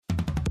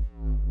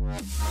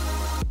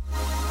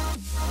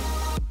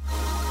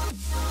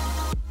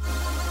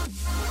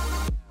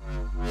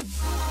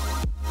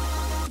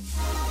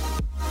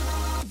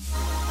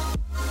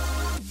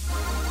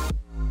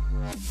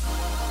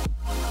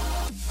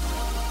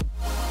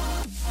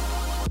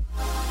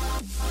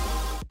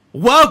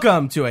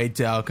Welcome to a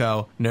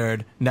Delco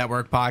Nerd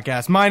Network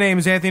podcast. My name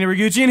is Anthony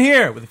Rigucci, and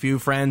here with a few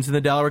friends in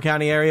the Delaware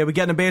County area, we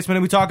get in a basement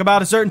and we talk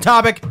about a certain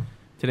topic.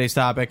 Today's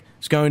topic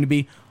is going to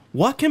be,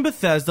 what can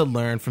Bethesda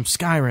learn from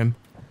Skyrim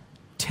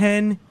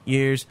 10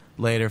 years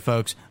later,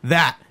 folks?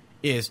 That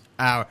is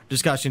our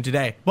discussion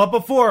today. But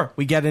before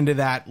we get into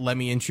that, let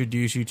me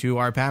introduce you to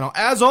our panel.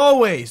 As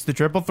always, the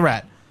triple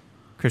threat,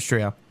 Chris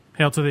Trio.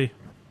 Hail to thee.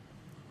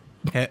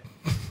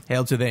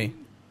 Hail to thee.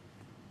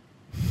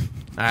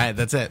 All right,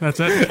 that's it. That's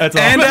it. That's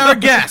all. And our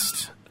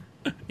guest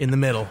in the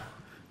middle,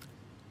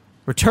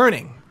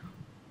 returning.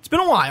 It's been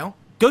a while.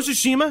 Ghost of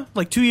Tsushima,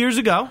 like 2 years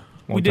ago.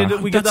 We did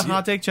the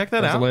hot take. Check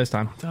that That's out. the last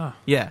time.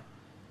 Yeah.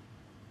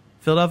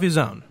 Philadelphia's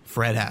own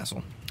Fred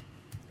Hassel.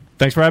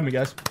 Thanks for having me,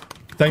 guys.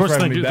 Thanks for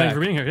having me back. Thanks for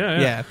being here.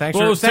 Yeah. Thanks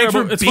Well,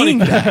 for it's being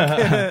funny.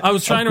 back. I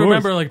was trying to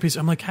remember like a piece.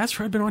 I'm like, has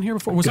Fred been on here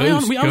before? Was I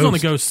on? I was on the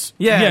Ghosts.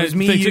 Yeah, it was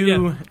me,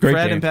 you, Great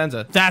Fred, game. and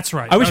Penza. That's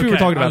right. I wish we were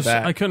talking about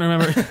that. I couldn't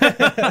remember.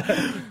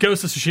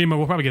 Ghost of Tsushima.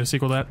 We'll probably get a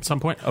sequel to that at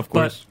some point. Of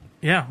course.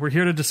 But, yeah, we're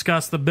here to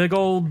discuss the big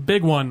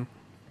one,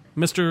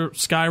 Mr.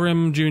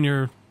 Skyrim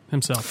Jr.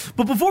 himself.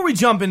 But before we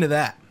jump into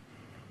that,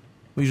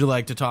 we usually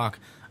like to talk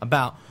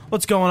about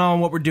what's going on,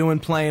 what we're doing,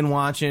 playing,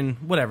 watching,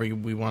 whatever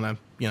we want to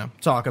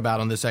talk about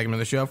on this segment of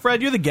the show.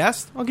 Fred, you're the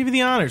guest. I'll give you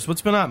the honors.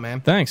 What's been up,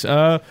 man? Thanks.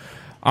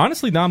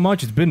 Honestly, not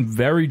much. It's been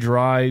very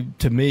dry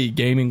to me,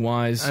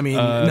 gaming-wise. I mean,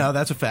 no,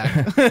 that's a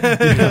fact.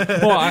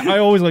 Well, I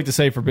always like to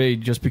say for me,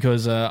 just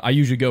because I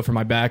usually go for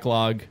my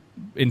backlog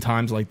in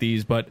times like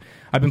these, but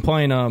I've been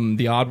playing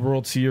the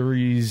Oddworld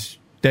series,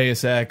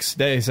 Deus Ex.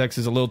 Deus Ex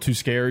is a little too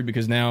scary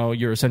because now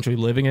you're essentially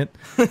living it.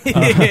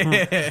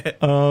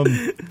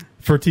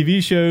 For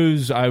TV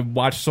shows, I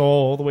watched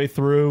Saul all the way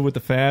through with the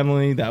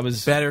family. That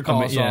was Better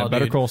Call Saul. Yeah,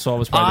 Better dude. Call Saul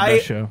was probably the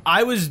best show.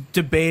 I was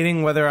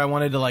debating whether I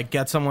wanted to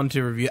get someone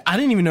to review. I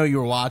didn't even know you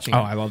were watching. Oh,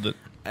 I loved it.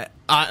 Oh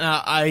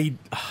my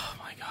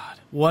god,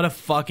 what a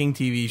fucking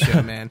TV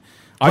show, man!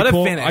 What a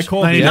finish! I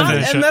called the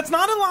end. And that's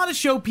not a lot of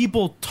show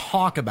people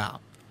talk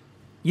about.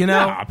 You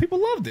know, Nah, people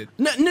loved it.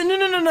 No.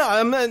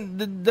 I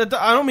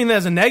don't mean that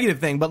as a negative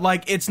thing, but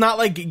it's not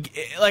like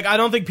I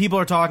don't think people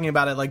are talking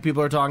about it like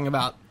people are talking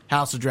about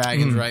House of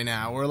Dragons right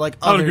now, or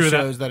other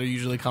shows that are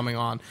usually coming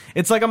on.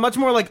 It's a much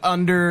more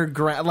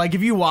underground.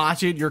 If you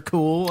watch it, you're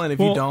cool, and if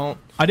you don't,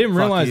 I didn't fuck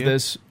realize you.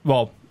 this.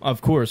 Well,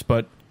 of course,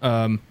 but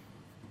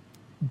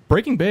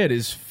Breaking Bad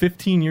is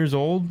 15 years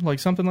old,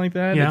 something like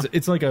that. Yeah.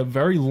 It's a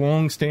very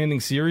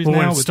long-standing series Well,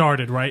 now. when it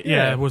started, right?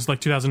 Yeah. It was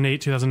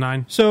 2008,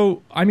 2009.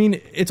 So, I mean,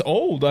 it's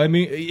old. I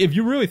mean, if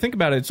you really think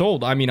about it, it's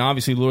old. I mean,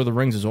 obviously, Lord of the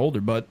Rings is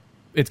older, but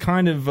it's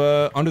kind of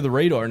under the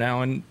radar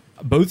now. And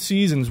both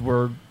series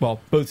were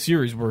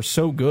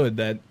so good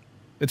that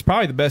it's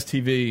probably the best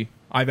TV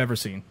I've ever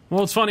seen.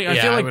 Well, it's funny. I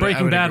Yeah, feel I like would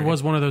Breaking Bad agree.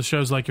 was one of those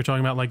shows like you're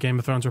talking about, like Game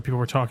of Thrones, where people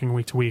were talking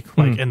week to week,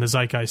 in the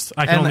zeitgeist.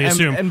 I can only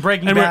assume. And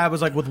Breaking And we're- Bad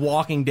was with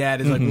Walking Dead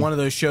is one of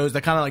those shows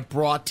that kind of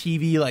brought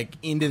TV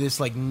into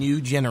this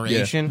new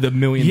generation. The $1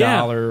 million.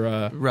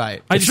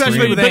 Right. I just,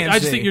 Especially with I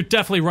just AMC. think you're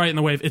definitely right in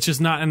the wave. It's just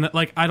not, and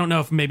I don't know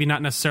if maybe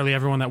not necessarily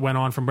everyone that went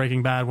on from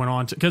Breaking Bad went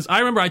on to, because I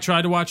remember I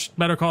tried to watch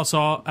Better Call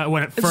Saul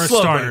when it first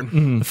slow started.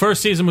 burn. The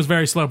first season was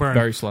very slow burn,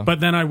 Very slow. But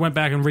then I went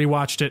back and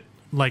rewatched it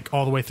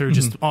all the way through,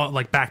 just all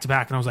back to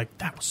back, and I was like,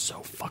 that was so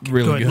fucking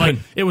Really good.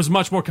 It was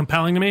much more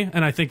compelling to me,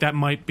 and I think that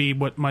might be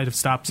what might have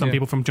stopped some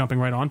people from jumping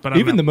right on. But I don't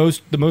Even know.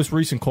 the most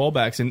recent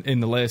callbacks in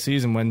the last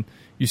season, when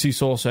you see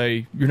Saul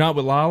say, "You're not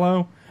with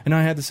Lalo," and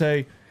I had to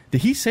say, "Did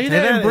he say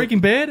that in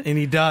Breaking Bad?" And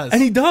he does.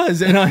 And he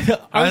does. And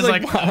I was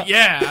like, wow.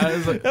 yeah. I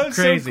was like, That was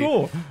crazy. so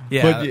cool.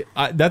 Yeah.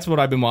 But that's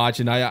what I've been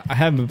watching. I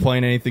haven't been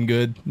playing anything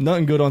good.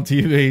 Nothing good on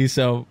TV,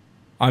 so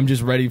I'm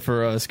just ready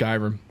for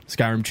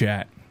Skyrim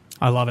chat.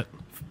 I love it.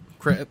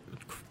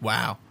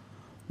 Wow.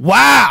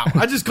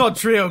 I just called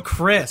Trio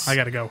Chris. I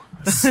gotta go.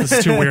 This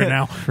is too weird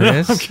now.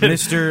 Chris?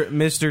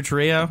 Mr.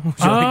 Trio. Would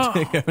you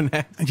like to go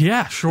next?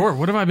 Yeah, sure.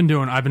 What have I been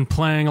doing? I've been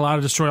playing a lot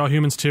of Destroy All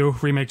Humans 2.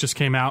 Remake just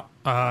came out.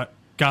 God,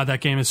 that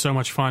game is so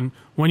much fun.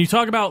 When you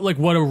talk about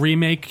what a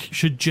remake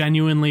should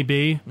genuinely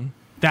be,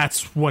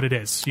 that's what it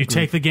is. You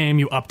take the game,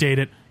 you update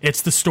it.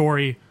 It's the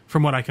story,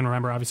 from what I can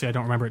remember. Obviously, I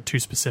don't remember it too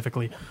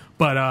specifically,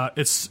 but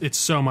it's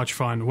so much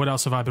fun. What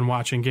else have I been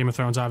watching? Game of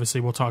Thrones, obviously.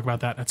 We'll talk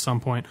about that at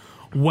some point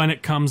when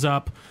it comes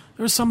up.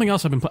 There's something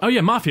else I've been playing. Oh,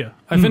 yeah, Mafia.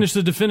 I finished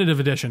the definitive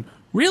edition.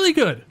 Really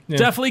good. Yeah.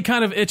 Definitely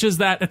kind of itches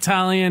that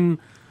Italian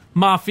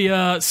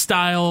Mafia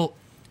style,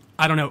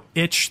 I don't know,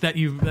 itch that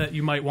you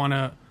might want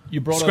to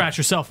scratch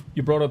yourself.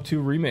 You brought up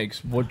 2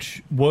 remakes.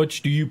 Which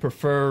do you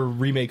prefer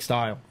remake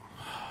style?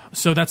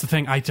 So that's the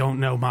thing. I don't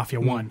know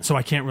Mafia 1, so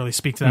I can't really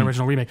speak to that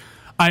original remake.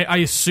 I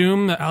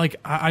assume that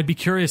I'd be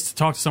curious to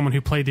talk to someone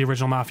who played the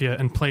original Mafia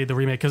and played the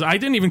remake, because I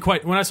didn't even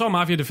quite, when I saw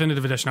Mafia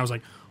Definitive Edition, I was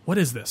like, what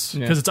is this?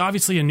 Because it's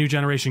obviously a new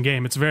generation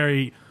game. It's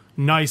very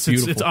nice.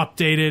 It's Beautiful.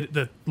 updated.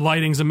 The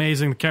lighting's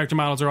amazing. The character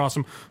models are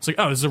awesome. It's like,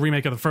 oh, this is a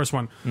remake of the first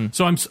one.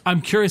 So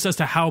I'm curious as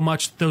to how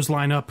much those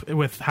line up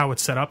with how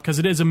it's set up, because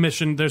it is a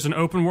mission. There's an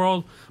open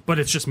world, but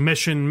it's just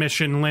mission,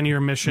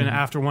 linear mission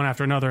after one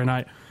after another, and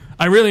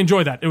I really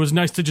enjoyed that. It was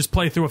nice to just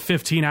play through a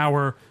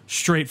 15-hour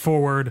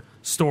straightforward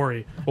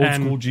story. Old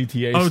school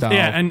GTA style.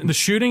 Yeah, and the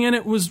shooting in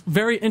it was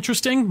very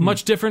interesting,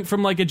 much different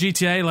from like a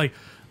GTA. Like,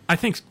 I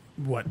think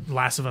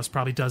Last of Us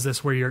probably does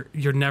this, where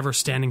you're never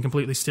standing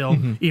completely still.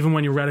 Even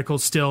when your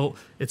reticle's still,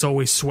 it's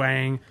always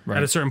swaying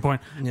at a certain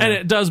point. And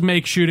it does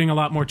make shooting a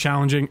lot more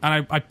challenging.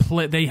 And I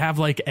play. They have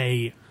like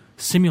a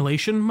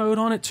simulation mode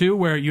on it too,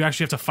 where you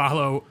actually have to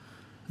follow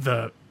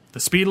the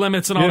speed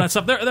limits and all that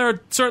stuff. There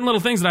are certain little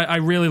things that I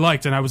really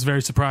liked, and I was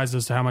very surprised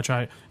as to how much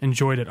I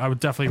enjoyed it. I would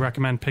definitely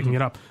recommend picking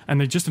it up. And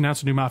they just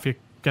announced a new Mafia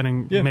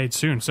getting made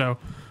soon, so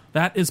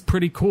that is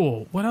pretty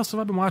cool. What else have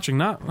I been watching?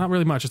 Not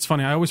really much. It's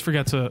funny. I always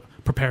forget to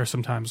prepare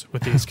sometimes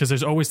with these, because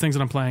there's always things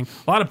that I'm playing.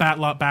 A lot of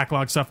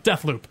backlog stuff.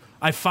 Deathloop.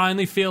 I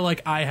finally feel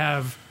like I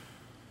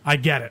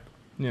get it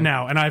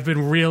now, and I've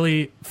been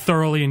really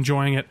thoroughly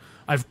enjoying it.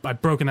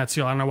 I've broken that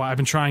seal. I don't know why. I've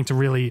been trying to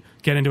really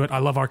get into it. I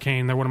love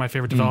Arcane. They're one of my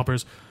favorite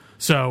developers.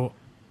 So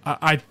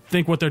I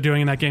think what they're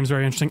doing in that game is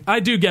very interesting.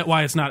 I do get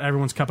why it's not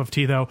everyone's cup of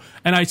tea, though.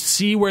 And I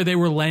see where they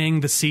were laying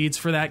the seeds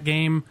for that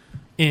game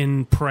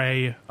in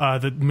Prey,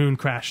 the Moon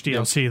Crash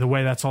DLC, the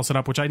way that's all set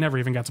up, which I never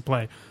even got to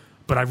play.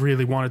 But I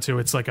really wanted to.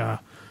 It's like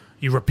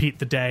you repeat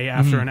the day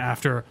after and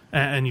after,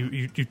 and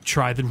you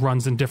try the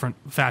runs in different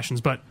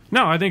fashions. But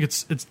no, I think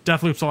it's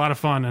Deathloop's a lot of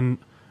fun, and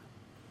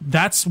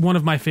that's one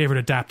of my favorite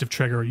adaptive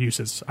trigger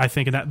uses. I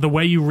think that the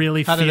way you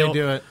really How feel... do they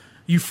do it?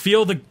 You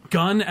feel the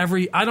gun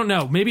I don't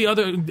know, maybe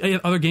other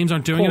games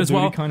aren't doing it as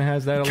well. kind of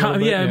has that a little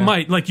bit. Yeah, it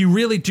might. Like, you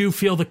really do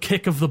feel the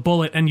kick of the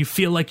bullet, and you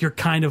feel like you're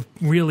kind of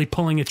really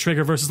pulling a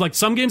trigger, versus like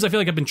some games I feel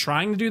like I've been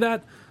trying to do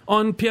that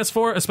on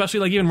PS4,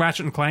 especially like even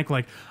Ratchet and Clank.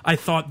 Like, I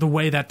thought the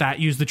way that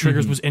used the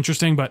triggers was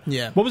interesting, but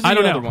what was the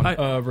other one?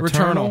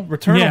 Returnal.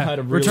 Returnal had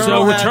a really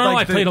Returnal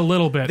I played a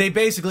little bit. They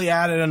basically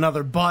added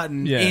another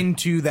button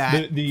into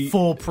that the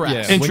full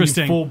press. Yeah,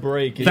 interesting. Full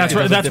break. That's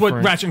right. That's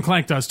what Ratchet and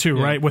Clank does too,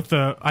 right? With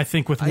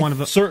one of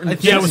the certain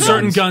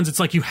certain guns, it's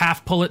like you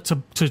half pull it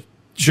to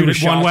shoot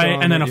it one way,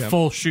 and then a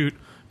full shoot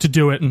to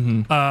do it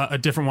a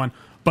different one.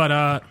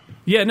 But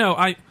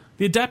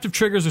the adaptive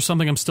triggers are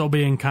something I'm still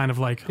being kind of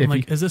like,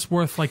 is this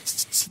worth like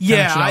 $10?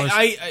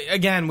 I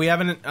again, we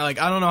haven't, like,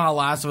 I don't know how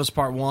Last of Us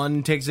Part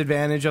 1 takes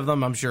advantage of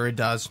them. I'm sure it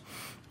does.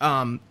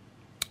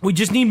 We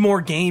just need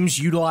more games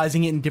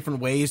utilizing it in different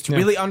ways to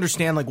really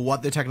understand like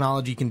what the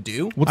technology can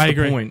do. What's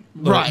the point?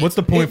 Right. What's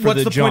the point for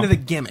what's the the point of the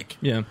gimmick?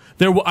 Yeah.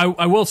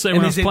 I will say,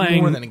 when I was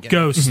playing more than a gimmick.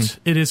 Ghost,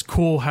 it is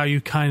cool how you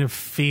kind of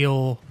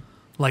feel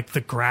like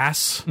the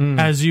grass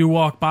as you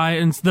walk by,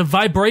 and the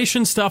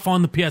vibration stuff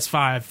on the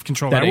PS5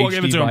 controller. That I will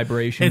give it to them.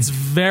 vibration. It's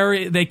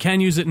they can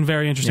use it in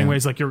very interesting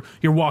ways. Like you're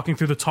walking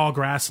through the tall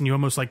grass, and you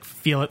almost like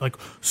feel it like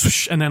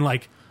swoosh, and then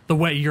like the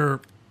way your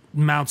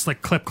mounts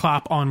like clip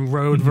clop on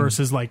road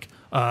versus like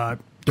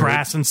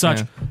grass and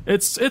such. Yeah.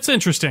 It's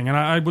interesting, and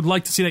I would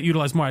like to see that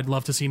utilized more. I'd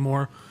love to see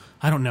more.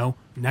 I don't know,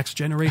 next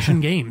generation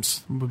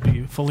games would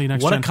be fully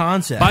next gen. What a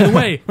concept. By the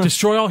way,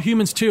 Destroy All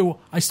Humans 2,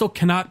 I still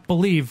cannot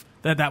believe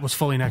that was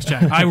fully next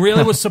gen. I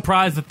really was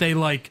surprised that they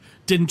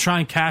didn't try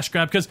and cash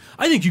grab, because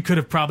I think you could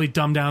have probably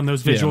dumbed down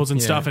those visuals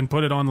and stuff and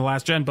put it on the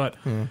last gen, but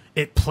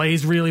it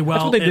plays really well.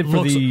 That's what they did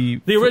for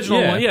the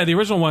original one. Yeah, the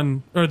original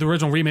one, or the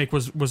original remake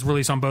was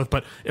released on both,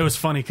 but it was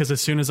funny because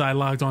as soon as I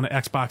logged on to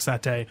Xbox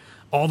that day,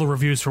 all the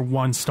reviews for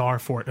 1 star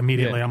for it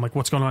immediately. Yeah. I'm like,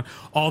 what's going on?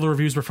 All the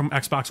reviews were from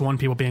Xbox One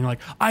people being like,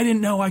 I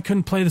didn't know I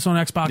couldn't play this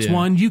on Xbox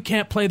One. You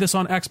can't play this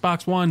on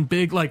Xbox One.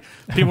 Big, like,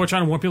 people were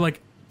trying to warn people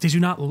like, did you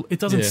not? It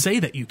doesn't say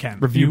that you can.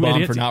 Review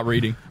bomb for not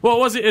reading.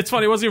 Well, it's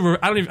funny. It wasn't.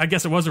 I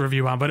guess it was a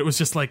review bomb, but it was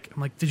just like,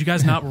 I'm like, did you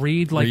guys not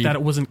read that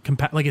it wasn't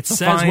compatible? Like, it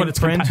says what it's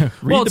compatible.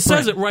 Well, it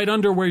says it right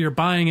under where you're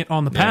buying it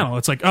on the panel.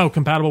 It's like,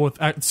 compatible with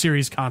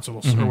series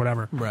consoles or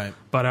whatever. Right.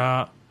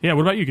 But what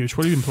about you, Gooch?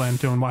 What have you been playing,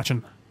 doing,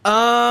 watching?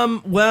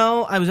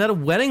 Well, I was at a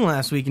wedding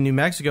last week in New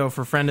Mexico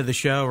for a friend of the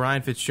show,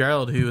 Ryan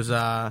Fitzgerald, who's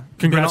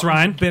congrats,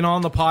 Ryan, been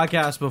on the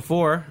podcast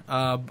before.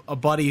 A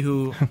buddy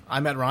who I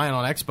met Ryan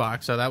on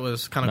Xbox, so that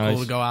was kind of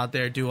cool to go out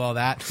there, do all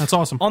that. That's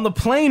awesome. On the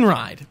plane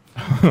ride,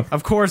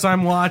 of course,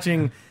 I'm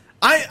watching.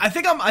 I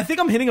think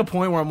I'm hitting a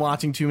point where I'm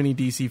watching too many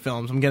DC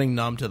films. I'm getting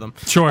numb to them.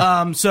 Sure.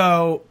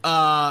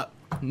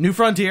 New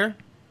Frontier.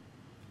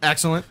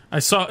 Excellent. I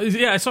saw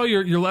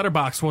your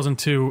letterbox wasn't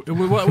too.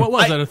 What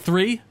was that? A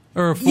 3?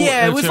 Or a 4,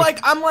 yeah, it was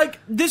like, I'm like,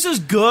 this is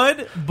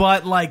good,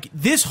 but like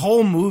this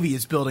whole movie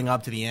is building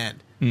up to the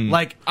end.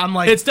 Like, I'm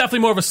like, it's definitely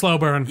more of a slow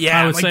burn.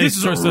 Yeah, I would say this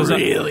is a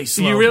really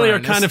slow. You really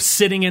burn. are kind of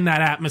sitting in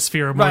that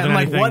atmosphere more than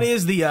like, anything. what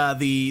is the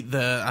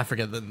I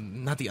forget the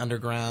not the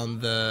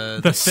underground, the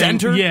thing-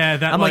 center. yeah,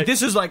 that, I'm like- like,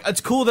 this is like,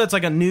 it's cool that's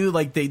like a new,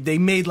 like they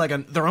made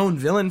like their own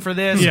villain for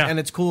this, Yeah. and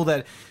it's cool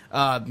that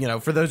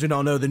for those who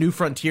don't know, the New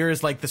Frontier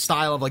is like the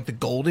style of like the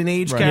Golden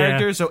Age Right.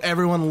 characters, so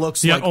everyone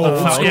looks Yeah, like old old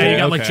school. school. Yeah, you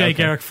got like Okay, Jake,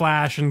 okay. Eric,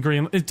 Flash, and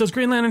Green. Does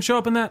Green Lantern show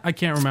up in that? I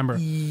can't remember.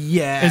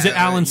 Yeah, Is it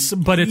Alan?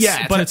 But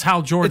it's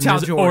Hal Jordan. It's Hal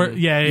is it? Jordan. Or,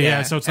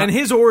 yeah. So it's not, and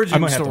his origin I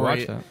might have to story.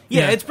 watch that.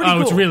 Yeah, it's pretty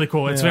cool. It's really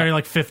cool. It's Yeah. very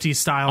like 50s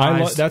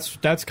stylized.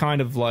 That's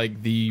kind of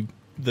like the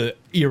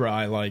era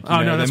I like.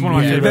 Oh, no, that's them one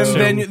of my weird-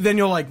 favorites, too. Then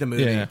you'll like the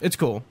movie. Yeah. It's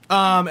cool.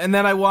 And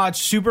then I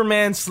watched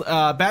Batman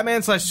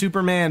 /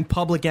 Superman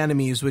Public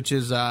Enemies, which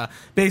is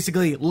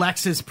basically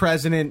Lex's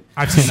president.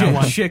 I've seen that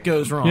one. Shit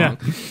goes wrong.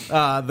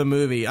 Yeah. The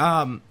movie.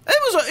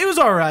 It was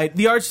all right.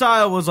 The art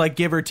style was like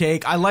give or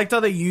take. I liked how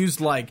they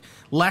used like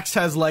Lex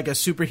has like a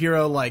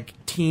superhero like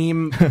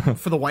team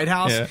for the White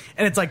House, Yeah.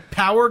 and it's like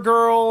Power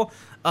Girl.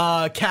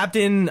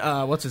 Captain,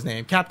 what's his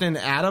name? Captain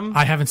Atom.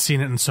 I haven't seen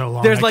it in so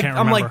long. There's I like, can't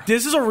I'm remember. like,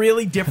 this is a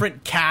really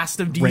different cast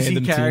of DC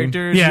Random team.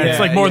 characters. Yeah, it's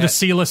like more yeah. the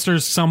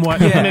C-listers somewhat.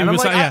 Yeah, Maybe and I'm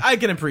besides- like, I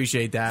can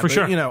appreciate that For but,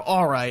 sure.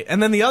 All right.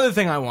 And then the other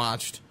thing I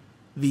watched,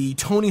 the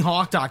Tony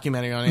Hawk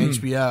documentary on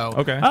HBO.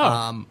 Okay.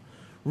 Oh.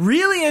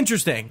 Really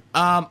interesting.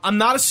 I'm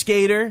not a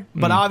skater,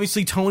 but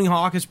obviously Tony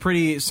Hawk is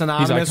pretty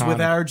synonymous iconic. with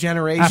our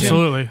generation.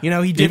 Absolutely.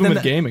 He did Even the,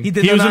 with gaming. He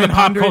did He was in the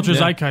pop 900. culture Yeah.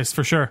 zeitgeist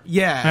for sure.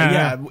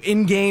 Yeah,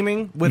 in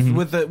gaming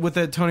with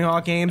the Tony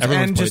Hawk games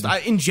Everyone's and just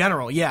played them. in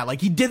general, yeah.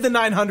 Like he did the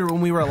 900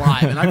 when we were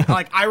alive, and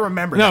I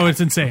remember. No, that. it's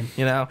insane.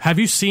 Have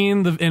you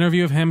seen the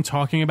interview of him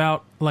talking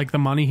about like the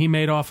money he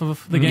made off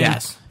of the game?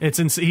 Yes. It's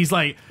he's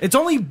like, It's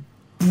only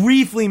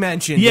briefly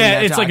mentioned. in yeah,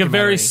 that it's like a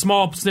very documentary.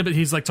 small snippet.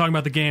 He's like talking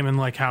about the game and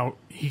like how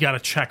he got a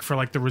check for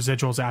like the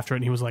residuals after it,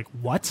 and he was like,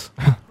 "What?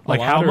 Like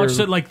lot how or- much?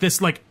 Did, like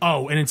this? Like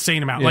an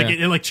insane amount? Like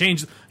Yeah. it like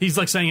changed." He's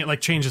like saying it like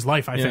changed his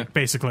life. I Yeah. think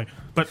basically.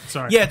 But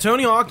sorry. Yeah,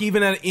 Tony Hawk,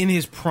 even in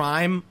his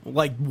prime,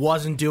 like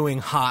wasn't doing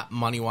hot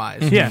money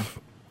wise. Yeah.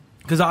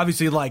 Because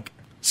obviously, like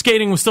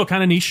Skating was still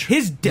kind of niche.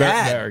 his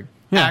dad Very.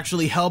 Yeah.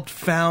 actually helped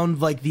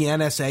found like the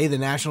NSA, the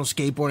National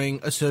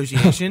Skateboarding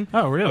Association.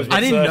 Oh, really? I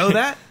didn't know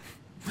that.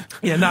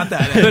 Yeah, not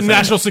that. The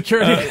national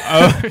security.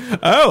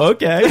 Oh,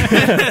 okay.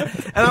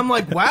 And I'm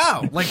like,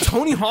 wow, like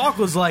Tony Hawk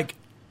was like,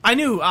 I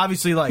knew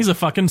obviously like He's a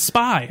fucking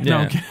spy. No, Yeah.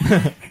 I'm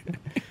kidding.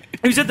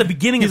 he was at the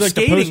beginning He's of like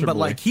the skating, poster but boy.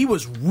 like he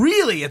was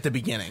really at the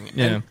beginning.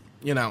 Yeah. And,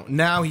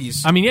 now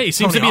he's. I mean, yeah, he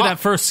seems Tony to be Hawk. that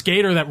first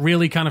skater that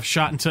really kind of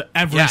shot into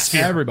every Yes.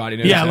 sphere. Everybody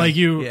knows Yeah, that. like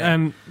you Yeah.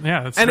 and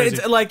yeah, that's And crazy.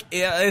 it's like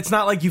it's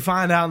not like you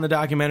find out in the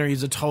documentary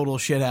he's a total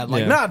shithead.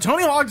 Like, Yeah. no,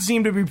 Tony Hawk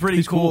seemed to be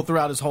pretty cool cool.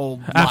 throughout his whole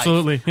life.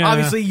 Absolutely. Yeah,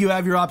 Obviously, you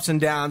have your ups and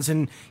downs,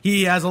 and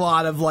he has a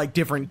lot of like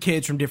different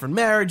kids from different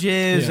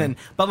marriages, Yeah.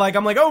 but like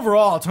I'm like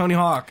overall, Tony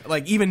Hawk,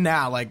 like even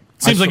now, like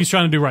Seems like he's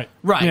trying to do right.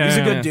 right, Yeah, he's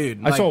yeah, a good yeah. dude.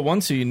 I Like, saw one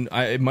scene.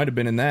 It might have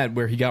been in that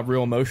where he got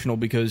real emotional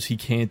because he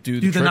can't do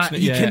the do the tricks.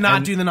 he cannot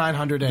and do the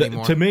 900 th-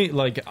 anymore. To me,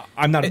 like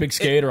I'm not a big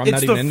skater. I'm it's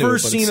not even the into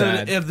first it. But scene it's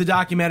sad. of the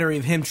documentary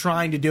of him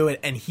trying to do it,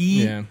 and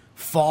he Yeah.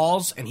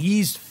 falls, and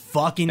he's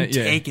fucking Yeah.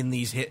 taking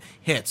these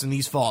hits and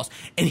these falls,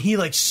 and he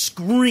like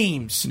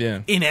screams Yeah.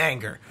 in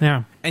anger.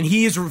 Yeah. And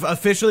he is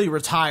officially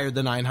retired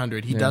the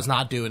 900. He does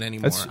not do it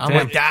anymore. That's- I'm damn.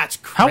 like, that's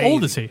How crazy.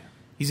 old is he?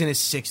 He's in his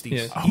 60s.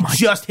 Yeah. He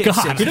just hit God.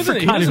 60. He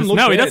doesn't- God, look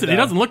no, he bad, doesn't. He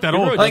though. doesn't look that He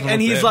old. really Like, doesn't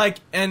and look he's bad. like,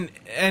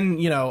 and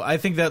I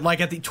think that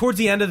like towards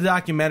the end of the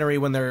documentary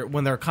when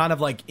they're kind of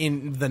like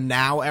in the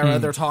now era,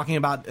 they're talking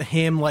about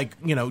him like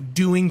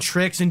doing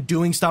tricks and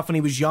doing stuff when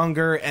he was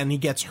younger, and he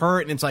gets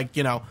hurt, and it's like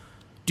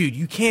dude,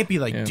 you can't be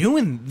like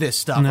doing this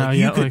stuff. No, like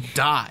you yeah, could like-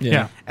 die.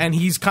 Yeah. And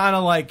he's kind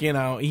of like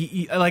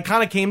he like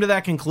kind of came to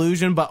that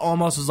conclusion, but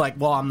almost was like,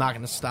 well, I'm not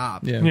going to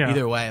stop. Yeah. Yeah.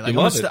 Either way, like You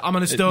love it. I'm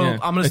gonna still Yeah.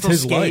 I'm gonna It's still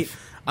his skate.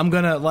 life. I'm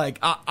gonna like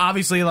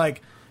obviously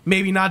like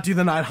maybe not do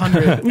the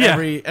 900 Yeah.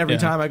 every Yeah.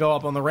 time I go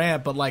up on the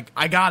ramp, but like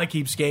I gotta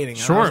keep skating.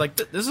 And I Sure. was like,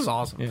 this is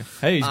awesome. Yeah.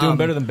 Hey, he's doing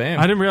better than Bam.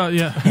 I didn't realize.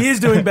 Yeah. He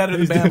is doing better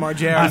than Bam Margera.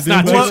 That's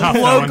not too tough,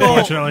 though,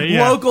 unfortunately.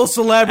 Yeah. Local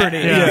celebrity.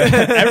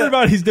 Yeah.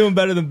 Everybody's doing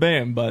better than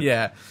Bam, but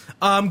Yeah.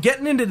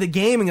 Getting into the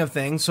gaming of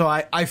things, so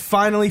I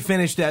finally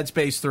finished Dead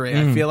Space 3.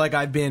 I feel like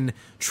I've been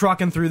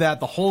trucking through that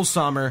the whole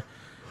summer.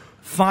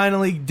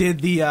 Finally did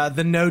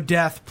the no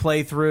death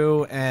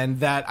playthrough,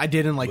 and that I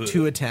did in like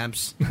 2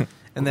 attempts.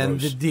 And then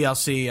the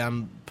DLC,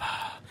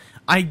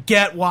 I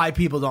get why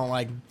people don't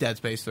like Dead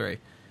Space 3.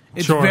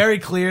 It's Sure. very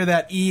clear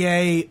that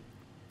EA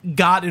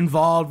got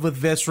involved with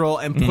Visceral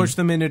and pushed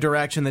them in a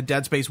direction that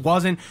Dead Space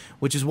wasn't,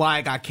 which is why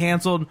it got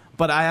canceled.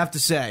 But I have to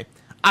say,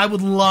 I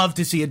would love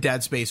to see a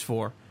Dead Space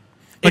 4.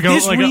 If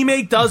this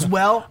remake does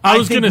well, I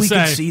was think going to we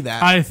say. could see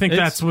that. I think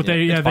It's- that's what yeah,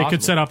 they it's they could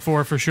possible. set up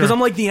for sure. Because I'm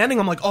like the ending,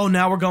 I'm like, oh,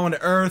 now we're going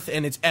to Earth,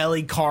 and it's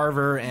Ellie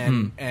Carver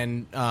and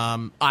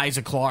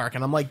Isaac Clarke,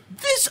 and I'm like,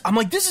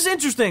 this is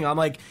interesting. I'm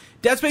like,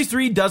 Dead Space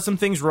 3 does some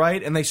things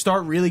right, and they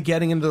start really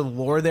getting into the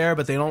lore there,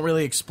 but they don't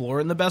really explore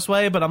it in the best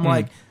way. But I'm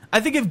like, I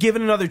think if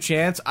given another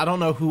chance, I don't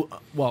know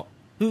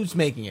who's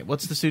making it.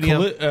 What's the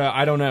studio?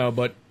 I don't know,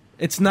 but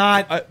It's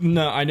not.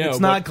 no, I know. It's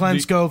not but Glenn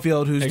the-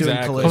 Schofield who's Exactly.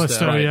 doing Callisto.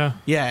 Callisto, Right. yeah.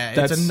 Yeah, it's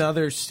That's-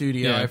 another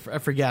studio. Yeah. I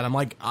forget. I'm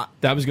like,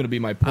 That was going to be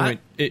my point.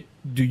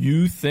 Do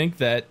you think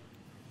that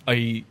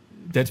a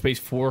Dead Space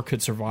 4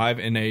 could survive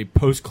in a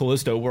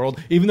post-Callisto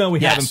world, even though we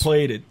Yes. haven't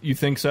played it. You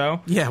think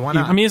so? Yeah, why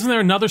not? I mean, isn't there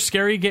another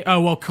scary game? Oh,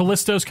 well,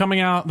 Callisto's coming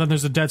out. Then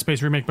there's a Dead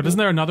Space remake. But isn't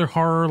there another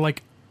horror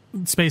like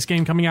space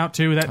game coming out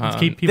too that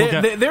keep people?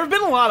 there have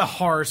been a lot of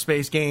horror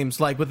space games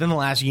like within the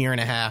last year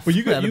and a half. Well,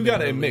 you that have got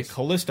to been admit, released.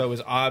 Callisto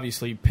is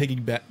obviously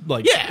piggyback.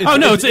 Like, Yeah. Oh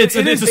no, it's a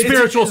is-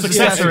 spiritual it's-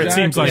 successor. yeah, It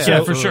seems exactly. like So-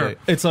 yeah, for sure.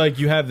 It's like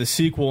you have the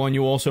sequel, and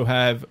you also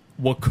have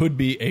what could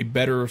be a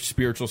better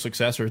spiritual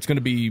successor. It's going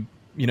to be,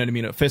 you know what I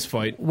mean, a fist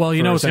fight. Well, you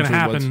for know what's going to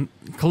essentially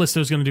happen.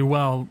 Callisto's going to do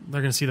well.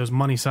 They're going to see those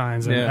money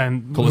signs, and, Yeah.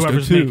 and Callisto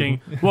whoever's 2.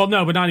 making. Well,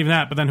 no, but not even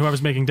that. But then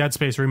whoever's making Dead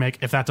Space remake,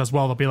 if that does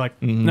well, they'll be like,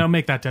 no,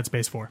 make that Dead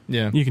Space 4.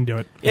 Yeah. You can do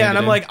it. Yeah, and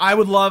I'm in. like, I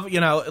would love,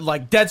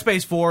 like Dead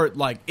Space 4,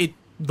 like it.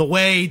 The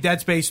way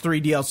Dead Space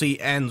 3 DLC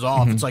ends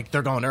off, it's like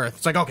they're going to Earth.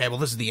 It's like, okay, well,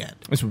 this is the end.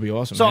 This would be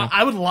awesome. So yeah.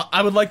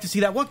 I would like to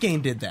see that. What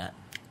game did that?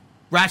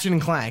 Ratchet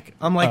and Clank.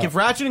 I'm like, if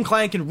Ratchet and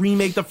Clank can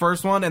remake the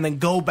first one and then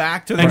go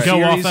back to the And go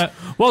series, off that.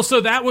 Well,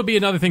 so that would be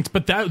another thing.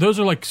 But those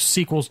are like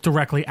sequels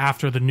directly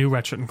after the new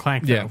Ratchet and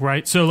Clank, though, Yeah.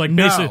 right? So like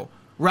basically. no.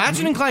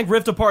 Ratchet and Clank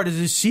Rift Apart is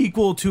a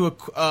sequel to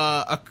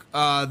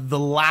the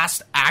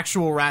last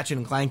actual Ratchet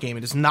and Clank game.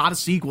 It is not a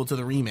sequel to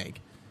the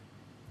remake.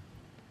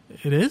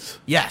 It is?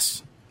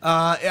 Yes.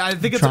 I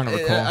think it's trying to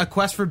recall. a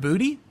Quest for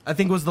Booty. I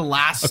think was the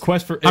last. a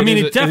quest for. I mean,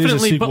 is it a- is a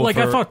definitely, but sequel like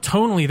I for- thought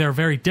tonally they're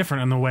very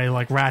different in the way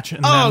like Ratchet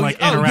and then like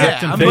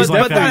interact and but, things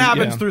like but that that.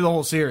 happens Yeah. through the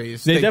whole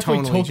series. They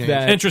definitely totally took changed.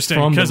 that. Interesting,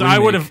 from the because I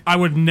remake.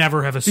 would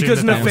never have assumed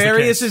Because that was the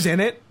Nefarious case. is in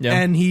it, Yeah.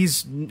 and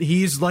he's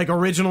like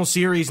original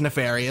series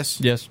Nefarious.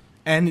 Yes.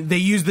 And they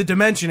use the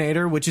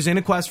Dimensionator, which is in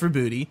A Quest for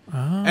Booty,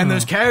 and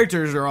those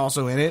characters are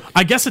also in it.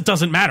 I guess it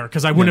doesn't matter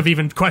because I wouldn't have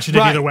even questioned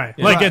it Right. either way.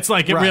 Yeah. Like Right. it's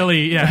like it Right.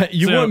 really, yeah.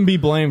 You So, wouldn't be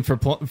blamed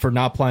for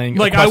not playing.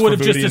 like a I Quest would for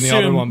have just Booty in the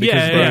assumed other one because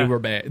yeah, they were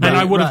bad. And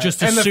I would have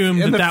just And the-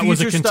 assumed and the that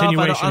was a future stuff,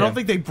 continuation. I don't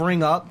think they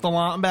bring up the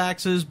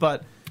Lombaxes,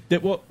 but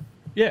Well,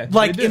 yeah,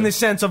 like they do. in the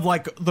sense of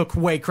like the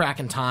way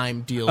Crack and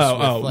Time deals Oh,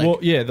 with. oh, like, well,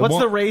 yeah, the what's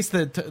one- the race?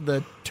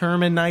 The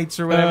Terminites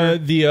or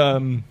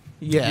whatever.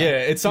 Yeah,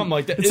 it's something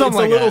like that. It's something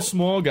a like little that.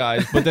 small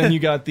guys, but then you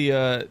got the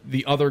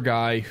other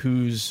guy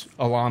who's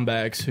a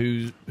Lombax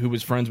who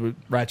was friends with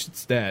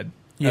Ratchet's dad.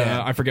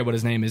 Yeah. I forget what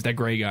his name is. That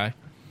gray guy.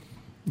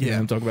 You know what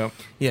I'm talking about.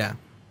 Yeah.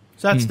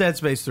 So that's Dead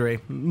Space 3.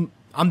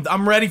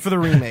 I'm ready for the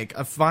remake.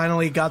 I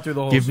finally got through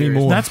the whole Give me series.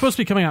 more. That's supposed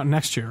to be coming out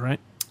next year, right?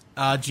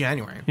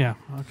 January. Yeah.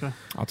 Okay.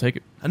 I'll take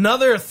it.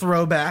 Another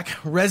throwback,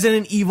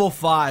 Resident Evil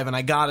 5, and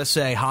I gotta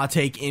say, hot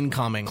take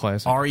incoming.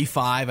 Classic.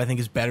 RE5 I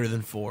think is better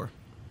than 4.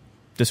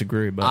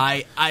 Disagree, but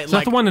I Is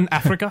that the one in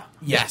Africa?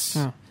 Yes.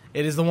 Yeah.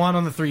 It is the one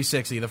on the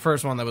 360, the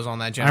first one that was on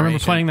that I generation.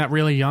 remember playing that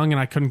really young, and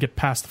I couldn't get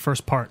past the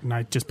first part, and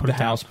I just put The it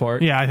down. house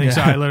part? Yeah, I think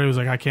so. I literally was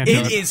like, I can't do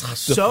it. It is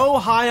so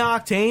high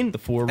octane. The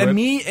 4 And rip.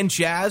 me and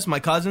Chaz,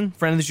 my cousin,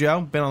 friend of the show,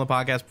 been on the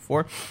podcast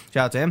before.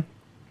 Shout out to him.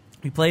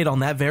 We played on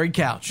that very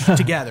couch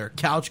together,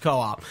 couch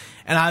co-op.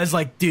 And I was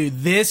like,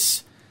 dude,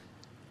 this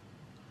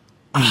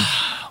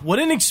what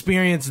an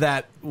experience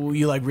that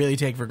you like really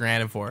take for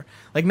granted for.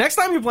 Like next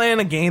time you're playing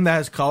a game that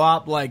has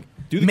co-op, like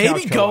Do the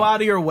maybe couch go co-op.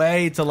 out of your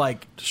way to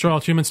like Destroy All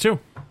Humans 2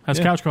 has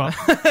couch co-op.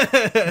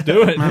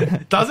 do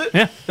it. does it?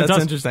 Yeah, it That's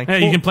does. interesting. Yeah,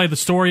 you can play the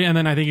story, and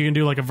then I think you can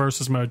do like a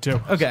versus mode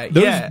too. Okay.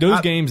 Those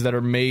I- games that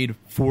are made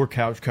for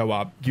couch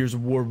co-op, Gears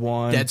of War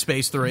 1, Dead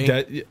Space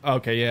 3.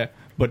 Okay, yeah,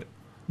 but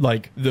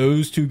like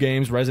those two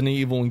games, Resident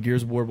Evil and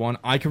Gears of War 1,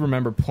 I can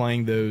remember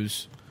playing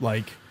those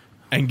like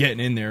and getting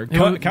in there.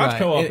 would- Couch Right.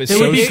 co-op It is would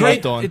so be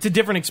slept great. on. It's a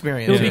different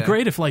experience. It would Yeah. be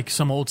great if like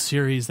some old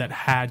series that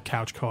had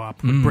couch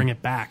co-op would bring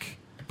it back,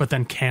 but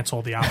then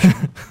cancel the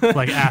option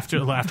like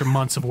after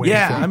months of waiting.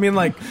 Yeah, for it. I mean,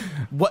 like,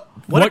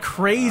 what a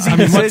crazy I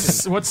mean,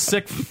 decision. what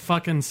sick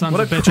fucking sons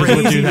What of a bitches would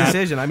crazy do that?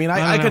 decision. I mean,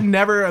 I I don't could know.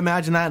 never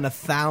imagine that in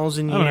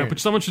 1,000 I don't know, years. but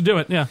someone should do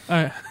it. Yeah. All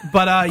right.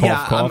 But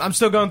yeah, cough. I'm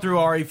still going through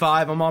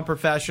RE5. I'm on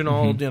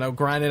professional,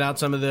 grinding out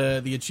some of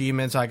the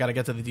achievements. I got to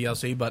get to the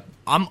DLC, but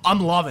I'm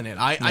loving it.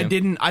 I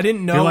didn't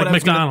know You're what like I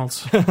was gonna-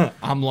 McDonald's.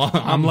 I'm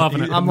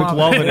loving it. I'm McLovin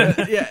loving it.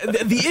 it.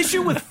 Yeah, the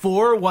issue with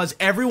 4 was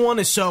everyone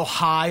is so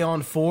high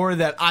on 4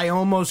 that I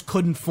almost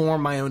couldn't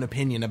form my own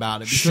opinion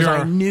about it because Sure.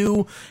 I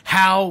knew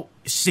how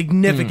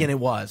significant it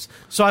was.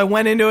 So I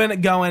went into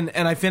it going,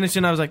 and I finished it,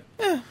 and I was like,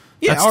 yeah,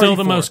 That's still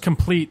the RE4. most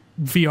complete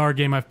VR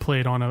game I've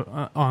played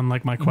on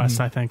like my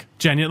Quest. I think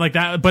genuine like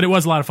that, but it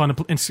was a lot of fun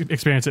to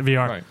experience it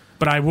VR. Right.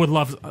 But I would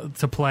love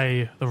to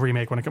play the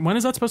remake when it comes. When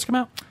is that supposed to come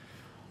out?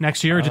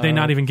 Next year, or did they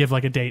not even give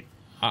like a date?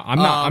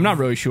 I'm not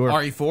really sure.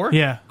 RE4?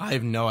 Yeah. I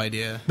have no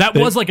idea. That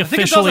was like think it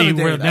does have a officially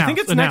date. I announced. think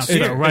it's next announced,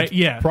 year. though, right?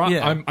 Yeah.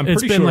 Yeah. I'm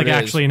It's pretty been, sure like, it is.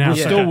 actually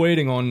announced. We're still Okay.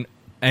 waiting on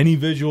any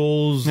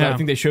visuals. Yeah. I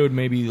think they showed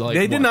maybe like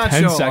They did not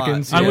 10 show a lot.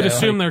 seconds. I would Yeah.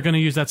 assume they're going to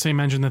use that same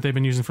engine that they've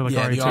been using for like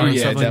Yeah, the RE2 RE7. and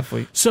Yeah, stuff. like-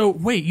 definitely. So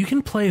wait, you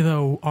can play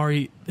though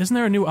RE. Isn't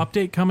there a new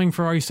update coming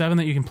for RE7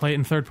 that you can play it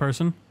in third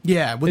person?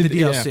 Yeah, with the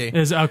Yeah. DLC.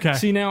 Is okay.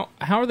 See now,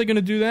 how are they going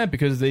to do that?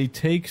 Because they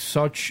take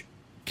such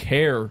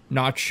care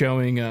not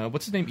showing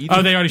what's his name? Ethan?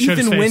 Oh, they already showed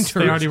his Ethan face. Winters.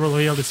 They already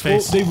revealed his Well,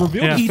 face. they revealed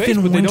Yeah. his face,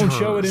 Ethan but they don't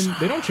show it Winters. in.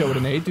 They don't show it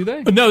in 8, do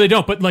they? No, they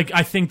don't. But like,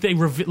 I think they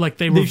revealed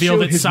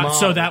showed it his so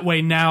model. that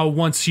way now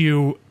once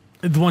you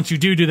once you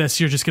do this,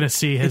 you're just going to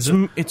see his.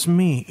 It's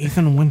me,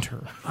 Ethan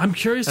Winter. I'm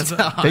curious.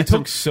 They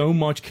took so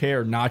much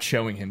care not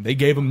showing him. They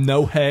gave him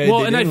no head.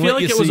 Well, They and I didn't feel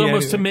let like you it was see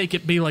almost anything. to make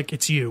it be like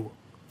it's you,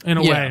 in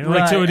a Yeah, way,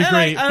 like to a right.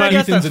 degree. And I But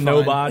guess Ethan's that's a fine.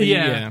 nobody.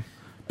 Yeah.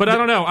 But I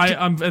don't know.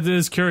 It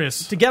is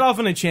curious. To get off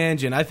on a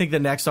tangent, I think the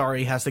next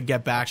RE has to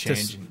get back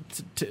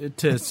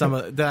to some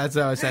of that's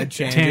how I said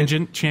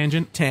Tangent.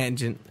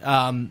 tangent.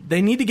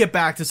 They need to get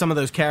back to some of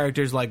those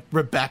characters like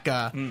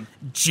Rebecca,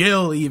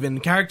 Jill, even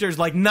characters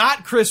like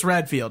not Chris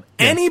Redfield,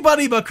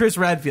 anybody but Chris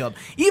Redfield.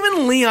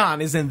 Even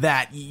Leon isn't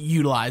that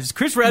utilized.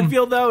 Chris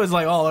Redfield though is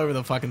like all over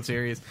the fucking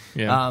series.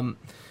 Yeah.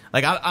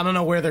 Like I don't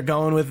know where they're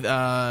going with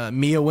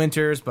Mia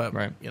Winters, but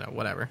Right.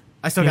 whatever.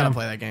 I still gotta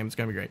play that game. It's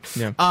gonna be great.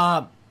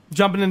 Yeah.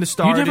 Jumping into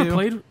Stardew. You never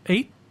played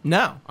 8?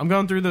 No, I'm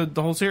going through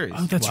the whole series.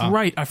 Oh, that's Wow.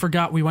 right. I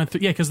forgot we went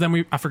through. Yeah, because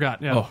then I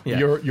forgot. Yeah. Oh, Yeah.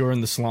 you're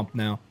in the slump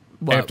now.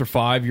 What? After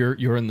 5,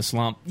 you're in the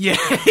slump. Yeah,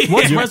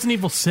 What's Resident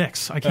Evil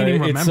 6? I can't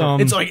even it's,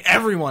 remember. it's like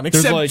everyone There's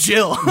except like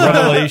Jill.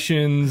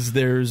 Revelations.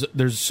 There's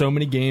so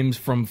many games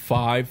from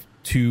 5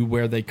 to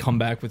where they come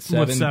back with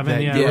 7. With 7,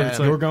 that yeah, you're, where it's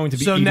like- you're going to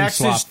be So eating next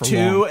slop is for 2,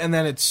 long. and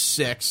then it's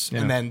 6,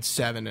 Yeah. and then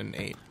 7 and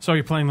 8. So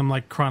you're playing them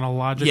like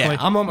chronologically? Yeah,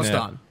 I'm almost Yeah.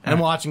 done. And I'm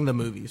watching the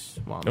movies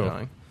while I'm Oh.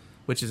 going,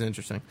 which is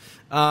interesting.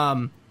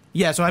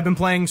 Yeah, so I've been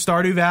playing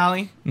Stardew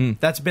Valley.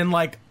 That's been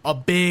like a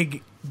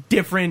big,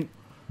 different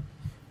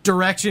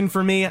direction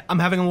for me. I'm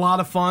having a lot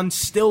of fun,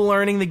 still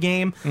learning the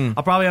game.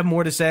 I'll probably have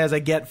more to say as I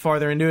get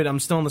farther into it. I'm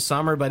still in the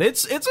summer, but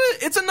it's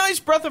a nice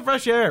breath of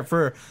fresh air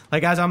for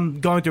like as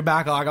I'm going through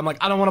backlog. I'm like,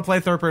 I don't want to play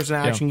a third person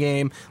action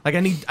game. Like I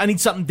need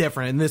something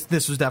different, and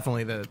this was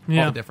definitely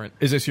all the different.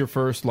 Is this your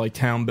first like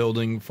town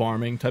building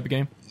farming type of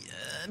game?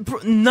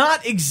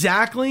 Not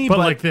exactly, but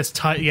but like this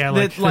type, yeah,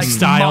 like that, like the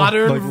style.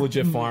 modern, Like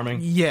legit farming?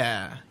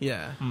 Yeah.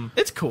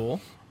 It's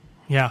cool.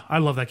 Yeah, I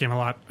love that game a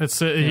lot.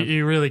 It's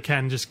you really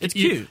can just It's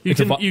you, cute. You It's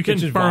a can vi- you can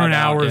it's just burn vibe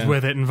out, hours yeah.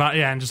 with it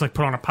and just like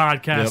put on a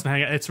podcast Yep. and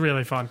hang out. It's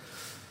really fun.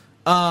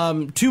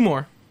 2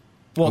 more.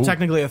 Well, Ooh.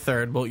 technically a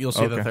third. Well, you'll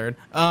see the Okay. third.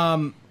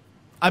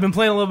 I've been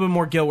playing a little bit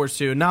more Guild Wars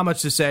 2. Not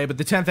much to say, but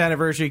the 10th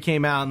anniversary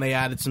came out and they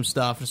added some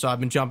stuff, so I've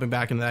been jumping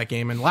back into that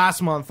game. And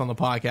last month on the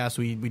podcast,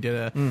 we did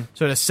a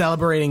sort of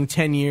celebrating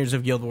 10 years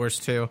of Guild Wars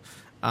 2.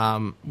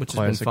 Which has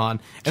been Classic. fun.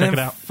 Check And then it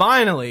out.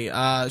 finally,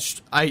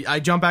 I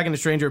jumped back into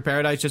Stranger of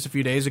Paradise just a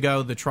few days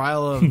ago. The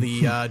Trial of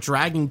the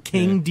Dragon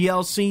King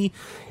DLC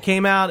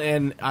came out,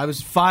 and I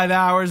was 5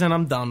 hours, and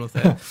I'm done with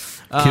it.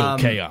 Kill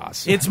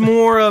chaos. It's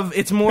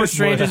more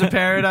Strangers of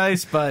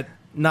Paradise, but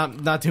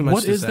not too much.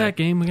 What to is say. that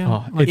game again?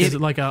 Oh, like, it's- is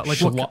it like a like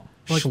Schlock, what?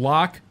 Like,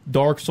 Schlock,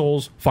 Dark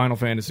Souls, Final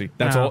Fantasy.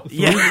 That's No. all.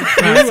 Yeah.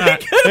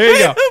 There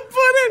you go.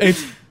 Put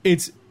it.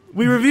 It's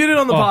We reviewed it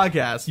on the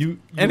podcast.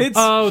 and it's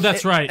Oh,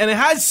 that's right. and it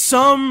has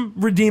some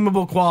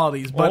redeemable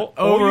qualities, but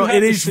All you overall have it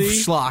to is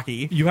see-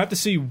 schlocky. you have to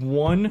see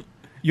one.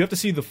 You have to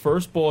see the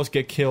first boss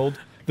get killed,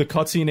 the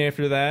cutscene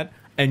after that,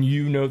 and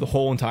you know the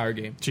whole entire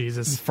game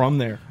Jesus. from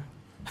there.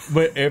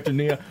 But after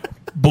Nia,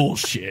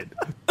 bullshit.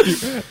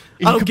 I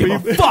don't give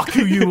a fuck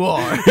who you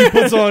are. He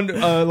puts on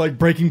like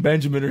Breaking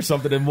Benjamin or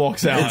something and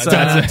walks out. It's,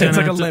 That's it. it's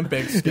like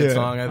Olympics Yeah.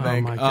 song, I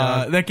think. my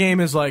God. That game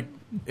is like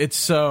it's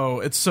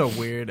so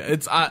weird.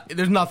 It's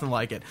there's nothing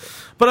like it.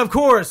 But of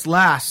course,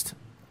 last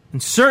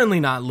and certainly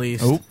not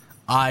least, Oh.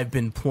 I've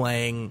been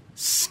playing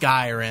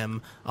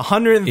Skyrim.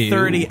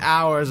 130 Ew.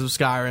 hours of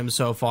Skyrim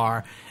so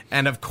far,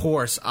 and of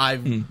course I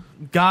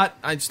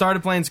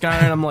started playing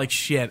Skyrim. And I'm like,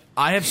 shit,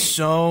 I have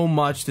so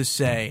much to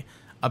say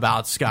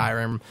about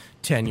Skyrim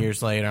 10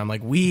 years later. I'm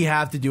like, we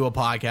have to do a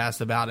podcast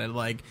about it.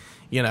 Like,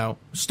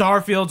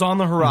 Starfield's on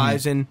the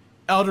horizon.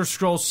 Elder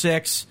Scrolls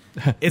 6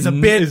 is a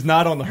bit is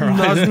not on the horizon.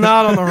 No, it's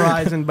not on the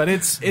horizon, but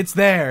it's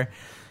there.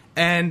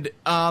 And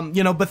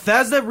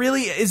Bethesda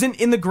really isn't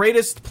in the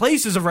greatest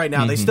places of right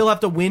now. They still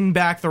have to win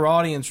back their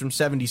audience from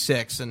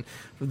 76, and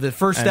the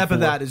first And step of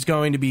 4. that is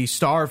going to be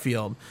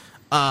Starfield.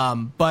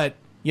 But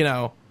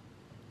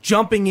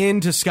jumping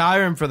into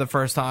Skyrim for the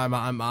first time,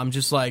 I'm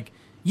just like,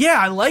 yeah,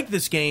 I like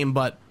this game,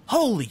 but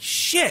holy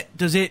shit,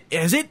 it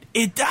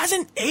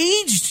hasn't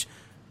aged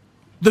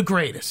the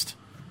greatest.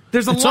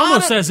 There's a It's lot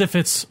almost of, as if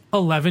it's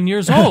 11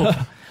 years old.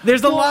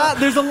 there's a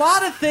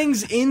lot of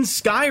things in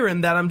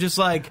Skyrim that I'm just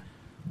like,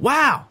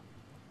 wow,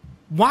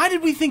 why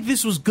did we think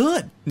this was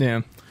good?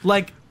 Yeah.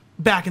 Like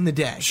back in the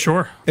day,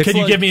 Sure. It's Can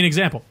you like- give me an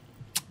example?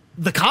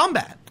 the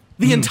combat,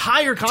 the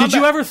entire combat. Did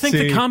you ever think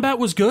the See. combat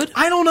was good?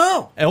 I don't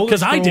know. Elder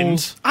Because I Scrolls-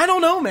 didn't. I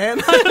don't know, man.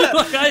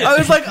 I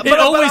was like, it but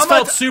always I'm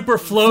felt not- super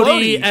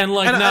floaty and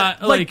like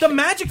not like the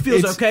magic feels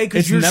It's- okay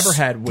because it's you're never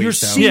had weight, you're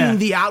though. seeing Yeah.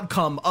 the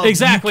outcome of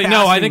exactly. you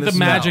No, I casting think the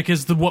spell. magic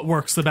is what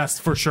works the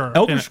best for sure.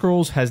 Elder in it.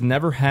 Scrolls has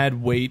never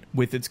had weight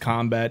with its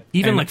combat.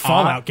 Even, And like,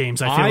 Fallout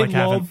games, I feel like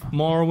love haven't.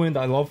 Morrowind.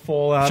 I love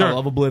Fallout. Sure. I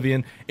love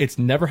Oblivion. It's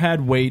never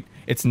had weight.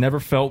 It's never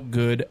felt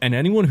good. And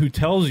anyone who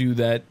tells you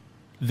that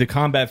the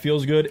combat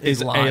feels good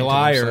is lying a to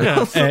liar.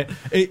 themselves.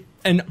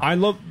 And I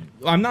love.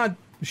 I'm not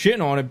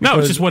shitting on it. No, it's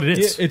because just what it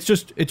is.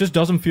 It just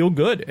doesn't feel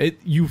good.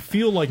 You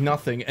feel like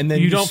nothing, and then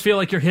You don't feel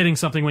like you're hitting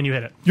something when you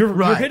hit it. You're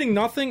Right. hitting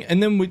nothing,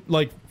 and then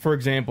like for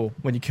example,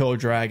 when you kill a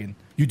dragon,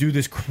 you do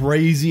this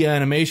crazy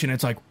animation.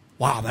 It's like,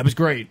 wow, that was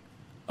great.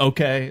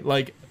 Okay,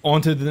 like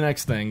on to the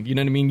next thing. You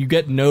know what I mean? You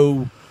get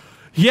no.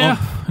 Yeah,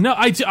 no,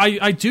 I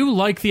do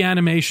like the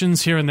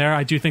animations here and there.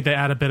 I do think they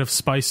add a bit of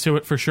spice to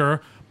it for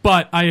sure.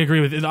 But I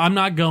agree with it. I'm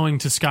not going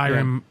to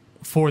Skyrim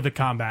for the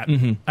combat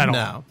at all.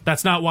 No.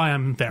 That's not why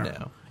I'm there.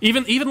 No.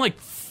 Even like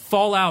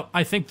Fallout,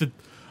 I think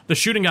the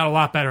shooting got a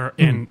lot better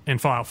in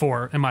Fallout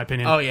 4, in my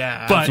opinion. Oh,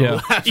 yeah, but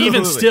absolutely.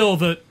 even still,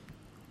 the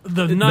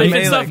knife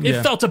and stuff, yeah.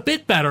 it felt a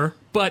bit better.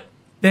 But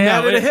They no,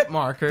 added a hit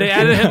marker. They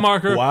added a hit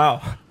marker.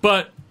 Wow.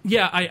 But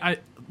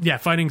yeah,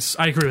 fighting's.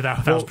 I agree with that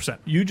 1,000%.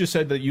 You just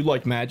said that you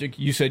like Magic.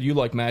 You said you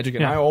like Magic,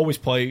 and Yeah. I always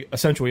play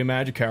essentially a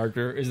Magic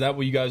character. Is that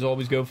what you guys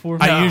always go for?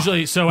 I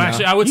usually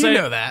actually I would You say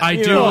know that. I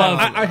You do know love.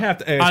 that. I have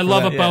to ask. I for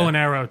love that. a bow and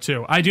arrow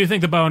too. I do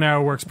think the bow and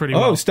arrow works pretty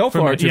well. Stealth for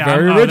me. arts are Yeah,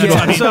 very that's, original.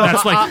 I mean, So,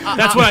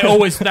 that's what I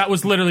always. That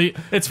was literally.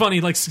 It's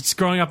funny, like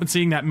growing up and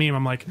seeing that meme.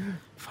 I'm like,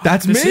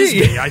 That's this me. is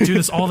me. I do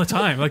this all the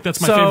time. Like that's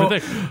my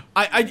favorite thing.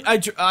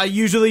 I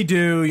usually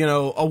do,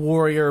 a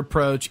warrior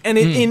approach. And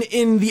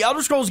in the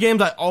Elder Scrolls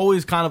games, I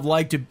always kind of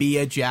like to be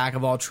a jack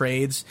of all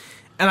trades.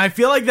 And I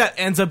feel like that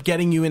ends up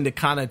getting you into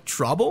kind of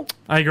trouble.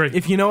 I agree.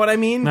 If you know what I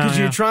mean, because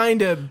you're trying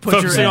to put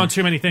Focusing your on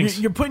too many things.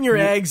 You're putting your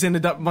eggs in a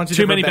bunch of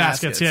Too different many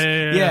baskets.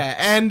 Yeah.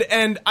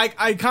 And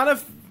I kind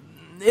of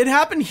it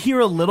happened here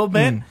a little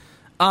bit.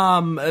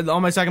 On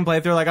my second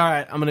playthrough, like, all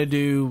right, I'm gonna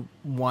do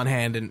one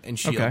hand and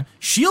shield. Okay.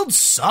 Shield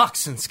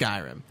sucks in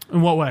Skyrim.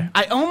 In what way?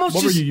 I almost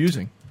What just. were you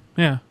using?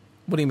 Yeah.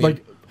 What do you mean?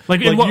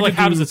 Like in Like, what? you Like could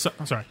how do- does it?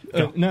 I'm sorry.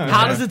 Go. No.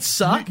 How does it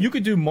suck? You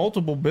could do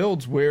multiple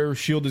builds where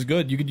shield is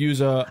good. You could use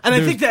a. And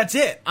I think that's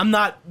it. I'm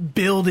not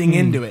building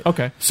into it.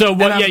 Okay. So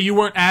what? And I'm- Yeah, you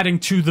weren't adding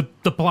to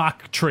the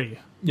block tree.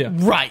 Yeah.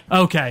 Right.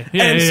 Okay.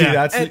 Yeah. And yeah, see,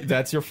 yeah. See,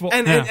 that's your fault.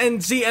 And, Yeah.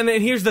 and see, and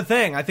here's the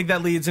thing. I think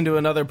that leads into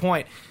another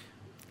point.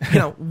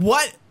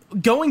 What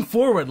going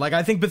forward? Like,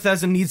 I think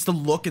Bethesda needs to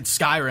look at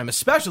Skyrim,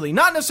 especially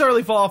not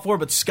necessarily Fallout 4,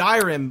 but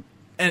Skyrim,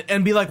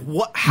 and be like,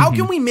 what? How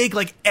can we make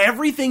like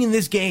everything in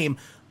this game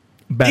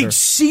Better.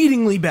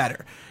 exceedingly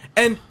better?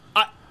 And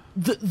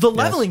the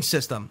leveling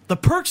system, the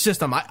perk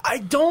system, I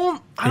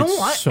don't think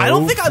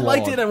I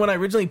liked flawed. it when I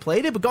originally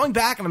played it, but going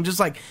back and I'm just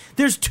like,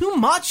 there's too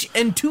much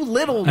and too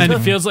little. And to-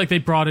 it feels like they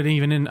brought it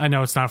even in. I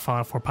know it's not a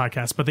Fallout 4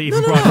 podcast, but they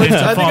even No, brought no, it into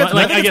I think Fallout.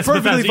 it's- I think it's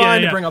perfectly Bethesda-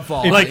 fine to bring up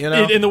Fallout, Like you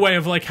know? in the way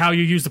of like how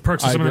you use the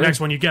perk system in the agree. next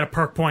one. You get a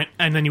perk point,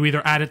 and then you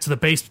either add it to the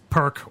base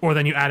perk, or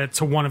then you add it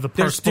to one of the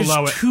perks there's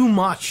below it. too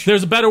much.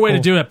 There's a better way to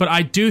do it, but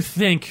I do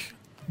think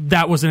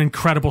that was an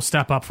incredible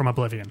step up from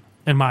Oblivion.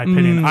 In my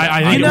opinion,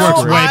 I think You it know,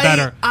 works way I-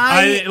 better.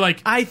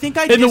 I think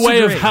I in the way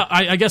of disagree. how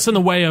I guess in the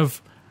way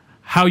of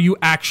how you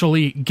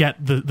actually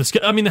get the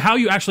skill. I mean, how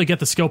you actually get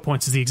the skill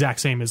points is the exact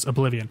same as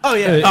Oblivion. Oh,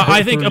 yeah.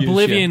 I think Per use,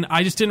 Oblivion.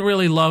 I just didn't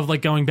really love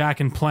like going back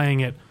and playing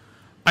it.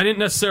 I didn't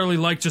necessarily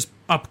like just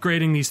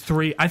upgrading these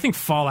three. I think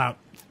Fallout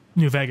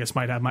New Vegas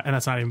might have my, and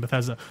that's not even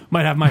Bethesda,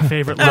 might have my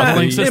favorite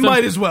leveling it system.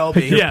 might as well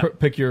Pick be. your, Yeah.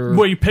 pick your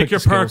where you pick your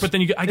perk, skills. but then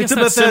you get. I guess It's a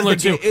that's similar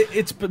Bethesda to. game.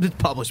 It's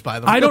published by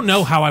them. I don't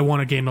know how I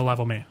want a game to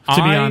level me. To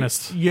be I-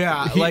 honest,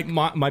 Yeah, like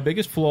my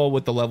biggest flaw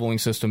with the leveling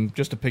system,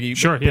 just to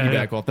piggyback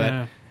yeah. off that,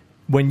 Yeah.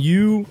 when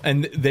you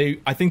and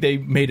I think they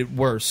made it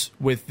worse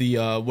with the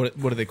what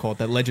do they call it?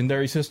 That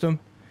legendary system.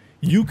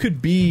 You could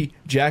be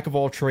jack of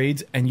all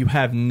trades, and you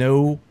have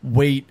no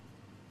weight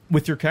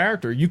with your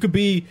character. You could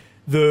be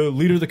the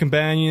leader of the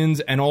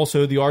companions and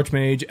also the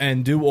archmage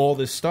and do all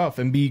this stuff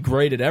and be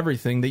great at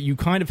everything that you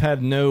kind of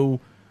have no.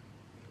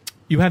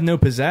 You have no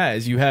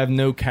pizzazz. You have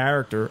no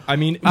character. I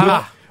mean,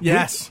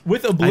 yes,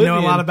 with I Oblivion, know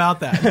a lot about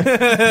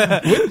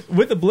that.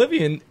 with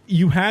Oblivion,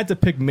 you had to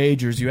pick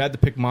majors, you had to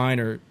pick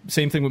minor.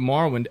 Same thing with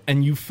Morrowind,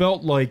 and you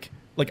felt like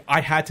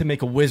I had to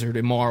make a wizard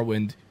in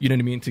Morrowind. You know what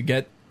I mean? To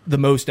get the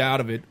most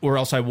out of it, or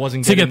else I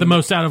wasn't to getting get the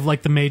most out of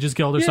like the Mages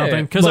Guild or Yeah,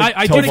 something. Because like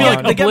I do feel like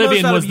Tovan. They get most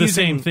Oblivion out was of the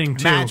using same thing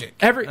too. Magic.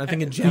 Every- I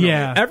think in general.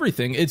 Yeah.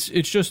 everything. It's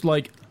just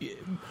like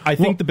I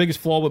think the biggest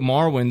flaw with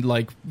Morrowind,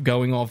 like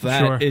going off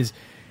that, is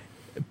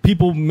Sure.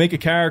 people make a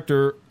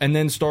character and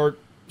then start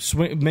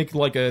make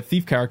like a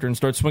thief character and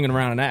start swinging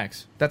around an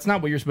axe. That's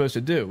not what you're supposed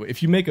to do.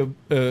 If you make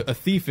a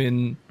thief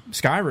in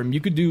Skyrim,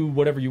 you could do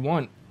whatever you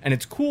want, and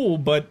it's cool.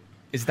 But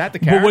is that the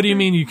character? But what do you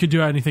mean you could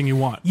do anything you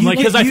want? You Like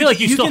can- because I feel like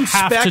you still can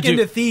have spec to do.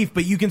 into thief,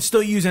 but you can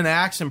still use an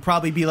axe and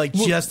probably be like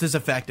just as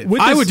effective. with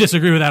I this- would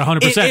disagree with that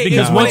 100%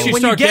 because No. once you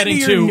start get getting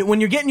into your, to when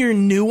you're getting your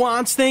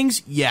nuance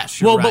things, yes,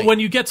 you're well, right. but when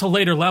you get to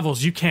later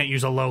levels, you can't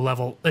use a low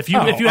level. If you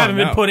haven't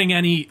no. been putting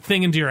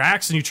anything into your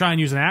axe and you try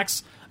and use an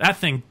axe, that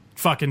thing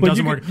fucking But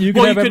doesn't you work. could- you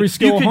could have every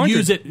skill You could 100.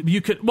 use it.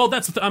 You could. Well,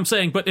 that's I'm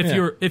saying. But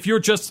Yeah. if you're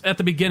just at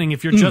the beginning,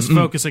 if you're just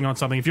focusing on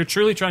something, if you're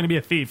truly trying to be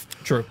a thief,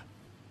 True.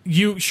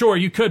 you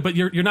could, but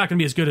you're not going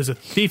to be as good as a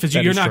thief as you.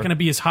 That You're is not true. going to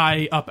be as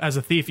high up as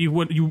a thief.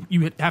 You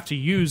have to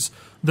use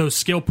those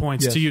skill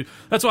points Yes. to use.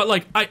 That's why,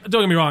 like,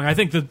 don't get me wrong. I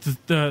think that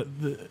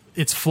the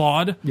it's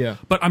flawed. Yeah.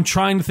 But I'm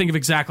trying to think of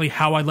exactly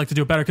how I'd like to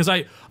do it better because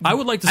I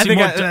would like to I see think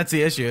more. that's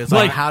the issue. It's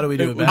like, like, how do we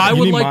do it better? I You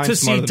would need like minds to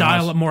smarter see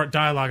than us. more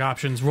dialogue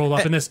options roll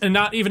up in this, and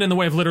not even in the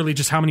way of literally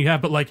just how many you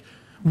have, but like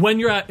when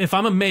you're at. If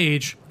I'm a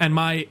mage and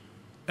my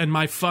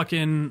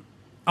fucking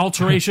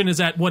alteration is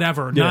at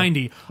whatever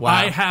 90. Wow.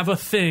 I have a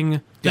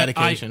thing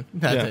Dedication.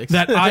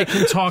 that I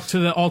can talk to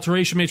the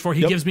alteration mage for.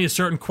 He gives me a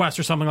certain quest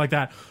or something like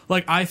that.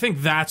 Like, I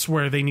think that's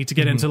where they need to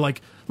get into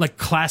like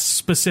class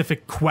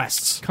specific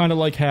quests. Kind of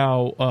like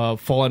how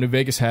Fallout New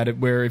Vegas had it,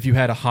 where if you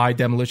had a high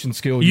demolition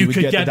skill, you would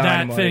could get get the that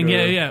dynamite thing.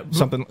 or Yeah.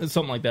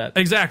 something like that.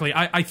 Exactly.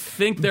 I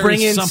think there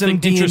Bring is in something some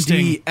D&D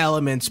interesting.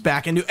 elements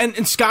back into and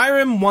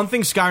Skyrim. One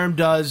thing Skyrim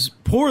does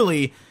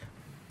poorly,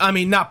 I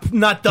mean,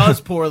 not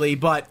does poorly,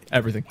 but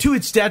Everything. to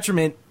its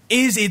detriment,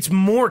 is it's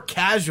more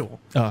casual.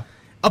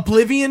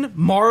 Oblivion,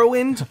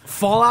 Morrowind,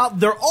 Fallout,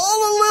 they're all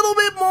a little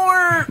bit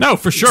more. No,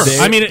 for sure.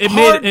 They're I mean, it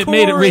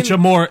made it reach hardcore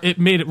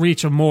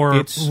a more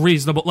It's-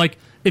 reasonable. Like,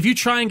 if you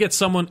try and get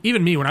someone,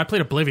 even me, when I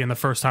played Oblivion the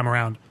first time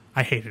around,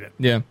 I hated it.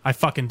 Yeah. I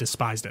fucking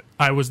despised it.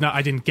 I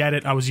didn't get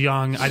it. I was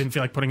young. I didn't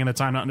feel like putting in the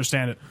time to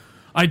understand it.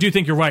 I do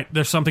think you're right.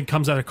 There's something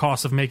comes at a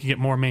cost of making it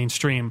more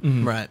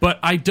mainstream. Right. But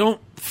I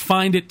don't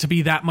find it to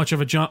be that much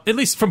of a jump, at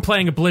least from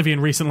playing Oblivion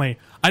recently.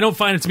 I don't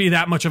find it to be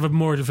that much of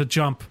a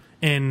jump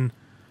in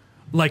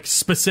like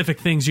specific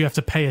things you have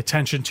to pay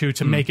attention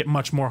to make it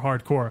much more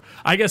hardcore.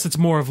 I guess it's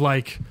more of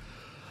like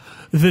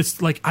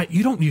this, like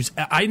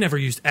I never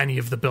used any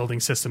of the building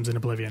systems in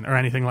Oblivion or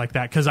anything like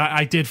that because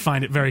I did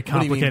find it very do you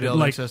mean complicated, building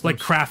like systems? like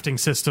crafting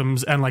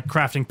systems and like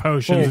crafting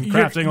potions and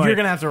crafting. You're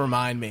gonna have to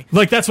remind me.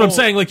 Like that's what I'm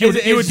saying. Like you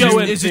would go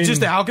in. Is it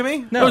just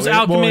alchemy? It was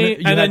alchemy,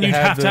 and then you'd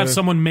have to have the-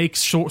 someone make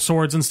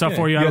swords and stuff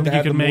for you. I You don't had to think you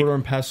have could the make. mortar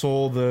and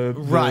pestle.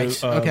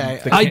 Right,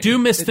 okay. the I can- do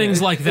miss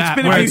things like that,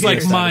 been a where few it's like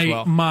years. As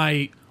well.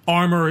 my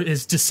armor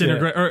is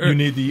disintegrated. You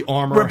need the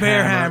armor,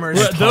 Repair hammers.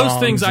 Those tongs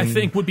things I and-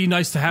 think would be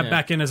nice to have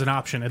back in as an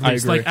option, at I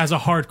least agree. like as a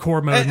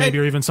hardcore mode, maybe,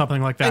 or even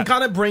something like that. And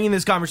kind of bringing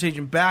this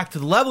conversation back to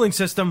the leveling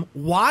system,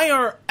 why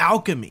are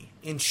alchemy,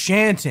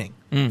 enchanting,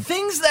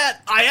 things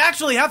that I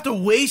actually have to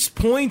waste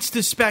points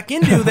to spec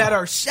into that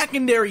are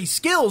secondary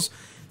skills,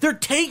 they're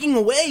taking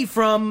away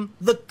from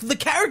the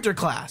character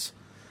class.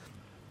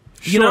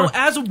 You know, Sure.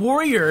 as a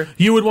warrior,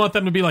 You would want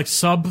them to be like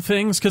sub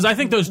things because I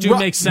think those do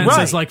make sense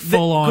as like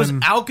full Because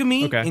on.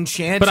 alchemy, Okay.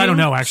 enchanting, But I don't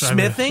know, actually.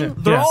 smithing, Yeah.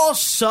 they're Yeah. all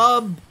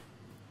sub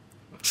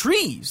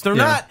trees. They're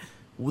Yeah. not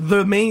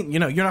the main. You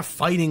know, you're not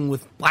fighting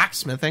with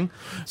blacksmithing.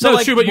 So No,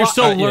 like, true, but you're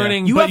still yeah.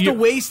 learning. You but have to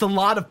waste a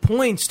lot of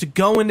points to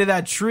go into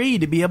that tree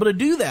to be able to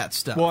do that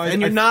stuff, Well,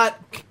 and you're not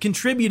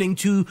contributing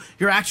to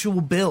your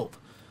actual build.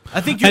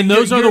 I think, And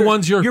those are the your-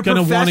 ones you're your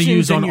gonna wanna professions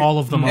use and on your- all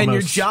of them and your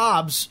almost.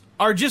 jobs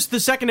are just the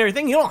secondary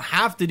thing. You don't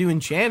have to do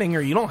enchanting, or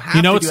you don't have.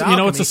 You know, to it's do you know,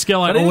 alchemy, it's a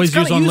skill I but it's always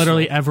kinda use on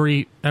literally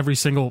useful. every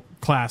single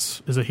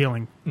class is a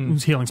healing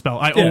spell.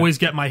 I Yeah. always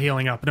get my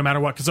healing up no matter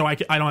what, so I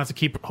don't have to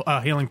keep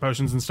healing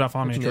potions and stuff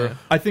on me. Yeah.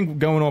 I think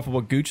going off of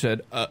what Gooch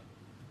said,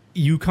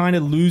 you kind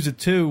of lose it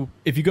too.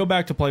 If you go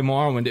back to play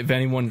Morrowind, if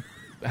anyone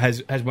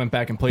has went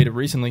back and played it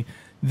recently,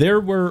 there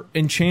were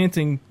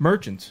enchanting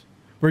merchants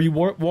where you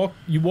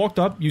walked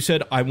up, you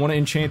said, "I want to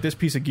enchant this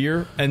piece of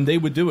gear," and they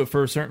would do it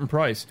for a certain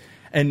price.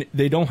 And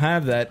they don't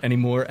have that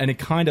anymore, and it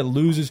kind of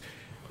loses.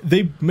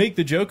 They make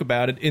the joke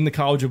about it in the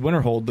College of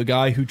Winterhold. The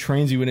guy who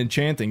trains you in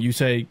enchanting, you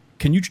say,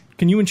 "Can you enchant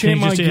Can you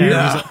my just- gear?"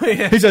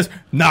 yeah. He says,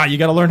 "Nah, you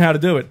got to learn how to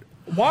do it."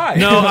 Why?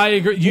 No, I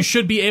agree. You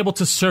should be able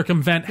to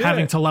circumvent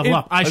having to level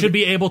up. I should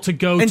be able to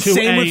go And to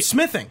same a. with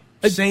smithing.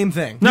 Same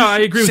thing. No, I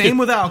agree with you. Same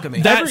with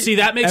alchemy. That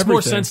makes more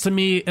everything. sense to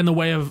me in the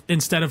way of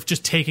instead of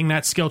just taking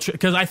that skill tree,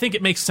 because I think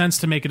it makes sense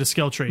to make it a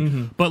skill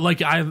tree. But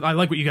like I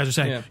like what you guys are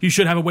saying. Yeah. You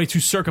should have a way to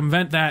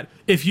circumvent that.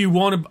 If you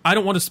want to, I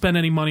don't want to spend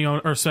any money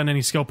on or spend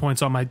any skill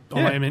points on my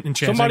enchanting.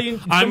 Somebody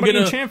I'm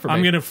enchant for me.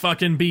 I'm gonna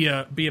fucking be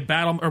a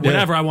battle or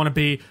whatever I want to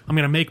be. I'm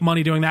gonna make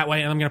money doing that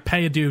way, and I'm gonna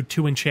pay a dude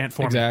to enchant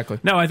for Exactly.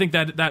 me. No, I think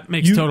that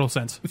makes total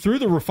sense. Through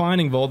the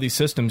refining of all these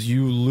systems,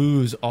 you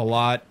lose a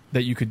lot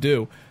that you could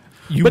do.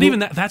 But even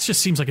that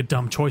just seems like a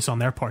dumb choice on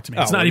their part to me.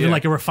 It's Oh, not even yeah.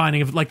 like a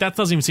refining of like that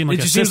doesn't even seem like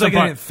It a just seems system like they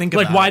part. didn't think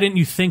like about why it. didn't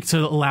you think to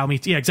allow me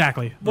to? Yeah,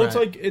 exactly. Well,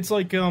 Right. it's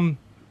like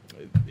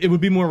it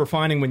would be more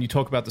refining when you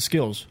talk about the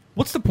skills.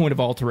 What's the point of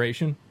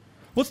alteration?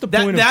 What's the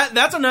point of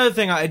That's another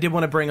thing I did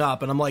want to bring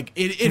up, and I'm like,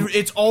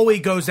 it's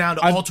always goes down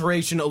to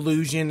alteration,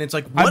 illusion. It's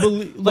like, what? I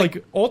believe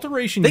like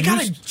alteration. they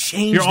gotta used,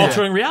 change. You're that.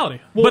 altering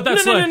reality. Well, but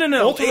that's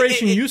no.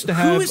 Alteration used to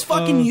have, Who is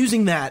fucking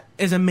using that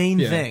as a main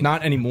Yeah, thing?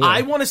 not anymore.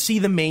 I want to see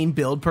the main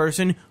build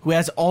person who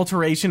has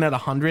alteration at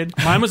 100.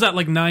 Mine was at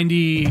like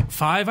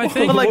 95, I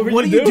think. But like, were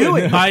what are you you doing?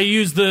 doing? I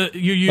use the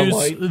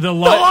light. the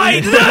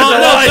light. The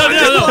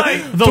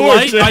light! No. The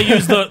Torch. light. I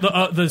use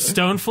the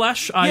stone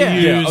flesh. I Yeah.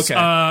 use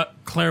Yeah, okay.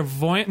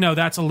 clairvoyant. No,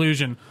 that's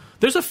illusion.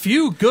 There's a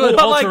few good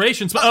But, like,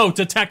 alterations.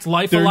 detect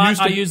life a there lot.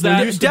 used to- I use there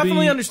that. used to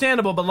Definitely be-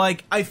 understandable, but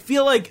like I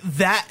feel like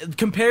that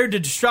compared to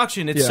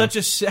destruction, it's Yeah. such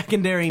a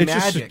secondary It's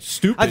just magic.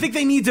 stupid. I think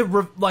they need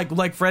to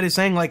like Fred is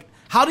saying, like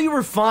how do you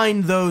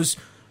refine those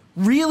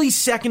really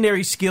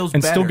secondary skills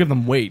and better? still give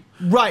them weight.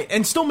 right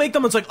and still make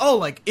them. It's like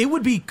like it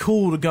would be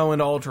cool to go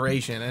into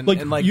alteration and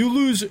Like, you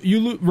lose.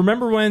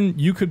 Remember when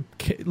you could?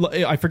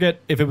 I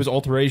forget if it was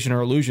alteration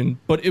or illusion,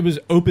 but it was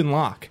open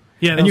lock.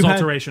 Yeah, that and was you had-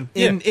 alteration.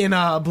 in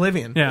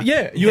Oblivion.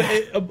 Yeah.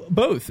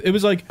 Both. It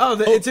was like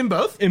It's in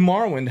both. in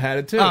Morrowind had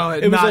it too. Oh,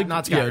 it was not- like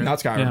not yeah, Skyrim. not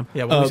Skyrim.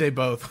 Yeah, when we say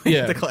both, we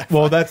have to clarify.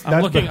 Well, that's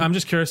I'm looking. but I'm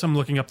just curious. I'm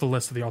looking up the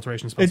list of the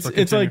alteration spells. it's but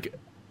it's continue. like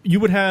you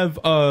would have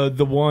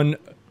the one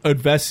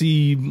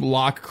Advesi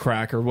lock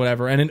crack or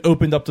whatever, and it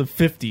opened up to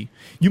 50.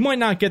 You might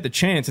not get the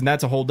chance, and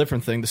that's a whole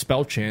different thing, the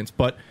spell chance,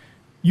 but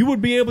you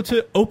would be able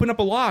to open up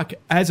a lock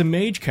as a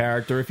mage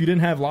character if you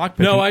didn't have lockpicking.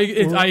 No, I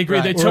agree.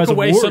 right. They Or took as a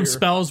away some warrior.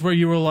 spells where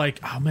you were like,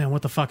 oh man,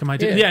 what the fuck am I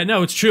doing? Yeah. Yeah,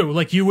 no, it's true.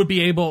 Like you would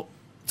be able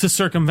to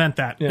circumvent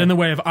that Yeah. in the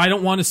way of I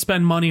don't want to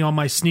spend money on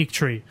my sneak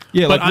tree.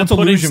 Yeah, but like, I'm what's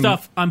putting illusion-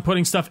 stuff. I'm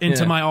putting stuff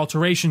into Yeah. my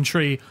alteration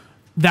tree.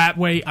 That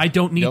way, I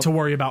don't need Yep. to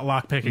worry about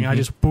lockpicking. I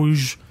just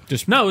boosh.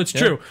 Just- No, it's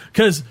yeah. true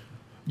because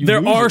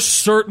there lose are it.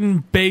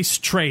 certain base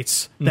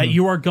traits that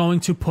you are going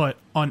to put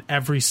on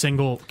every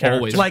single character.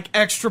 Always. Like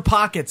extra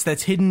pockets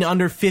that's hidden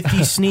under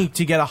 50 sneak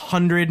to get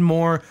 100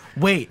 more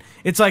weight.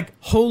 It's like,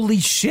 holy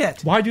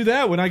shit. Why do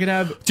that when I could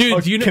have Dude,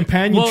 a do you know,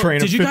 companion well, train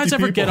of did you 50 guys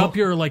ever get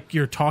people? up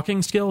your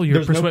talking skill?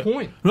 Your There's no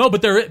point. No,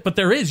 but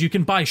there is. You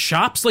can buy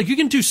shops. Like you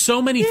can do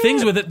so many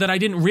things with it that I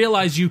didn't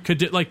realize you could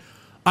do. Like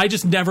I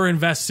just never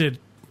invested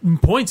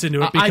points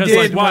into it I because did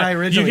like when why I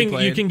originally you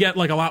played. can get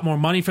like a lot more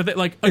money for that.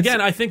 Like again,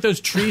 I think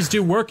those trees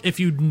do work if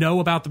you know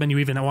about them and you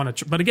even want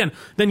to. But again,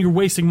 then you're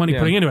wasting money Yeah.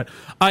 putting into it.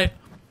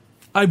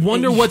 I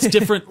wonder what's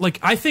different. Like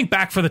I think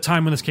back for the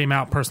time when this came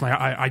out. Personally,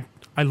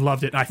 I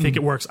loved it. I think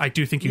it works. I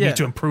do think you Yeah. need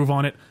to improve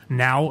on it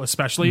now,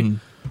 especially.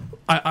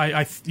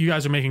 You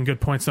guys are making good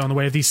points though in the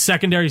way of these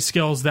secondary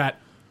skills that,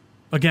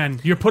 again,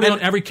 you're putting And-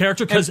 on every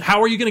character because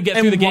how are you going to get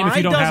And through the game if why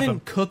you don't have doesn't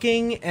them?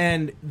 cooking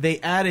and they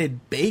added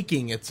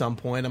baking at some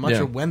point? I'm not Yeah.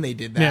 sure when they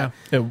did that.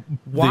 Yeah. Yeah,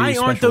 Why the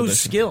aren't special those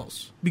edition.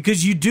 skills?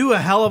 Because you do a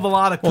hell of a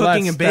lot of Well,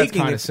 cooking that's, and baking. That's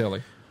kind of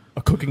silly.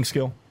 A cooking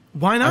skill.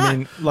 Why not? I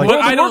mean, like-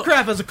 World But I of don't-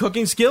 Warcraft has a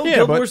cooking skill. Yeah,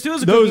 Guild but Wars 2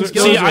 has a those cooking are-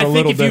 skill. those See, are I a think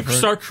little if you different.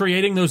 start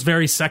creating those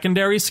very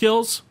secondary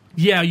skills,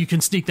 yeah, you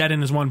can sneak that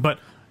in as one. But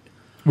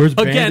Where's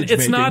again, bandage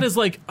it's not making? as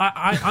like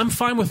I'm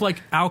fine with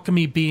like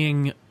alchemy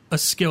being a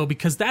skill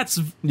because that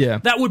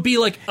would be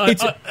like an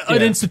yeah.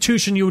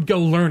 institution you would go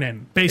learn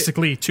in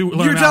basically to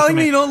learn. You're telling alchemy.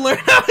 me you don't learn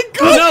how to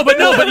cook?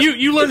 No, but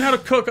you learn how to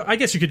cook. I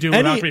guess you could do it with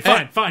Any-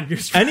 alchemy. Fine. You're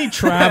Any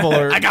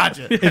traveler, I got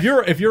you. If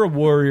you're a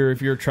warrior,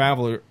 if you're a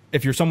traveler,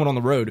 if you're someone on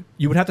the road,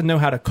 you would have to know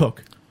how to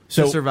cook.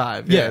 So,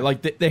 survive, Yeah, yeah.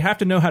 like they have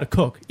to know how to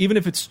cook, even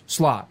if it's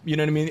slop. You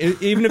know what I mean?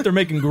 Even if they're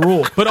making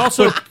gruel. But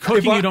also,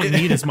 cooking I- you don't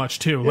need as much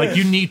too. Like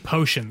you need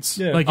potions.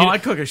 Yeah. Like Oh, you, I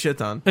cook a shit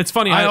ton. it's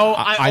funny. I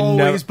I always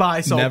never-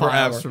 buy soul never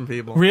piles ever. from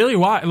people. really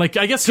why? Like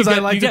I guess you 'Cause I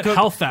get, like you to get cook-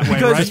 health that way,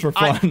 because- right? Just for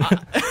fun.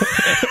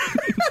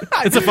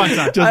 It's a fun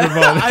time. Just for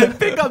fun. I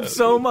pick up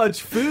so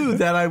much food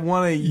that I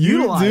want to You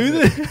utilize do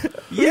it.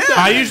 that? Yeah.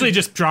 I usually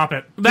just drop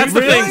it. That's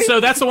the Really? thing. So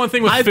that's the one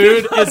thing with I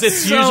food pick up is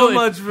it's so usually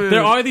much food.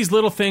 there are these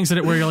little things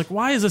that where you're like,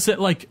 why is this it?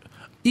 Like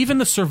even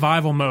the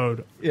survival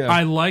mode, Yeah.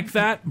 I like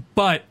that,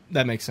 but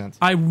That makes sense.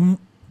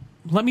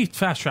 let me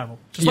fast travel.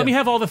 Just let Yeah. me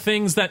have all the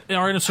things that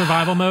are in a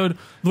survival mode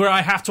where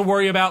I have to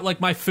worry about like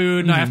my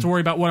food and I have to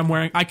worry about what I'm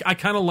wearing. I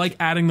kind of like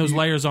adding those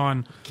layers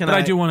on, but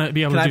I do want to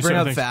be able Can to I do bring certain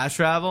up things. fast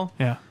travel?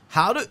 Yeah.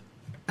 How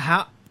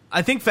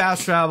I think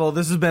fast travel.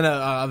 This has been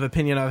of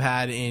opinion I've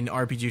had in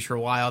RPGs for a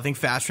while. I think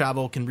fast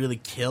travel can really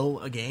kill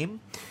a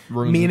game.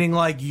 Ruins Meaning,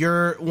 like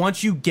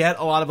once you get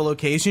a lot of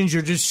locations,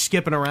 you're just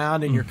skipping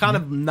around and you're kind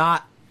of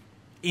not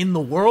in the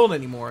world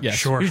anymore. Yeah,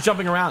 sure. You're just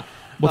jumping around.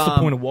 What's the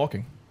point of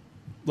walking?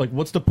 Like,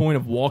 what's the point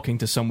of walking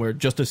to somewhere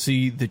just to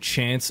see the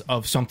chance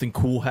of something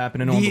cool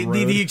happening on the road?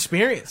 The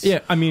experience? Yeah,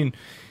 I mean,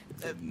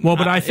 Well,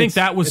 but I think it's-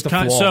 that was it's a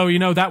kind flaw.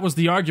 so that was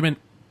the argument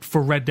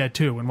for Red Dead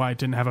 2 and why it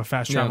didn't have a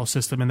fast travel Yeah.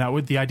 system. And that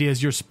would the idea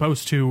is you're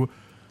supposed to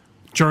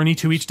journey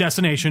to each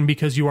destination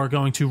because you are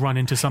going to run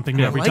into something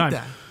new I every like time.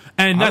 that.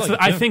 And I that's like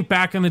it, I too. think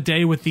back in the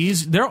day with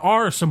these, there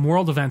are some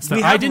world events that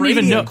We I have didn't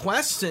even know. Radiant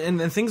quests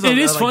and things like It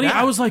that. is like funny. that.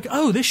 I was like,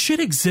 "Oh, this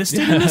shit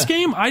existed in this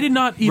game." I did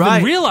not even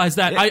Right. realize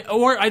that. It-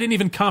 I didn't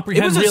even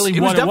comprehend it was really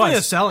what it definitely a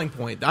was. selling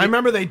point. I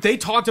remember they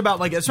talked about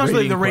like especially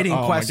Rating the que- rating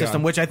oh my quest God.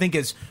 system, which I think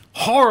is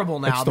horrible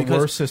now It's the because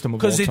worst system of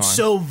because all it's time.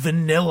 so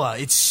vanilla.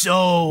 It's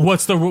so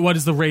What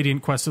is the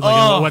Radiant quest? Like,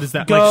 oh, what is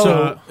that? Go, Like,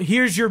 so,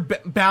 here's your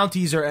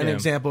bounties are an Yeah.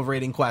 example of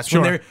rating quests. Sure.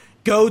 When they're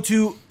go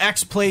to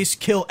X place,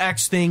 kill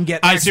X thing, get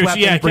I X see. What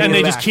weapon, you- yeah, bring and it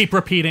they back. just keep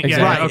repeating.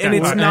 Exactly. right, Yeah, okay. and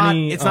it's Or not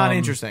any, it's not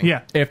interesting. Yeah.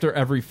 after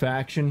every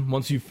faction,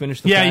 once you finish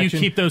the Yeah, faction, you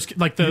keep those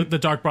like the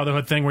Dark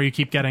Brotherhood thing where you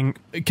keep getting.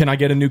 can I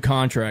get a new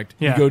contract?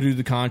 Yeah. You go do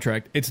the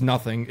contract. It's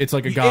nothing. It's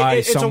like a guy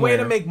It's somewhere. a way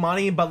to make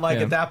money, but like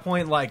Yeah. at that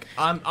point, like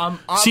I'm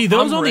See,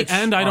 those I'm on rich the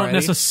end, I don't already.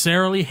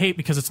 necessarily hate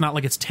because it's not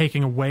like it's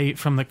taking away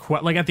from the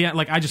quest. Like at the end,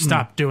 like I just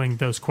stopped doing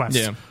those quests.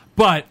 Yeah.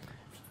 But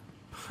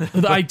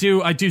I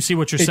do see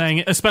what you're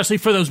saying, especially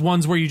for those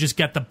ones where you just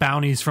get the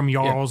bounties from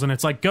Jarls, and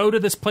it's like go to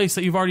this place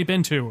that you've already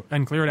been to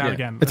and clear it out Yeah.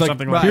 again. It's or like,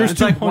 something Right. like here's that.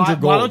 It's like,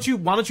 200 why gold.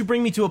 don't you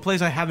bring me to a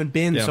place I haven't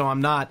been, Yeah. so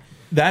I'm not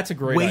That's a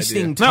great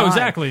wasting idea. time. No,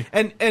 exactly.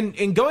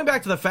 And going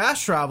back to the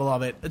fast travel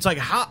of it, it's like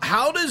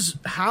how does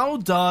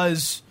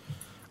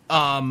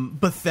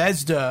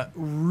Bethesda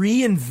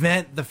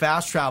reinvent the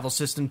fast travel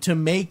system to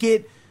make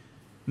it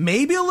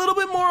maybe a little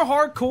bit more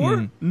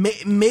hardcore.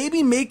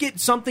 Maybe make it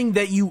something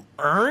that you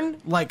earn.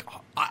 Like,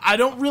 I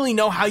don't really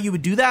know how you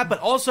would do that, but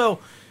also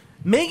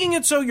making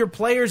it so your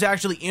players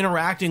actually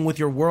interacting with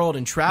your world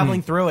and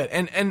traveling through it.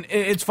 And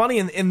it's funny,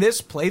 in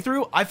this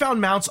playthrough, I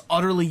found mounts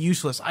utterly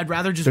useless. I'd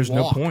rather just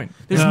walk. No point.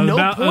 There's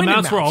no point in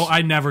mounts. mounts.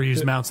 I never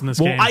used mounts in this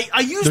game. I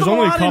used There's them a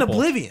only a lot in couple.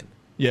 Oblivion.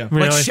 Yeah.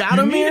 Really? Like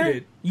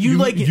Shadowmere,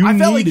 You I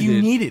felt like needed you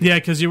it. needed it. Yeah,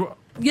 because you.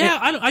 Yeah,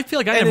 I feel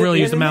like I never really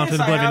used a mount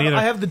in Oblivion either.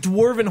 I have the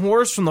dwarven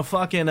horse from the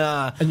fucking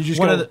you just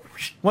one go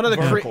of the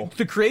vertical.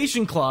 the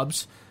creation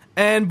clubs,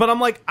 but I'm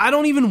like, I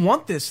don't even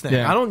want this thing.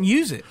 Yeah. I don't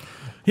use it.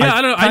 Yeah,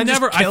 I don't know. Can I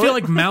just I kill feel it?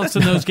 like mounts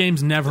in those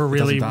games never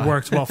really die.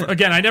 worked well.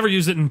 Again, I never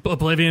used it in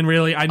Oblivion.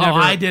 Really, I never.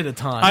 I did a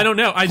ton. I don't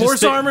know.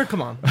 Horse armor,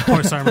 come on.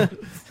 Horse armor.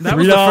 That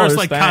was the $3, first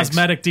like thanks.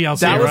 cosmetic DLC.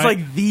 That was right?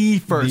 like the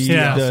first the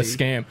DLC.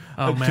 scam.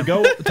 Oh, man. To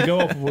go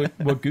off of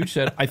what Gooch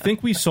said, I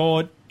think we saw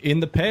it in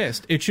the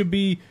past. It should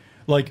be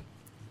like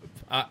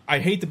I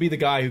hate to be the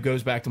guy who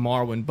goes back to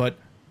Morrowind, but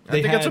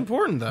think that's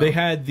important, though. They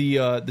had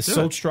the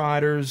Silt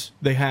Striders.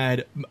 They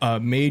had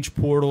mage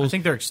portals. I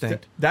think they're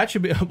extinct. That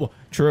should be well,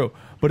 true,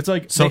 but it's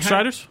like Silk they had-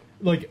 Striders?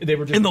 Like they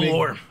were just In the big-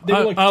 lore. They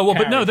were like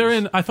but no, they're characters.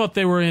 in. I thought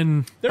they were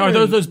in. They're Are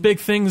those in- those big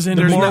things in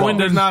There's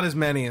Morrowind? not as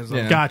many as them.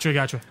 Yeah.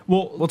 Gotcha.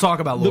 Well, We'll talk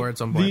about lore at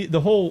some point. The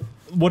whole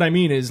what I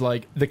mean is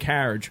like the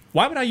carriage.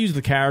 Why would I use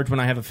the carriage when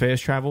I have a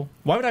fast travel?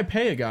 Why would I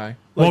pay a guy?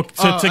 Well,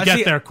 to I get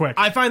see- there quick.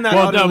 I find that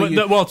well, utterly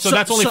so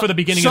that's only for the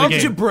beginning of the game.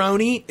 Some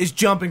jabroni is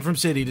jumping from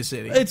city to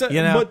city. It's a,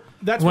 you know? but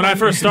that's When what I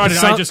first started,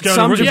 Some- I just go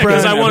some to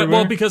because I jabroni want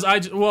everywhere. because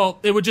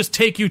it would just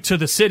take you to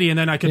the city and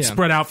then I could Yeah.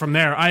 spread out from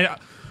there.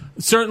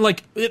 Certain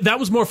that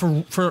was more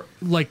for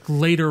like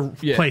later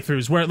Yeah.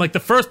 playthroughs where like the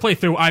first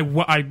playthrough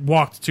I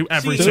walked to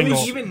every See, single.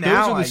 even those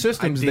now, are I the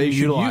systems didn't they should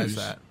utilize use.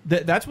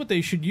 that. That's what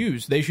they should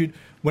use. They should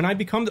when I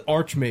become the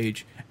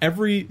Archmage,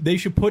 they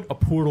should put a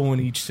portal in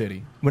each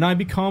city. When I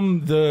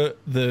become the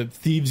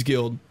Thieves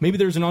Guild, maybe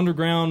there's an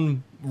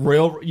underground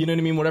rail. You know what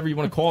I mean? Whatever you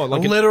want to call it,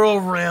 like a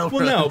literal railroad.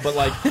 well, no, but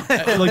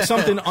like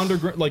something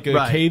underground, like a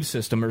Right. cave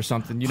system or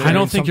something. You know, I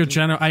don't think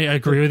think I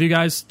agree with you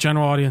guys.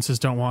 General audiences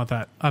don't want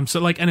that. And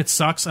it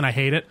sucks, and I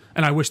hate it,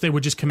 and I wish they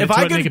would just commit to it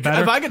and make it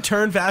better. If I could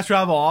turn fast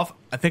travel off,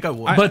 I think I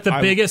would. But the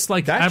biggest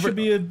that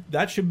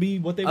should be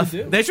what they would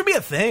do. That should be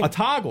a thing. A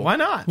toggle. Why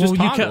not? well,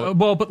 just you toggle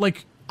it. but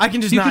like I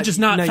can just you not, could just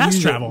not fast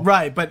use it. travel.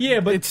 right? But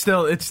Yeah, but- it's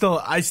still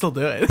I still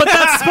do it. But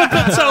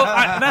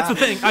that's the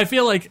thing. I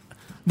feel like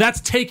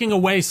that's taking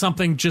away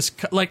something.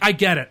 Like I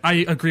get it.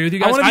 I agree with you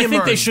guys. wanna be I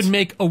think they immersed. should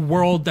make a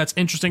world that's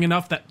interesting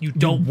enough that you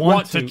don't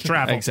want to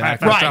travel.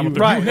 Exactly. fast travel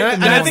through. right. You hit the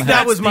And nail I on think the that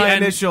head. was That's my the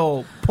end.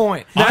 initial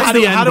point. That's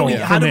the end how do goal we for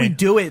how do me. we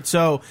do it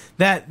so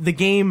that the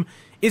game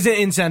isn't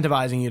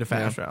incentivizing you to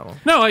fast travel?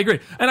 No, I agree,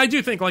 and I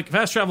do think like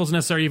fast travel is a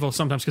necessary evil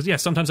sometimes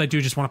because sometimes I do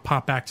just want to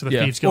pop back to the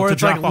Yeah. Thieves Guild Or to it's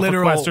drop like off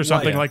literal a quest or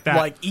something like that.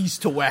 like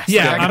east to west.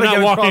 Yeah, Like, I I'm gotta not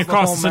get walking the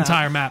across whole this map.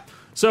 entire map.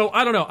 So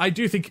I don't know. I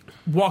do think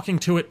walking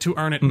to it to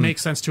earn it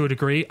makes sense to a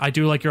degree. I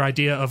do like your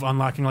idea of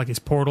unlocking like these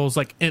portals.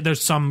 Like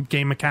there's some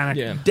game mechanic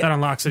Yeah. that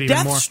unlocks it even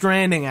Death more.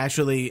 Stranding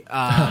actually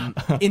Here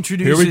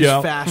introduces we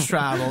go. fast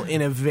travel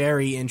in a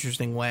very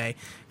interesting way.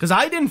 Because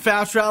I didn't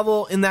fast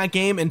travel in that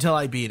game until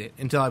I beat it,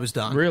 until I was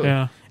done. Really?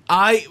 Yeah.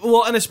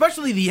 And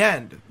especially the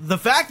end. The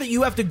fact that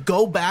you have to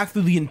go back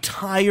through the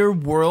entire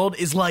world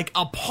is like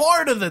a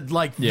part of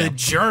the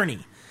journey.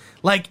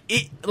 Like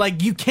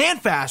you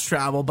can't fast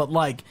travel, but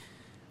like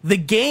the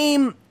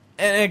game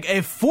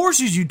it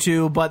forces you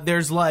to. But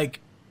there's like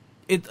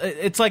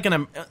it's like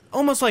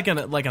almost like an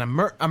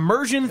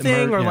immersion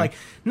thing, or yeah. like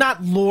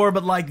not lore,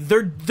 but like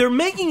they're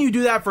making you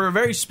do that for a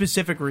very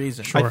specific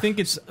reason. I think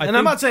it's.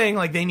 I'm not saying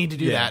like they need to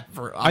do Yeah. that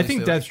for. I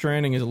think obviously, Death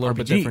Stranding is a little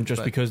bit RPG, different just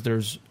but- because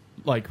there's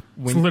like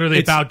when It's literally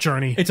about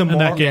journey. It's a in that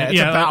Marvel. game. Yeah, it's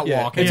about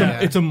Yeah, walking.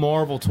 it's a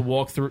marvel to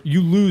walk through.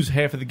 You lose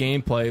half of the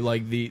gameplay,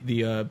 like the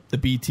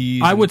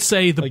BTs. I and, would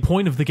say the like,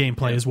 point of the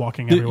gameplay is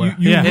walking The- everywhere.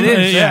 you- yeah, It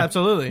is, yeah.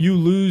 absolutely. you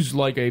lose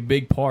like a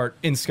big part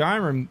in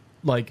Skyrim.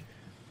 Like,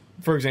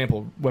 for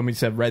example, when we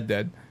said Red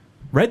Dead,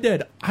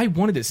 I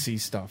wanted to see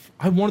stuff.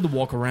 I wanted to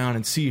walk around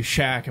and see a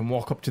shack and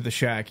walk up to the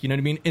shack. You know what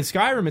I mean? In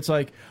Skyrim, it's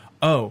like,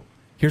 oh,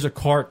 here's a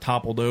cart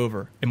toppled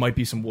over. It might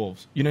be some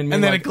wolves. You know what I mean?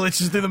 and then like, it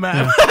glitches through the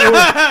map.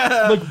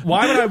 like,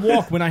 why would I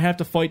walk when I have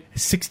to fight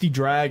 60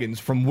 dragons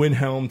from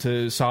Windhelm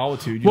to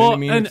Solitude? You know Well, what I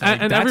mean? and, It's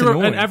like, and, that's every,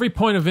 annoying. and every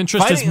point of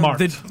interest is Fighting marked.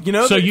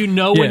 So the- you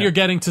know when Yeah. you're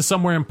getting to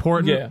somewhere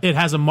important, Yeah. it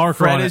has a marker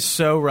Fred on is it.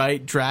 so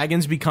right.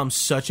 Dragons become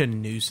such a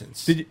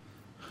nuisance. Did you-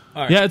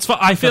 Yeah, it's fun.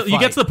 I feel you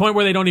fight. get to the point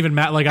where they don't even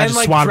matter. Like I and just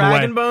like swat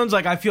dragon away. bones,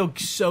 like I feel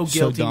so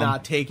guilty dumb.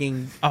 not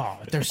taking Oh,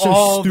 they're so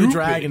all stupid. the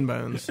dragon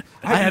bones.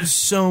 I have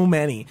so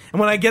many, and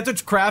when I get to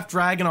craft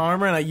dragon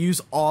armor and I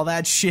use all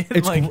that shit,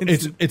 It's, like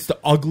it's the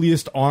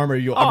ugliest armor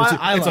you'll ever see.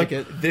 I It's like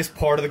it. This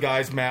part of the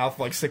guy's mouth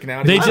like sticking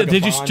out. They It's like a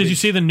did you bondage.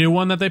 see the new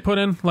one that they put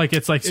in? Like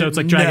it's like it's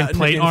like dragon No,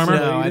 plate no, armor.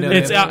 no, I know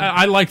It's they have-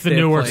 I like the they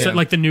have newer plate.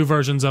 like the new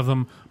versions of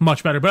them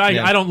much better. But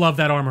Yeah. I don't love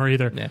that armor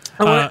either. Yeah.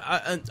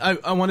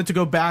 I wanted to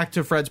go back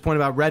to Fred's point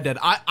about Red Dead.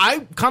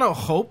 I kind of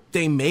hope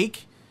they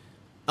make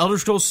Elder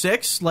Scrolls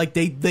 6, like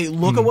they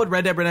look at what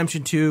Red Dead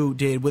Redemption 2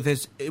 did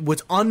with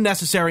what's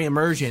unnecessary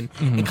immersion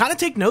and kind of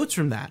take notes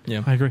from that.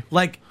 Yeah. I agree.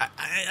 Like,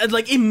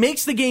 like it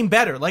makes the game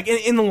better. Like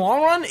in the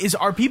long run,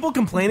 are people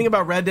complaining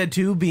about Red Dead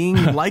 2 being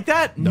like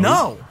that?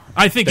 No.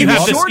 I think In you the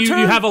have this, short you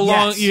term, have a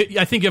long. yes.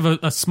 I think you have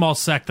a small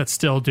sect that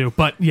still do,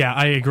 but yeah,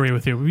 I agree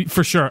with you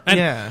for sure. And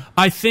Yeah.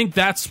 I think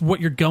that's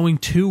what you're going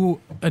to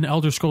an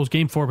Elder Scrolls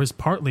game for, is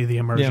partly the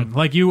immersion. Yeah.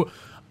 Like you,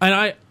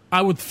 and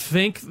I would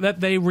think that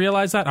they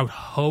realize that. I would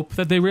hope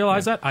that they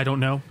realize that. I don't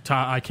know.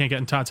 I can't get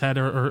in Todd's head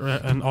or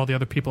and all the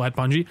other people at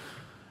Bungie.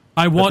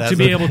 I want to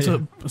be able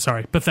to.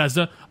 Sorry,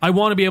 Bethesda. I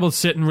want to be able to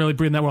sit and really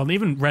breathe in that world. And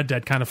even Red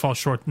Dead kind of falls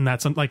short in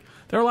that. Like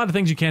there are a lot of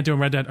things you can't do in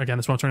Red Dead. Again,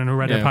 this won't turn into a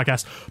Red Dead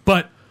podcast,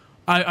 but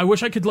I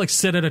wish I could like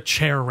sit at a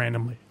chair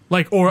randomly,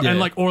 or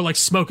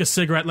smoke a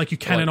cigarette like you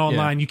can in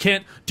online. You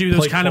can't do those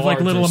Play kind of like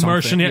cards little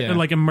or something,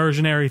 like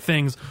immersionary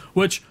things,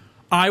 which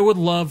I would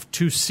love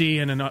to see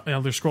in an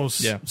Elder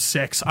Scrolls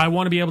 6. I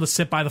want to be able to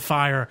sit by the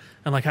fire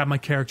and like have my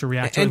character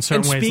react to it in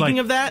certain ways. Speaking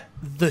Like, of that,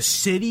 the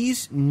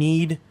cities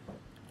need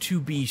to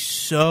be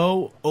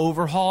so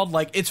overhauled.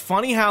 Like, it's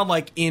funny how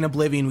like in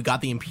Oblivion we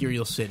got the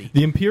Imperial City.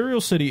 The Imperial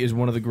City is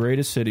one of the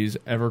greatest cities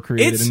ever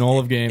created in all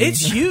of gaming.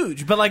 It's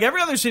huge, but like every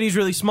other city is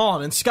really small.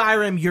 And in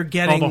Skyrim, you're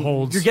getting all the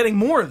holds. You're getting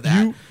more of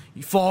that.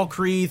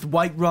 Falkreath,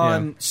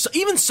 Whiterun,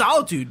 even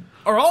Solitude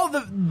are all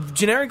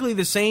generically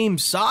the same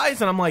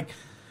size. And I'm like,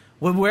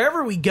 well,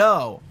 wherever we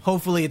go,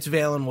 hopefully it's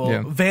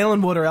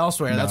Valenwood or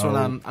elsewhere. That's what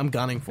I'm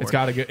gunning for. It's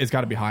got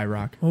to be High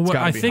Rock. well,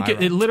 I think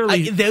it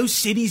literally. Those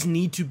cities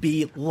need to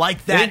be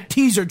like that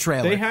teaser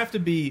trailer. They have to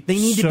be. They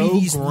need so to be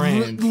these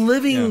grand.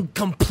 living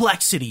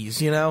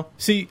complexities. You know.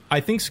 See,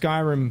 I think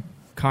Skyrim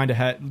kind of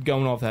had,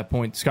 going off that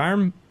point,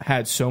 Skyrim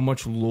had so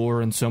much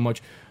lore and so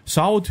much.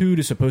 Solitude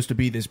is supposed to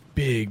be this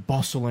big,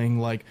 bustling,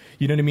 like,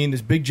 you know what I mean,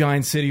 this big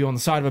giant city on the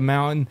side of a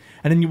mountain,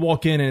 and then you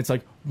walk in and it's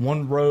like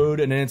one road,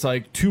 and then it's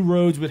like two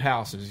roads with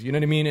houses. You know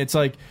what I mean? It's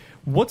like,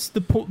 what's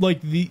the like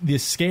the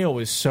scale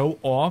is so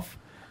off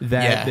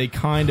that they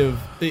kind of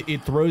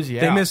it throws you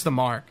out. They missed the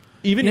mark.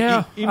 Even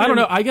I don't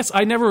know. I guess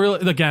I never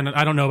really. Again,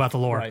 I don't know about the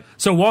lore. Right.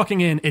 So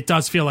walking in, it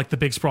does feel like the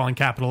big sprawling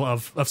capital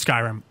of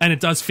Skyrim, and it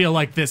does feel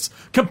like this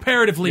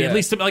comparatively, at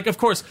least. Like, of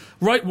course,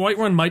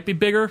 Whiterun might be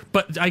bigger,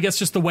 but I guess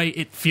just the way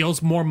it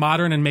feels more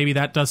modern, and maybe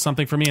that does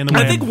something for me in the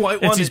way. I think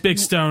Whiterun it's these big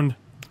stoned.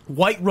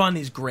 Whiterun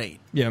is great.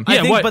 Yeah. I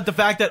think, White- but the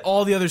fact that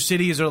all the other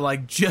cities are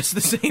like just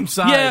the same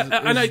size.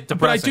 Yeah,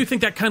 but I do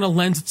think that kind of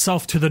lends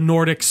itself to the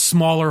Nordic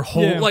smaller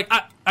whole. Yeah. Like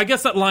I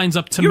guess that lines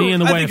up to me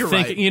in the I way think of you're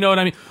thinking. right. You know what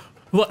I mean?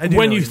 When know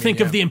what you you think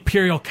mean, of the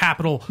imperial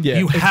capital, Yeah,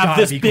 you it's have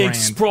gotta this be big grand.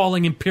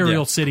 sprawling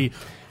imperial city.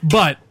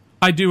 But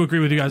I do agree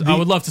with you guys. I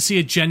would love to see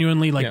a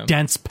genuinely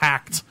dense,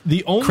 packed,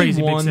 The only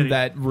crazy big one city.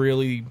 that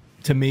really,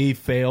 to me,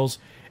 fails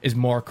is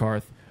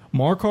Markarth.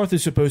 Markarth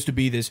is supposed to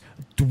be this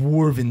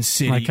dwarven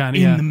city Like kinda,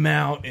 in yeah. the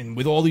mountain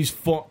with all these.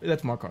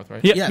 That's Markarth,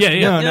 right? Yeah,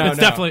 Yes. No, it's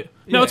definitely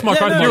it's Mark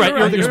Yeah, Arthur. no, You're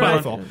right. you're You're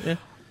right. spot on. Yeah.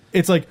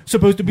 It's like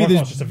supposed to be Markarth's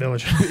this. just a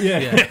village.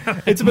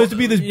 It's supposed to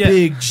be this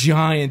big,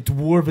 giant,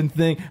 dwarven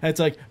thing. And it's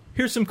like,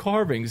 here's some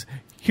carvings.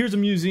 Here's a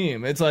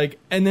museum. It's like,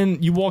 and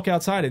then you walk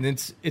outside and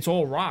it's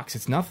all rocks.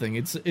 It's nothing.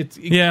 It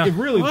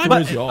really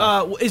throws you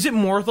off. Is it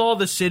Morthal,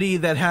 the city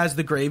that has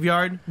the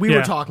graveyard? We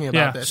were talking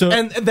about this, So-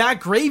 and that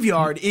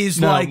graveyard is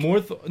No, like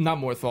not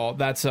Morthal.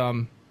 That's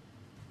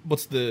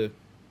what's the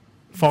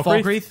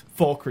Falkreath?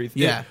 Falkreath.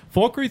 Yeah.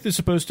 Falkreath is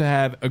supposed to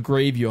have a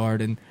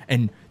graveyard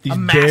and these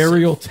massive-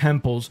 burial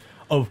temples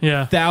of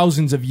Yeah.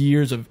 thousands of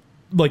years of.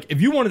 Like,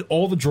 if you wanted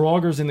all the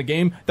Draugrs in the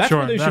game, that's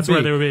where they should be.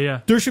 where they would be,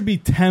 yeah. There should be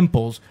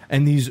temples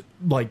and these,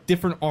 like,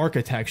 different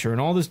architecture and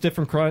all this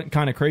different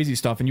kind of crazy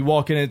stuff. And you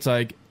walk in, it's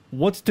like,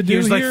 what's to do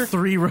Here's here? like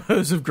 3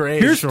 rows of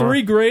graves. Here's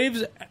 3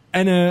 graves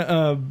and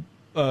a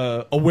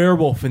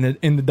werewolf in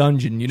the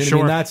dungeon. You know what I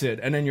mean? That's it.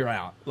 And then you're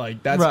out.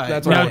 Like, that's Right.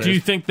 that's all Now, it do you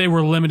is. think they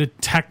were limited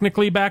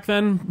technically back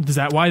then? Is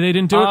that why they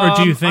didn't do it, or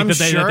do you think I'm that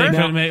they sure.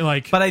 couldn't make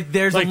like? But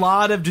there's like, a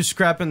lot of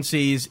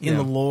discrepancies in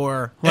the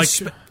lore, Like-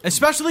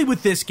 especially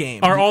with this game.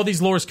 Are all these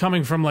lores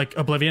coming from like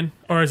Oblivion,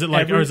 or is it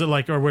like, where's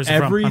it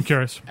from? I'm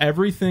curious.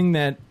 Everything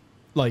that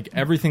Describes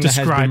that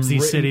has been these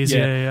written- cities,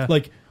 yeah.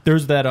 Like,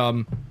 there's that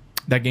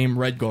that game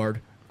Redguard.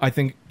 I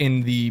think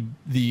in the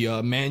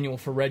manual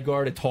for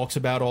Redguard, it talks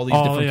about all these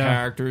different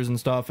characters and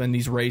stuff and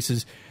these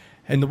races.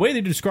 And the way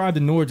they describe the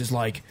Nords is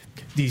like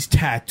these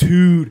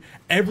tattooed,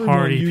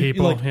 Hardy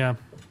people, like, yeah.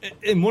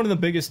 And one of the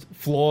biggest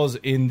flaws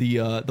in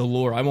the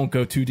lore, I won't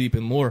go too deep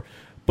in lore,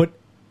 but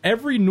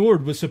every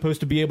Nord was supposed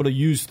to be able to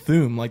use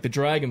Thu'um, like the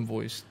dragon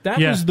voice.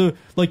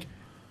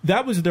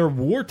 That was their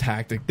war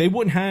tactic. They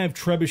wouldn't have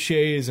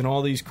trebuchets and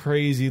all these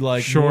crazy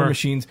war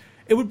machines.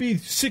 It would be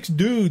 6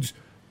 dudes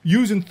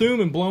using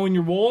Thu'um and blowing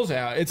your walls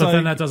out. It's But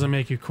then that doesn't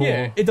make you cool.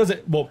 Yeah, it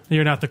doesn't. Well,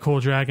 You're not the cool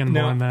dragon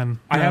one then.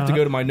 I have to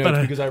go to my notes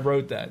but, because I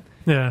wrote that.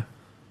 Yeah.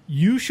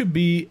 You should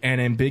be an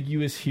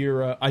ambiguous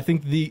hero. I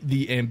think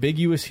the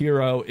ambiguous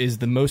hero is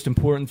the most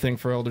important thing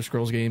for Elder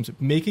Scrolls games.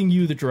 Making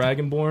you the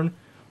Dragonborn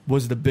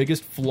was the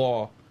biggest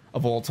flaw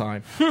of all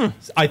time.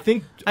 I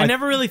think I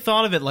never really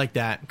thought of it like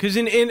that because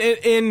in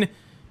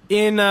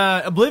In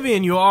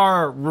Oblivion, you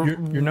are You're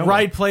nowhere.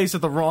 right place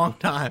at the wrong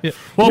time.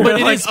 Well, You're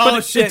but it like, is.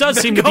 But shit, it does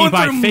seem to be going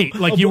by through- fate.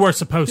 Like you were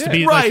supposed to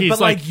be. Right, like he's but,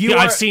 like, you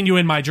I've are- seen you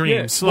in my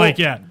dreams. Yeah, like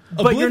well, yeah.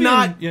 But you're Oblivion,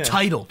 not yeah.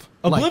 titled.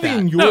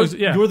 Oblivion, like that. No, you're,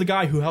 yeah. you're the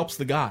guy who helps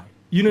the guy.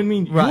 You know what I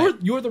mean? Right.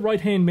 You're the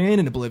right-hand man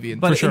in Oblivion.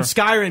 But sure. in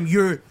Skyrim,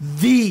 you're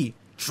the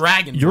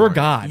Dragonborn. You're a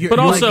god. You're- But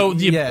like, also,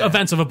 the yeah.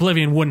 events of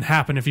Oblivion wouldn't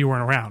happen if you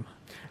weren't around.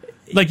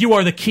 Like you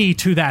are the key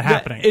to that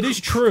happening. It is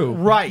true.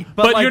 right.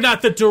 but like, you're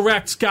not the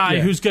direct guy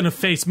Yeah. who's going to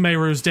face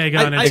Meru's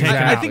Dagon and I, take him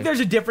Exactly. I out. think there's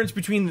a difference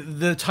between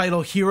the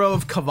title Hero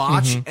of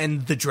Kvatch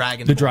and the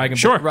Dragonborn. The Dragonborn.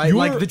 Sure. Right, You're-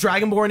 like the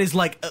Dragonborn is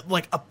like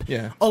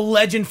Yeah. a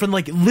legend from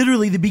like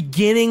literally the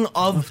beginning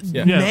of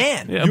yeah.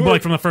 man. Yeah, You're-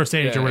 like from the first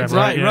age or Yeah, whatever.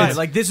 Right, Yeah, right. yeah.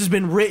 Like this has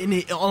been written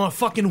on a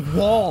fucking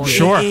wall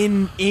Sure.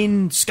 in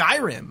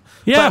Skyrim.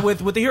 Yeah.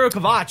 But with the Hero of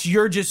Kvatch,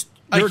 you're just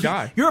You're a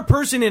guy. You're a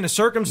person in a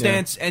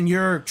circumstance, and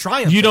you're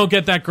triumphant. You don't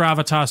get that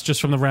gravitas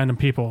just from the random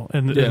people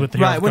with the Hero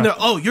right of when God.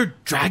 they're you're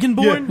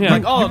Dragonborn. Yeah.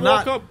 Like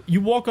you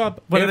not. walk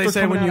up. What do after they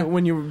say coming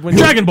when you out- when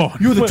Dragonborn.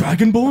 You're the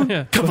Dragonborn.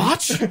 Yeah.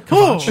 Kvatch?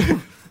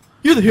 Oh,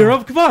 You're the hero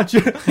of Kvatch.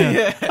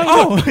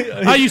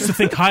 I used to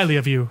think highly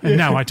of you, and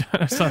now I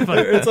don't. So,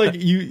 like, It's like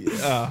you.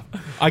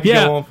 I could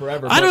yeah, go on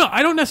forever. I but- don't know.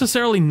 I don't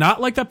necessarily not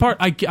like that part.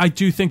 I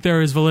do think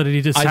there is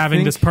validity to I having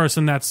think- this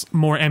person that's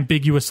more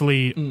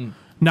ambiguously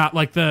not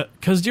like the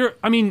because you're.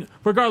 I mean,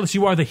 regardless,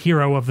 you are the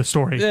hero of the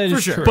story That is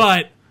For sure. true.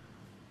 But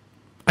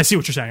I see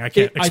what you're saying. I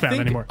can't I expand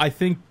think, anymore. I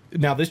think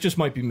now this just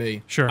might be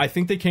me. Sure. I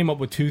think they came up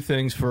with two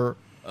things for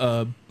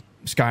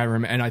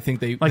Skyrim, and I think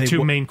they like they two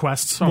wa- main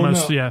quests, Well,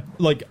 almost. no, Yeah.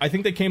 Like I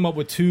think they came up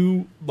with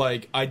two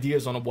like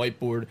ideas on a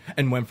whiteboard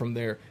and went from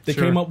there. They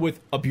Sure. came up with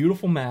a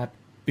beautiful map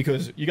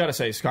because you got to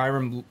say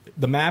Skyrim,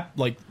 the map,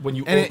 like when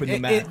you and open the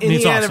map, in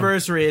It's the awesome.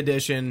 anniversary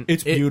edition,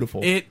 It's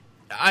beautiful.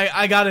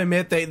 I gotta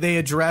admit they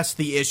address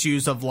the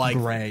issues of like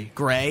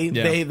Gray.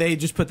 Yeah. They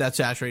just put that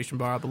saturation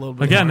bar up a little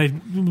bit.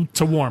 Again, more.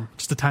 to warm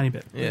just a tiny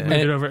bit. Yeah. Move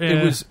it over.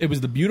 Yeah. It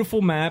was the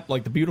beautiful map,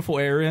 like the beautiful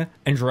area,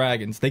 and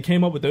dragons. They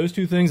came up with those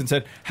two things and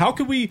said, "How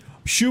could we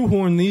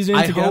shoehorn these in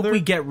I together?" hope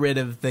we get rid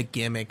of the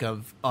gimmick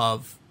of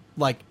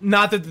like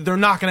not that they're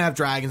not gonna have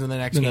dragons in the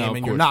next No, game, of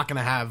and you're course. not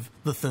gonna have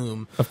the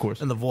Thum, Of course.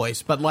 and the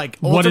voice, but like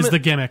What is ultimate- the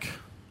gimmick?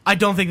 I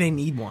don't think they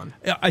need one.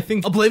 I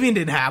think Oblivion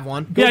didn't have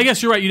one. Yeah, I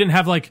guess you're right. You didn't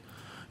have like,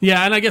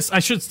 yeah, and I guess I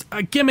should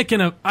a gimmick in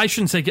a. I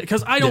shouldn't say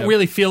because I don't Yeah.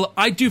 really feel.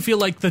 I do feel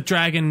like the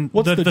dragon.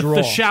 What's the draw?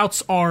 the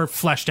shouts are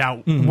fleshed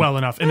out well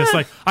enough, and it's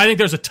like I think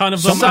there's a ton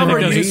of them. Some I think are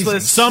there's-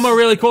 useless. Some are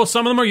really cool.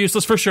 Some of them are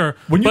useless for sure.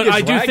 when you but get I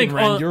do Dragon think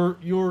Rend,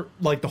 you're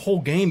like the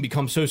whole game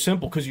becomes so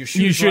simple because you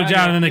shoot you shoot it dragon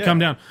down and then they yeah. come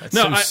down. That's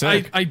No, so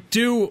I sick.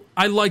 do.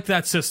 I like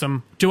that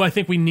system. Do I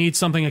think we need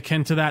something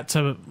akin to that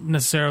to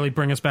necessarily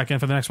bring us back in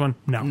for the next one?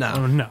 No,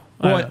 No. no.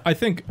 Well, I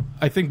think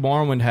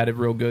Morrowind had it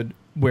real good.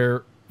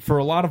 Where for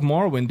a lot of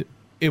Morrowind,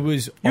 it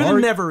was You're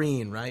art- the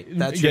Neverine, right?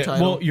 That's your Yeah,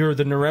 title. well, you're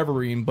the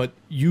Nerevarine, but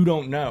you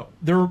don't know.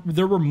 There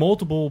were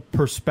multiple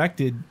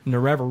perspected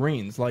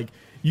Nerevarines. Like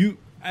you,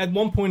 at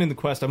one point in the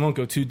quest, I won't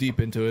go too deep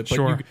into it, but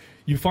Sure.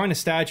 you find a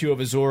statue of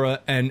Azora,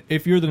 and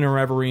if you're the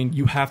Nerevarine,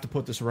 you have to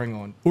put this ring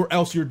on, or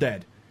else you're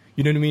dead.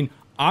 You know what I mean?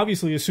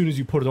 Obviously, as soon as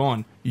you put it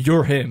on,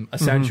 you're him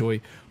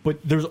essentially. But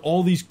there's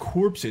all these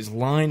corpses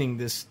lining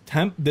this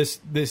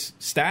this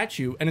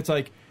statue, and it's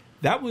like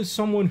that was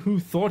someone who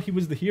thought he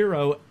was the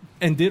hero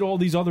and did all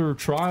these other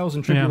trials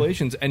and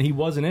tribulations, and he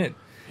wasn't it.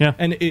 Yeah.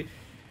 And it,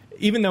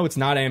 even though it's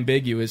not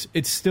ambiguous,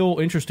 it's still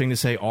interesting to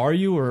say, are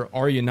you or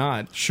are you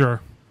not?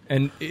 sure.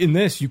 And in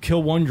this, you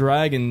kill one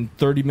dragon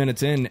 30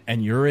 minutes in,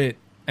 and you're it.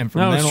 And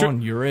from No, it's then true.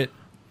 on, you're it.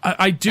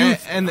 I do.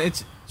 and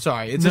it's it's No,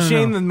 a no,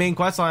 shame no. the main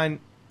quest line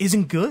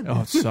isn't good.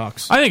 Oh, it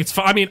sucks. I think it's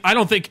fine. I mean, I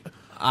don't think.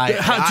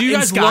 Do you in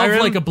guys love Skyrim,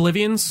 like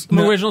Oblivion's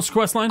No. original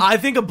quest line? I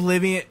think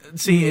Oblivion.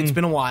 See, it's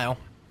been a while.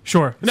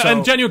 Sure. No, So-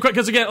 and genuine,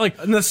 because again,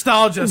 like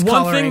Nostalgia is one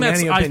coloring thing that's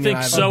any I opinion think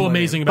have so of Oblivion.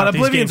 amazing about but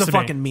these Oblivion's games a to me.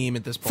 fucking meme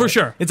at this point. For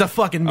sure. It's a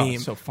fucking meme.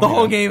 so the funny.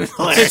 whole game is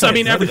hilarious. It's, I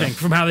mean, everything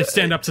from how they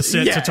stand up to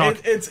sit to talk.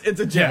 It's a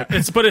Yeah, joke.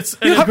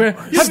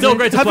 it's still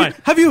great to play.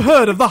 Have you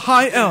heard of the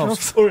High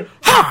Elves?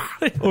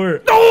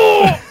 or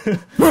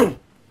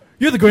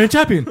you're the grand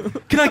champion.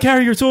 Can I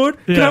carry your sword?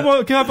 Yeah.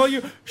 Can I bite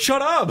you?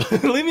 Shut up.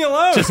 Leave me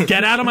alone. Just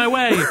get out of my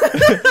way.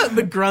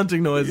 The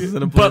grunting noises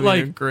in Oblivion But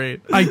are like, great.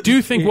 I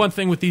do think one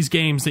thing with these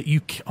games that you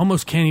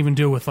almost can't even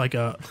do with like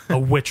a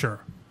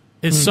Witcher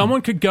is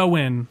someone could go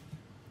in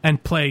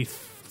and play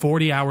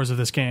 40 hours of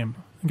this game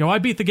and go, I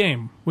beat the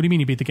game. What do you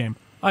mean you beat the game?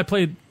 I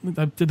did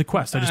the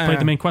quest. I just played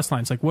the main quest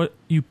line. It's like, what?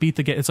 You beat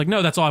the game? It's like,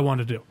 no, that's all I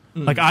wanted to do.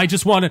 Like, I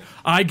just wanted,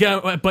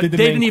 but Did the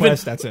they main didn't even,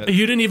 quest, that's it. they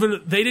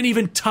didn't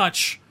even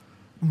touch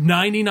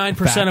 99%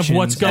 of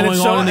what's Factions. going And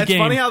it's on in the it's game.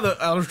 funny how the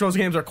Elder Scrolls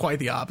games are quite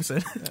the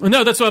opposite.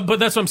 No, that's what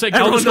I'm saying.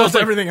 Everyone Elder Scrolls, does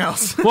like- everything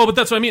else. Well, but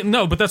that's what I mean.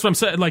 No, but that's what I'm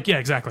saying. Like, yeah,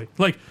 exactly.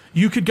 Like,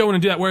 you could go in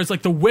and do that. Whereas,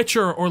 like, The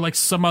Witcher or like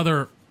some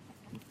other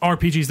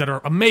RPGs that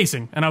are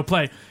amazing and I'll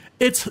play.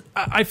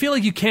 I feel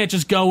like you can't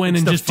just go in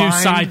and just do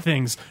defined. side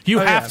things. You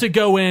have yeah. to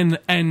go in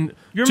and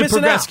You're to missing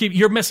progress. out.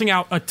 You're missing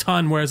out a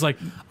ton. Whereas, like,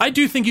 I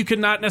do think you could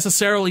not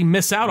necessarily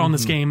miss out on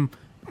this game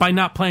by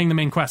not playing the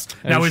main quest.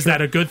 Now, is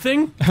that a good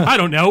thing? I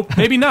don't know.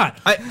 Maybe not.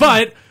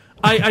 But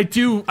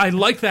I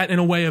like that in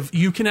a way of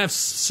you can have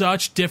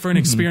such different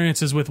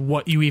experiences with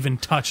what you even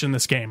touch in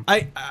this game.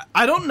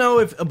 I don't know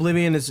if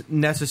Oblivion is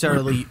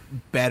necessarily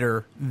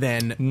better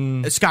than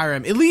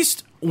Skyrim. At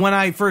least when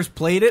I first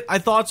played it, I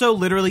thought so.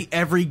 Literally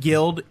every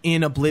guild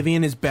in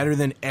Oblivion is better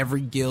than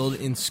every guild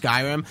in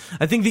Skyrim.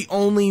 I think the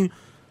only,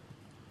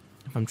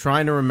 if I'm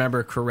trying to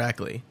remember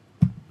correctly,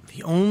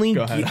 the only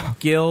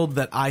guild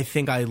that I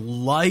think I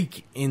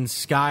like in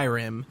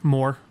Skyrim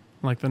More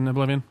like than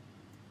Oblivion.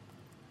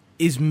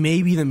 is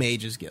maybe the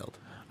Mages Guild.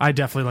 I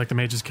definitely like the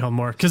Mages Guild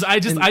more because I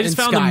just In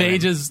found the Skyrim.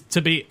 mages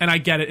to be, and I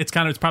get it. It's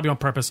probably on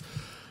purpose,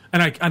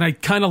 and I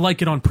kind of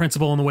like it on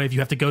principle in the way of you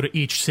have to go to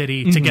each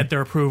city to get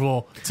their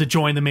approval to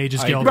join the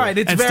Mages Guild. Right,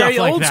 it's and very stuff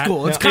like old that.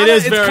 school. It's It kinda,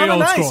 is it's very kinda old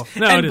nice. school.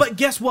 No, it is. But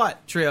guess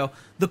what, Trio?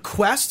 The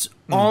quests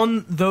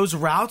on those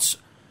routes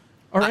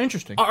Are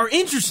interesting. are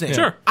interesting.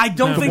 Sure. I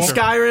don't Yeah, think sure.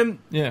 Skyrim,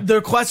 Yeah. their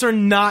quests are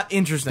not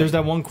interesting. There's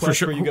that one For quest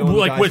sure. where you go in the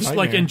Like guy's which, like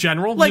nightmare. in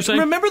general, like, you're saying?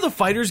 remember the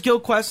Fighters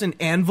Guild quest in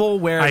Anvil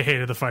where... I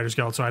hated the Fighters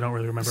Guild, so I don't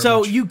really remember. it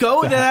So much. you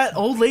go to that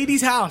old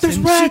lady's house There's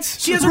and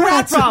rats. she has a There's rat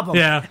rats. problem.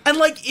 Yeah. And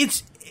like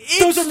it's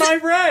Those are my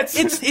rats.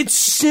 It's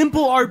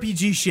simple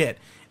RPG shit.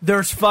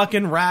 There's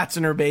fucking rats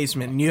in her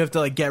basement and you have to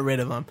like get rid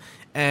of them.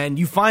 And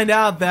you find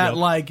out that Yep.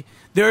 like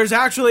there's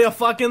actually a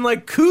fucking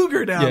like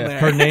cougar down Yeah,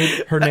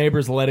 there. her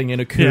neighbor's letting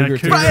in a cougar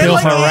to cougar. Right, kill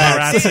like, her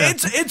rats.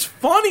 rats. it's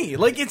funny.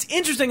 Like it's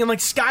interesting and like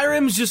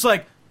Skyrim's just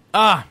like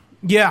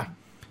yeah.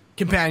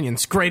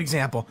 Companions, great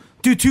example.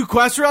 Do 2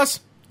 quests for us?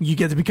 You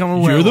get to become a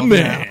werewolf. the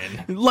man.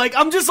 now. Like,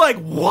 I'm just like,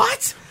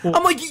 what?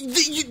 I'm like,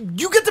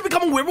 you get to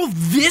become a werewolf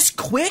this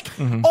quick?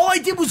 All I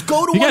did was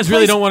go to you one guys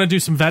really place. don't want to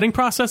do some vetting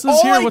processes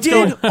All here? I What's did,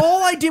 going on?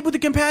 all I did with the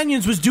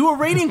companions was do a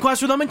raiding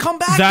quest for them and come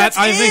back. That That's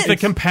I it. think the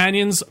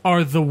companions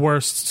are the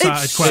worst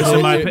side It's quests so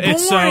in my opinion.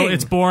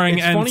 It's boring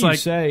It's and funny it's you like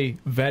say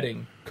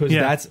vetting because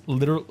Yeah. that's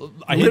literally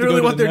I hate Literally to go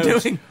to what the they're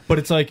notes, doing. But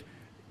it's like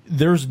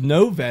there's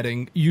no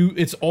vetting.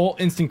 It's all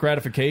instant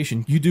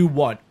gratification. You do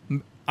what?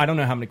 I don't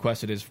know how many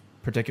quests it is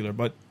particular,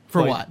 but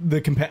For like,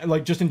 what?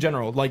 like just in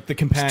general, like the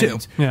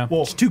companions. Yeah.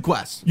 Well, It's 2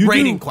 quests. you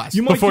Raiding do- quests.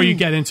 you might before do- you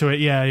get into it,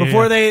 yeah.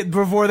 before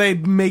they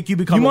make you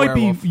become you a might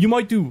be werewolf. you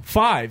might do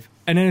 5,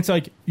 and then it's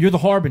like you're the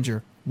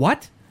harbinger.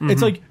 What?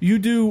 It's like you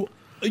don't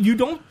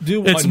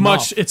do It's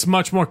enough.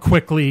 much more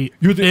quickly.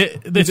 You're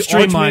the It's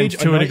streamlined Archmage,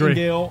 to a degree.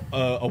 Nightingale,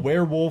 a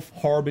werewolf,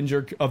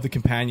 harbinger of the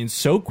companions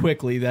so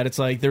quickly that it's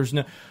like there's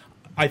no.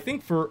 I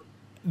think for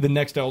the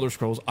next Elder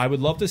Scrolls, I would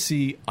love to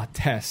see a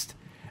test,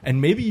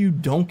 and maybe you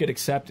don't get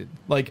accepted.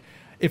 Like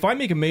if I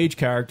make a mage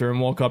character and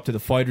walk up to the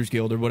Fighters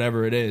Guild or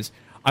whatever it is,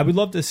 I would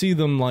love to see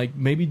them like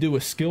maybe do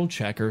a skill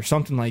check or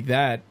something like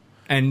that.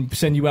 And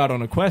send you out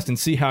on a quest and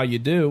see how you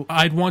do.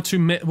 I'd want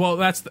to. Well,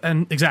 that's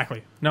and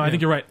exactly. No, I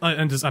think you're right.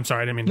 And I'm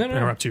sorry, I didn't mean to No.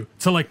 interrupt you.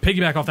 So, like,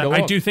 piggyback off that, Go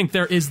I on. do think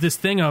there is this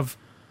thing of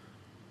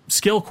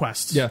skill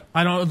quests. Yeah.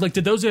 I don't like.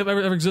 Did those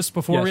ever exist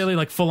before? Yes. Really,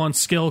 like full on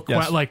skill.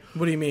 Yes. Like,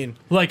 What do you mean?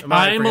 I'm a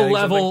forgetting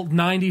level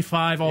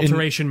 95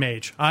 alteration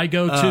mage. I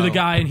go to the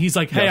guy and he's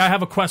like, "Hey, Yes. I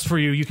have a quest for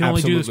you. You can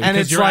only do this Absolutely. because And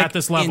it's, you're like, at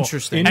this level."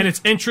 interesting. And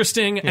it's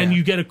interesting, and Yeah.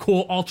 you get a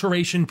cool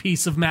alteration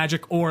piece of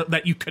magic, or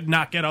that you could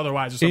not get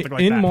otherwise, or something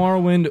like in that.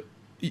 Morrowind,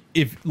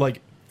 if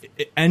like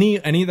any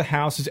of the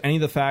houses, any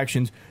of the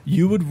factions,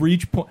 you would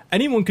reach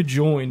anyone could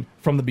join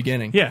from the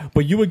beginning. Yeah.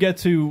 but you would get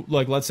to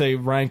like let's say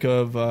rank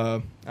of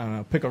I don't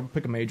know,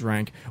 pick a mage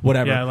rank,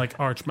 whatever. Yeah, like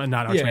not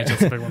archmage. Yeah.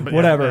 That's a big one. But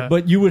whatever. Yeah.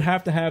 But you would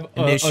have to have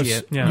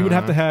Initiate. Yeah. You would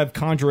have to have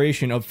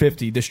conjuration of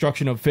 50,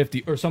 destruction of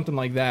 50, or something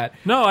like that.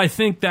 No, I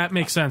think that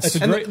makes sense. It's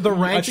a And great- the I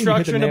rank think you hit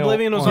the structure in nail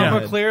Oblivion was on the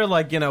not head. clear.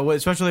 Like, you know,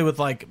 especially with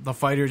like the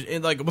fighters,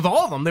 like with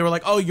all of them, they were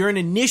like, "Oh, you're an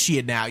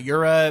initiate now.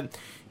 You're a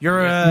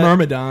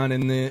Myrmidon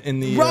in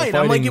the right."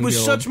 I'm like, fighting it was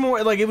guild. such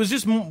more like it was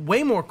just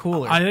way more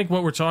cooler. I think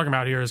what we're talking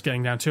about here is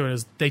getting down to it.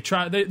 Is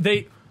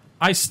they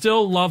I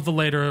still love the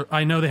later.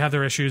 I know they have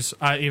their issues.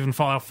 Even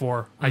Fallout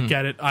 4. I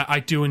get it. I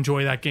do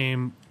enjoy that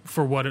game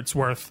for what it's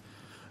worth.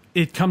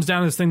 It comes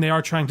down to this thing. They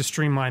are trying to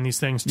streamline these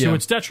things to Yeah.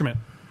 its detriment.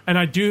 And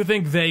I do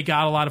think they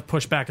got a lot of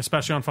pushback,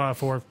 especially on Fallout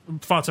 4,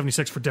 Fallout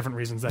 76 for different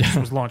reasons that just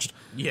was launched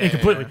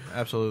incompletely.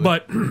 absolutely.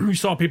 But you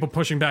saw people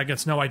pushing back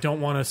against, no, I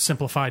don't want a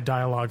simplified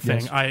dialogue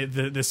thing. Yes.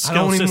 The skill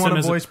don't even system want a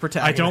is voice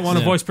I don't want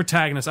a Yeah. voice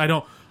protagonist.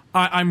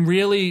 I'm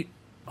really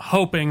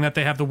hoping that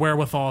they have the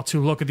wherewithal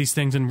to look at these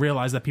things and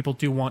realize that people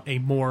do want a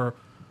more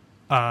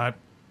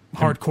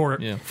hardcore,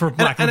 Yeah. for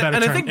lack of a better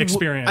term, I think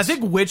experience. I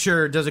think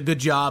Witcher does a good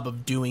job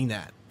of doing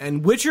that.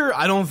 And Witcher,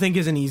 I don't think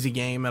is an easy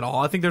game at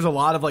all. I think there's a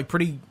lot of like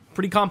pretty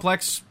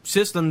complex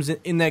systems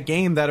in that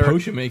game that are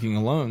potion making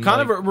alone.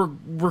 kind like,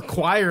 of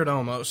required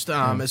almost,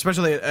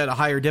 especially at a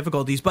higher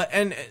difficulties. But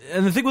and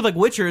the thing with like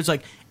Witcher is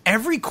like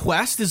every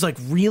quest is like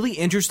really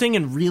interesting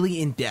and really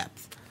in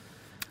depth.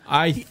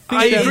 I think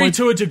I that agree might-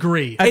 to a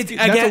degree. That's a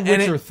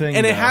Witcher and thing,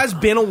 and it though. has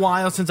been a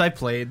while since I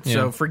played,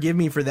 so Yeah. forgive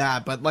me for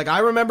that. But like I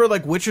remember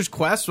like Witcher's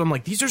quests, I'm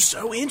like, these are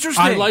so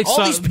interesting. I like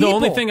all these the people.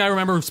 only thing I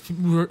remember was,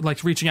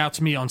 like reaching out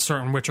to me on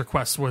certain Witcher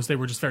quests was they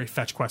were just very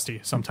fetch questy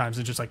sometimes,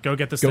 and just like go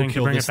get this Go thing to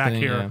kill bring it this back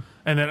thing, here, yeah.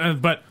 and then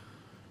but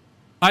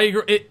I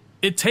agree.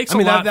 it takes I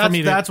mean, a lot for me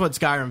to. that's what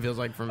Skyrim feels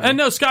like for me. And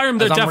no, Skyrim,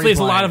 there As I'm definitely is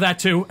a lot replaying of that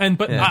too.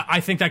 But Yeah. I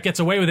think that gets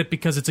away with it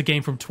because it's a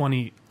game from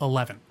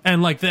 2011,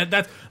 and like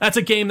that's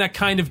a game that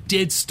kind of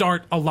did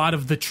start a lot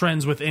of the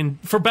trends within,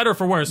 for better or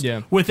for worse,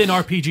 Yeah. within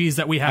RPGs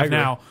that we have agree.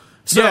 now.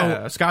 So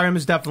yeah, Skyrim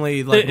is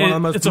definitely like one of the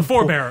most it's a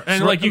forebear,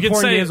 and like you can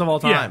important say games of all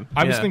yeah. time.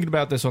 I was Yeah. thinking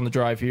about this on the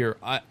drive here.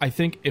 I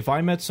think if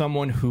I met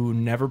someone who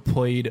never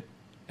played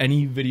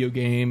any video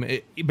game,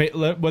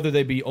 whether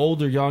they be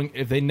old or young,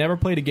 if they never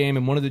played a game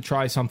and wanted to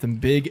try something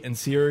big and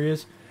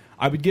serious,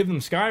 I would give them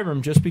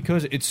Skyrim just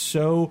because it's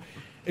so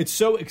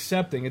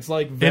accepting. It's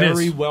like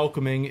very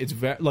welcoming. It's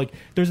like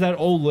there's that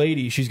old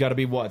lady. She's got to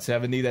be what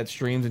 70 that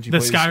streams and she The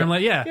plays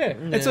Skyrim, yeah.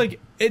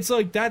 It's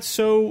like that's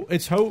so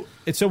it's so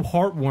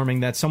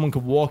heartwarming that someone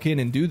could walk in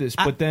and do this.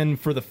 But then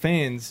for the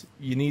fans,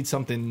 you need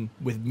something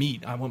with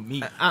meat. I want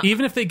meat.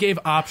 Even if they gave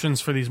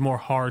options for these more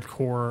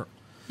hardcore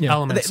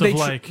elements They, of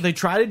like they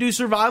try to do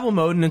survival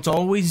mode and it's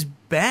always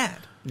bad.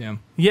 Yeah.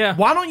 yeah.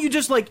 Why don't you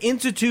just like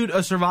institute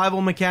a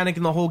survival mechanic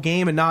in the whole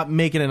game and not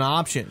make it an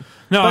option?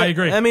 No, I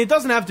agree. I mean, it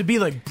doesn't have to be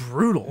like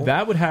brutal.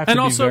 That would have to And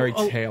be also, very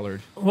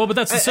tailored. Well, but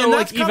that's so and like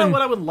that's kind even of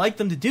what I would like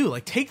them to do.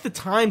 Like, take the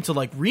time to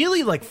like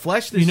really like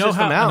flesh this You know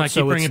system how- out and I keep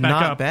so bringing it's it back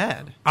not up.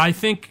 bad. I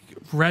think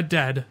Red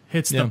Dead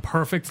hits Yeah. the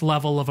perfect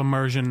level of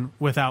immersion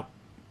without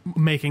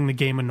making the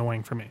game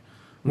annoying for me.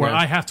 Where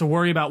Right. I have to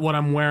worry about what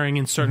I'm wearing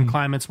in certain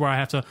climates, where I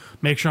have to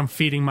make sure I'm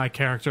feeding my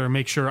character,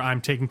 make sure I'm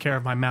taking care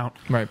of my mount.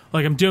 Right.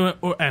 Like I'm doing,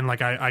 and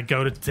like I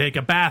go to take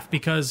a bath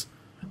because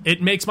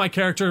it makes my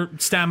character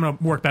stamina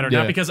work better. Yeah.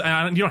 Not because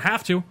you don't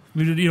have to.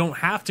 You don't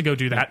have to go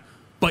do that,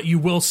 but you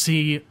will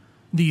see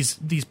these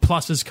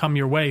pluses come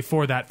your way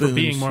for that, for Boost,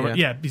 being more.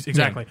 yeah.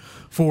 Exactly.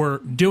 For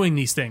doing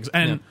these things.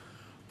 And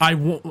I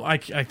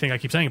think I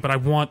keep saying it, but I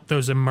want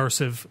those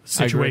immersive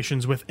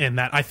situations within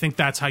that. I think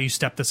that's how you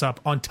step this up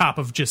on top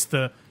of just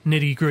the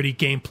nitty gritty That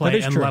gameplay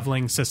is and true.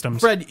 leveling systems.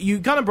 Fred, you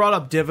kind of brought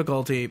up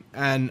difficulty,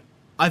 and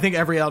I think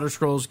every Elder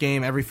Scrolls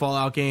game, every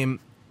Fallout game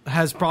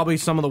has probably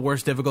some of the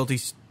worst difficulty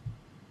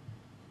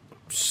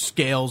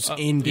scales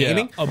in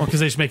gaming. Well,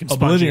 because they just make it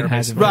Oblivion spongier,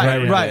 has it basically.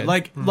 Right, Yeah, right.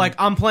 yeah. Like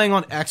I'm playing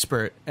on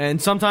expert,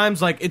 and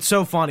sometimes like it's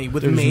so funny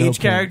with There's no mage point.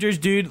 characters,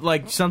 dude.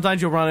 Like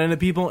sometimes you'll run into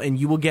people and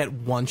you will get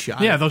one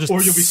shot. Yeah, they'll just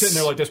Or you'll be sitting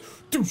there like this,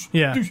 doosh,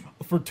 Yeah. doosh,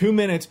 for 2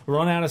 minutes,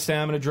 run out of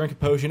stamina, drink a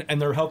potion,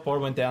 and their health bar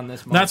went down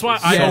this much. That's why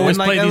I Yeah, always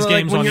and, play and, these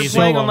games when on you're easy.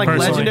 playing on like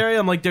personally. legendary.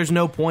 I'm like, there's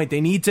no point.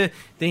 They need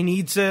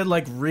to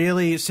like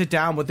really sit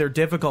down with their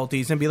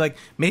difficulties and be like,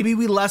 maybe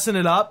we lessen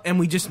it up and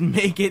we just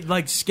make it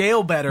like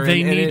scale better.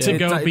 They and need to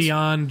go it's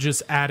beyond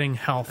just adding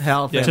health.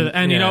 Health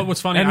And you know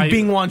what's funny? and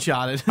being one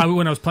shotted.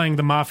 When I was playing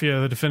the Mafia,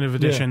 the definitive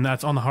edition,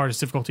 that's on the hardest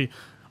difficulty.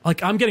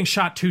 Like I'm getting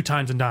shot 2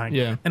 times and dying,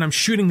 Yeah. and I'm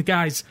shooting the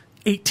guys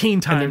 18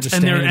 times, just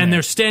and they're standing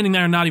there. standing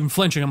there and not even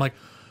flinching. I'm like,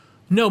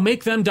 no,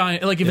 make them die.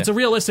 Like if it's a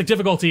realistic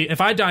difficulty,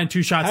 if I die in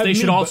 2 shots, Have they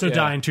should me, also yeah.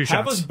 die in 2 Have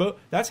shots. us both.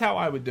 That's how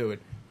I would do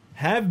it.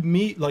 Have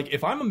me like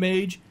if I'm a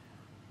mage,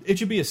 it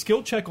should be a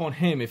skill check on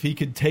him if he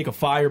could take a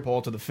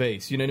fireball to the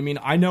face. You know what I mean?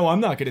 I know I'm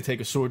not going to take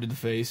a sword to the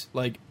face.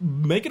 Like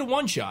make it a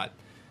one shot.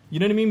 You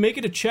know what I mean? Make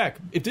it a check.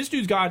 If this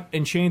dude's got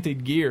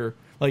enchanted gear,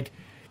 like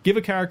give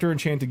a character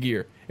enchanted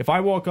gear. If I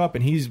walk up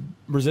and he's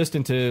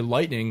resistant to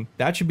lightning,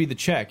 that should be the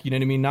check. You know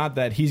what I mean? Not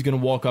that he's going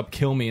to walk up,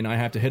 kill me, and I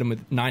have to hit him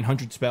with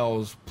 900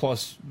 spells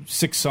plus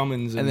 6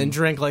 summons, and then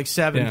drink like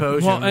 7 Yeah.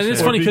 potions. Well, and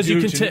it's Or funny be because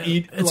you can. gooch and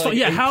eat, It's like, fun,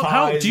 yeah. 8 How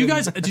pies do you and-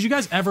 guys? Did you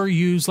guys ever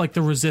use like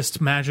the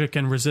resist magic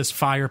and resist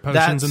fire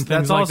potions and things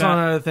that's like also that?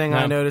 another thing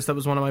I Yeah. noticed that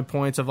was one of my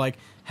points of like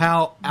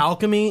how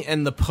alchemy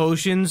and the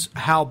potions,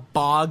 how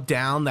bogged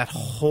down that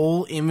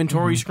whole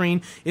inventory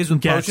screen is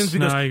with Yes, potions, no,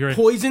 because I agree.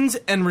 poisons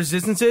and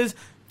resistances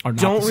Are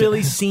not don't the same.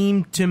 really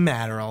seem to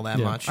matter all that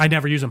much. I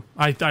never use them.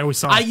 I always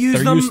saw. I use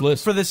They're them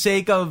useless. for the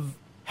sake of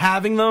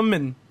having them,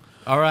 and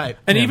all right.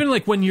 And Yeah. even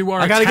like when you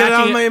are I gotta get it out of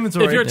attacking my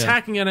inventory. if you're Yeah.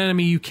 attacking an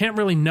enemy, you can't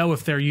really know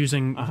if they're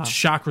using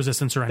shock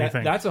resistance or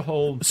anything. That's a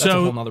whole. That's a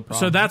so whole nother problem.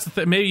 so that's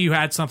the maybe you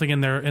had something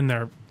in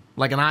their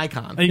Like an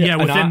icon. yeah, an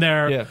within eye-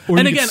 their yeah. Or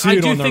and you again could see I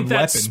it do on their think that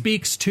weapon.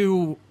 speaks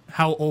to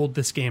how old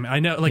this game. I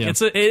know like Yeah.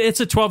 it's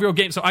a 12-year-old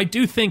game, so I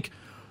do think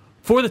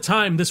for the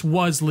time this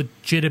was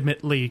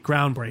legitimately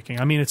groundbreaking.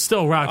 I mean, it's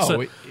still rocks.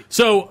 Oh,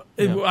 So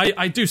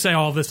I do say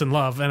all of this in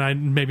love, and I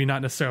maybe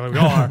not necessarily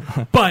are,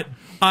 but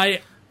I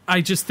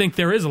just think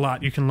there is a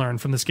lot you can learn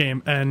from this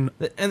game, and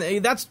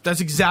And that's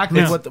exactly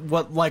Yeah.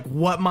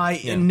 what my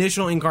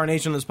initial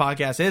incarnation of this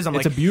podcast is. I'm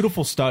it's like, a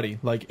beautiful study.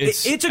 Like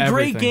it's it's a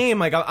everything. great game.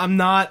 Like I'm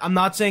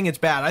not saying it's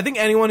bad. I think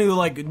anyone who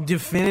like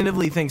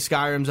definitively thinks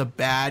Skyrim's a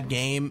bad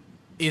game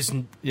is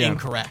Yeah.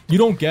 incorrect. You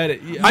don't get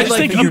it. I just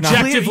think you're not-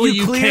 objectively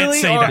you you can't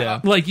clearly say are-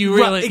 that. Like you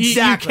Right, really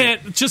exactly. you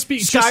can't just be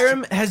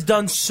Skyrim has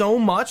done so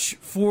much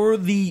for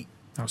the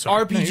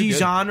sorry. RPG No, you're good.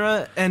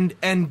 genre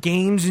and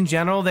games in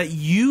general that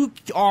you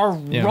are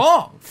Yeah.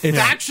 wrong.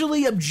 It's-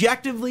 Factually,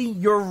 objectively,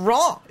 you're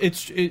wrong.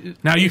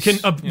 Now you can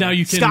it's- now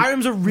you can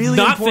Skyrim's a really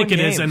not important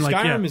think it is game. and like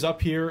Skyrim yeah. is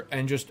up here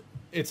and just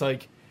it's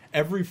like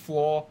every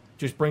flaw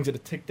just brings it a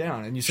tick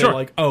down, and you say Sure.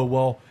 like, oh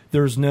well,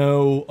 there's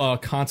no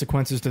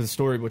consequences to the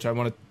story, which I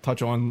want to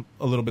touch on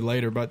a little bit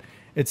later, but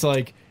it's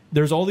like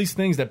there's all these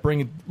things that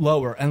bring it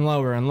lower and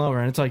lower and lower,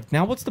 and it's like,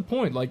 now what's the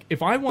point? Like,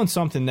 if I want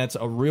something that's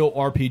a real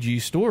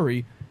RPG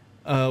story,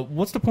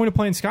 what's the point of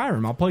playing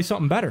Skyrim? I'll play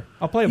something better.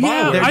 I'll play a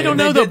Yeah, BioWare. I don't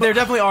know, though, There but-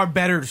 definitely are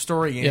better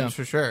story games Yeah.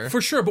 for sure.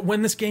 For sure, but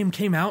when this game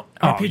came out,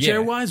 Oh,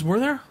 RPG-wise, were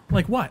there?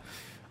 Like what?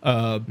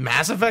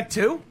 Mass Effect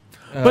 2?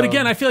 But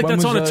again, I feel like when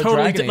that's was, on a totally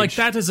Dragon like Age?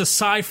 that is a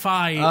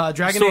sci-fi.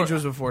 Dragon story. Age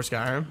was before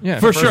Skyrim. Yeah,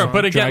 For the first sure, one.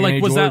 but again, Dragon like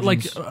Age was that like?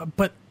 Origins.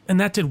 But and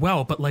that did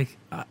well, but like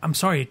I'm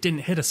sorry, it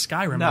didn't hit a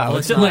Skyrim. No, level.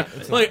 it's It didn't,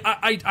 not. like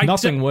I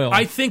Nothing will.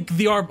 I think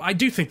I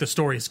do think the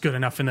story is good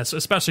enough in this,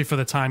 especially for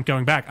the time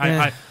going back.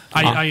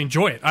 I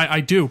enjoy it.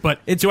 I do,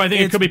 but do I think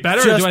it could be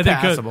better? Or just do I think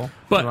it passable, could?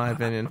 But in my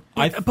opinion.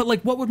 but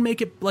like, what would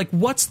make it like?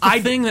 What's the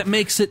thing that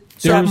makes it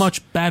that There's-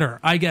 much better?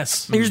 I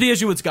guess. Here's the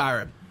issue with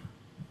Skyrim.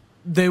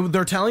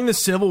 They're telling the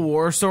Civil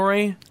War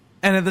story,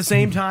 and at the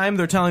same time,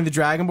 they're telling the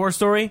Dragonborn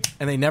story,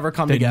 and they never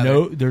come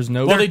together. There's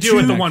no. Well, they do at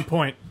the connection. one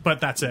point, but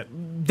that's it.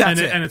 That's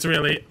and it. And it's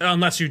really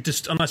unless you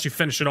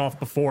finish it off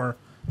before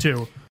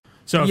too.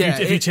 So if, Yeah,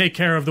 you take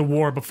care of the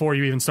war before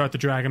you even start the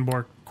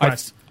Dragonborn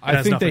quest, it I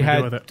has think nothing they to had.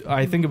 do with it.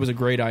 I think it was a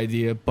great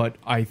idea, but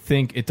I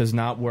think it does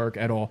not work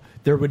at all.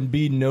 There would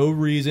be no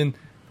reason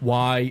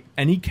why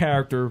any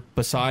character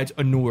besides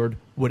a Nord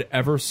would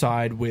ever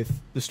side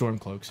with the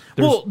Stormcloaks.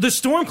 Well, the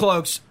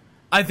Stormcloaks,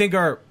 I think,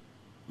 are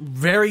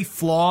very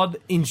flawed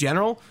in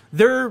general.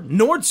 They're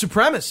Nord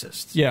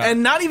supremacists. Yeah.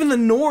 And not even the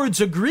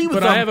Nords agree with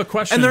But them. I have a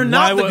question. And they're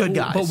not Why the would- good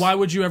guys. But why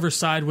would you ever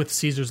side with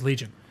Caesar's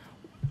Legion?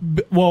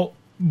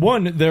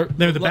 one, they're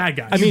They're the bad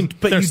guys. I mean,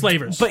 they're you-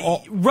 slavers.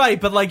 Right,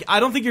 but like, I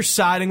don't think you're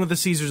siding with the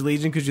Caesar's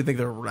Legion because you think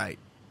they're right.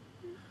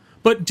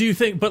 But do you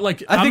think? But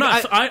like, I I'm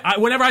think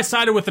not. Whenever I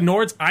sided with the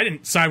Nords, I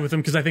didn't side with them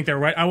because I think they're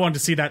right. I wanted to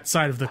see that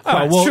side of the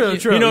quest. well, True,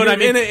 true. You know what I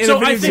mean? In a So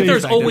video I game think there's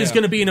perspective, always yeah.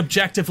 going to be an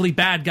objectively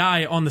bad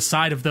guy on the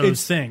side of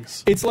those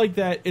things. It's like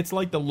that. It's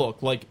like the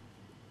look. Like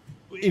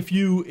if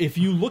you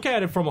look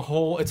at it from a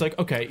whole, it's like,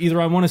 okay, either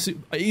I want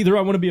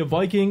to be a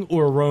Viking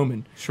or a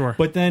Roman. Sure.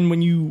 But then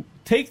when you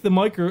take the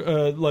what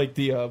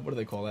do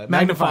they call that?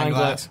 Magnifying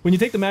glass. When you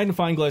take the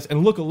magnifying glass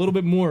and look a little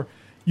bit more,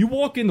 you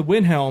walk into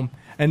Windhelm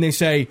and they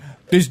say,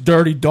 "This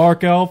dirty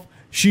dark elf,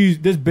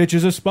 this bitch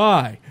is a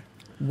spy."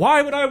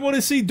 Why would I want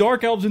to see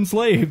dark elves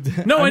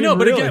enslaved? No, I know,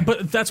 but really. again,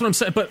 but that's what I'm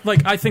saying. But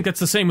like, I think that's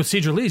the same with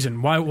Caesar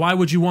Legion. Why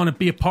would you want to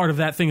be a part of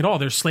that thing at all?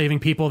 They're slaving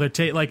people.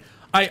 They're like,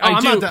 I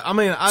I'm do. not. I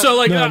mean, So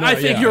like, No, I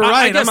think yeah. You're I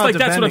right, guess I'm not like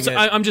that's what I'm defending saying.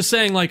 it. I'm just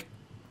saying like.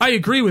 I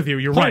agree with you.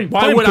 You're Plain- right.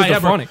 Why plain would I because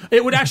ever? they're funny.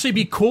 It would actually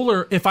be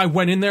cooler if I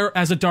went in there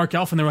as a dark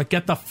elf and they were like,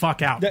 "Get the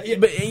fuck out!" Like,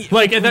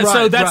 and so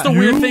Right, that's right. the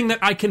weird thing that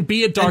I can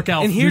be a dark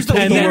elf. And here's You the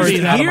can here's be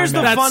the- that. here's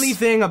the That's- funny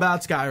thing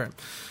about Skyrim.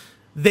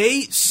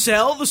 They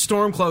sell the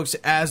Stormcloaks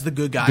as the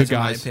good guys, Good in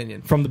my guys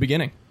opinion. from the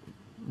beginning.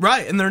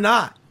 Right, and they're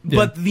not. Yeah.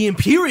 But the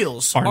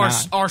Imperials Are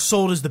not. are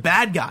sold as the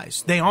bad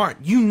guys. They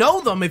aren't. You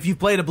know them if you've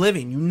played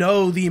Oblivion. You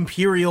know the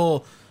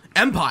Imperial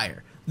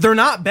Empire. They're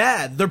not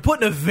bad. They're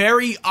put in a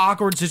very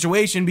awkward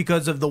situation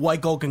because of the White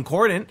Gold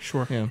Concordant.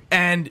 Sure. Yeah.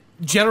 And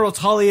General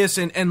Tullius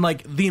and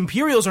like the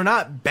Imperials are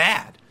not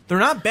bad. They're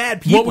not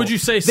bad people. What would you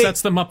say They-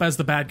 sets them up as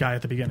the bad guy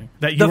at the beginning?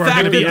 That you The are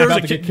fact going to that be they're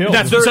about to get killed.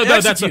 That's, They're so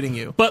that's executing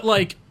you. But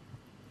like,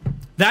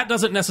 that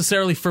doesn't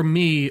necessarily for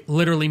me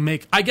literally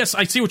make. I guess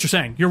I see what you're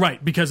saying. You're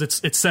right because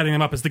it's setting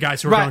them up as the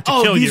guys who are Right. going to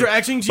Oh, kill these you. are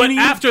executing But you?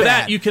 after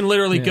that, Bad. you can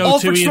literally go All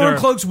to for either.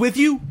 Stormcloaks with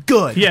you?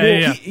 Good. Yeah, yeah,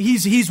 yeah.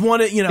 He's one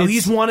of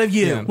he's one of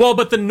you. Yeah. Well,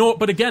 but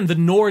but again, the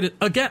Nord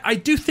again. I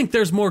do think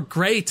there's more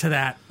gray to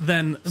that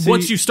than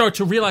once you start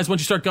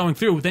going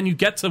through. Then you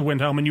get to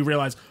Windhelm and you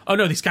realize, oh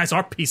no, these guys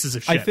are pieces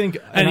of shit. I think-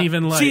 and and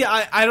even like, See,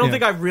 I don't Yeah.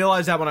 think I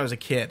realized that when I was a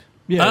kid.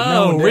 Yeah, no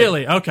oh one did.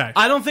 really? Okay.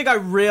 I don't think I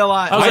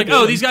realized. I was like, did.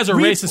 oh, these guys are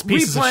racist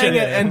pieces of replaying shit.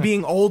 it and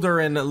being older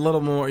and a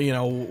little more,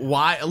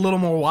 a little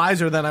more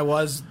wiser than I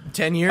was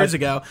 10 years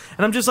ago.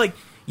 And I'm just like,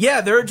 yeah,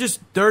 they're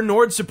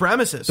Nord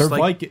supremacists. They're like,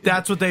 Viking-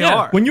 that's what they Yeah.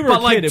 are. When you were but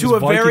a like kid, it to was a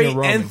Viking very or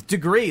Roman. nth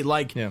degree,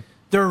 like Yeah.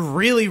 they're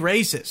really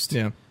racist.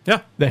 Yeah.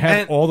 yeah. They have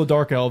And- all the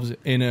dark elves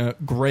in a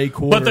gray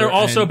quarter. But they're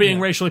also and- being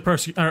yeah. racially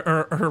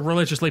or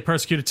religiously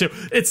persecuted too.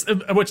 It's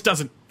which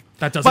doesn't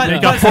make up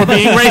But for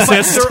being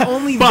racist. They're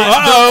only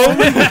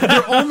But-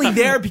 they're only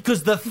there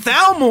because the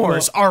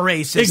Thalmors are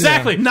racist.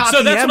 Exactly. Not So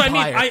the that's what I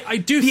Empire. mean. I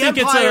do The think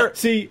Empire, it's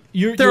See,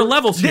 there are you're-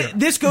 levels here.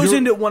 This goes You're-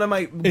 into one of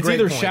my. It's great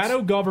either points.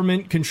 shadow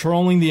government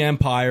controlling the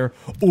empire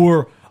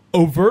or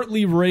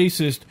overtly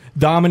racist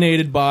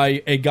dominated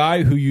by a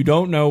guy who you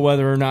don't know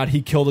whether or not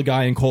he killed a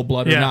guy in cold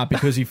blood or Yeah. not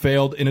because he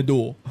failed in a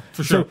duel.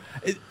 For sure.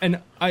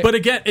 But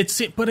again,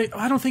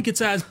 I don't think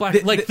it's as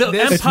black. Like the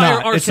this- It's Empire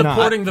not. are It's not.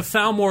 supporting the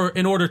Thalmor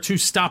in order to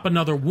stop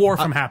another war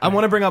from I happening.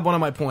 want to bring up one of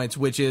my points,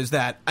 which is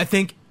that I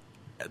think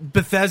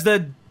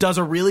Bethesda does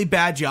a really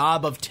bad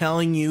job of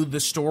telling you the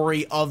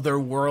story of their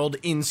world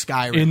in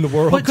Skyrim. in the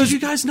world, But did you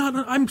guys not?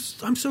 I'm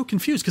so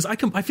confused because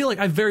I feel like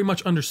I very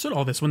much understood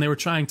all this when they were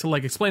trying to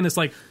like explain this.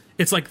 Like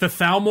it's like the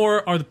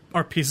Thalmor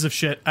are pieces of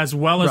shit as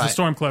well as Right.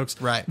 the Stormcloaks.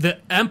 Right. The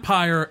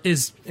Empire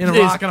is In a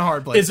rock and a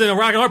hard place. Is in a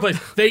rock and a hard place.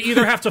 They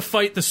either have to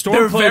fight the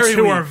They're Stormcloaks very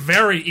who weak. are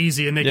very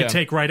easy and they Yeah. can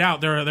take right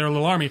out their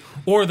little army,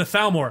 or the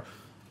Thalmor.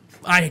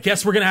 I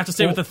guess we're gonna have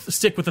to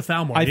stick with the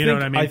Thalmor. You know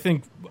what I mean? I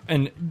think,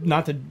 and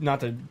not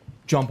to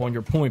jump on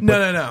your point. No,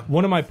 but no.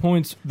 One of my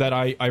points that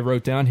I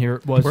wrote down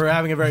here was We're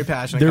having a very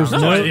passionate there's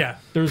conversation.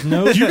 there's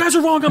no you guys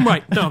are wrong. I'm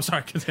right. No, I'm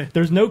sorry.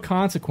 there's no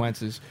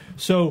consequences.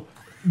 So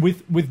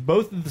with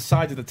both of the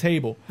sides of the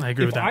table, I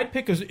agree with that.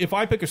 If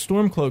I pick a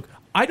Stormcloak,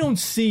 I don't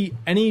see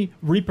any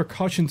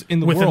repercussions in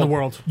the Within world. the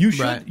world.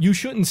 You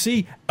shouldn't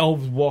see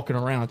elves walking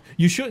around.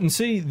 You shouldn't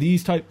see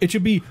these type. It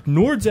should be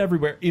Nords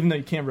everywhere, even though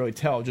you can't really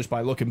tell just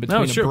by looking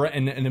between a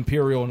Breton, an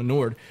Imperial, and a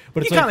Nord.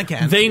 But You kind of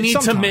can. They need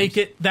sometimes. to make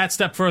it that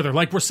step further.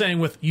 Like we're saying,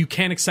 with you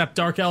can't accept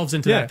Dark Elves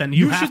into Yeah. that, then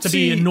you have should to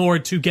be a see-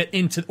 Nord to get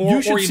into, or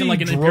You should even see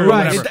like an droves. Imperial.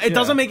 Right. Whatever. It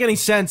doesn't make any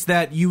sense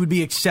that you would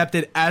be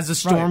accepted as a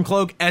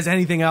Stormcloak as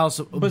anything else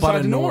but a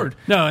Besides Nord.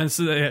 No, and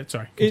so,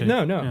 sorry.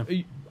 Continue. No.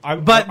 Yeah.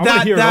 But I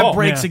wanna hear it that all.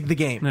 breaks Yeah. the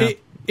game. Yeah.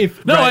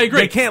 If No, Right. I agree.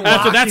 They can't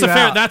That's lock a you fair.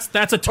 out. That's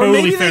a Or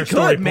totally maybe fair they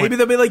story could. point. Maybe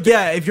they'll be like,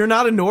 yeah, if you're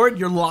not a Nord,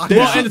 you're locked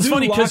Well, out. and it's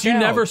funny because you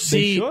never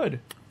see. They should.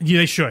 Yeah,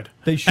 they should.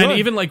 They should. And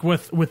even like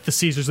with the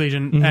Caesar's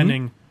Legion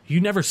ending,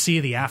 you never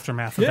see the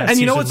aftermath of Yeah. that. And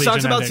you know Caesar's what sucks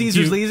Legion about ending.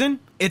 Caesar's You- Legion?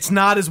 It's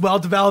not as well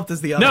developed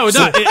as the others. No, it's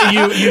not.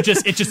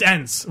 It just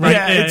ends. Right?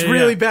 Yeah, it's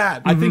really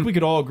bad. I think we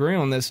could all agree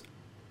on this.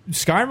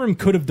 Skyrim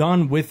could have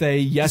done with a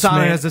yes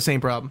Sonic man. has the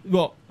same problem.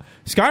 Well,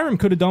 Skyrim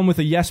could have done with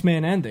a yes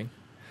man ending,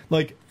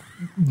 like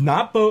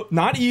not both,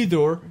 not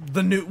either.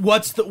 The new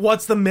what's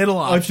the middle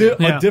A, option?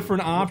 Yeah.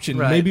 different option,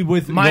 Right. maybe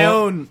with my Nor-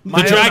 own The my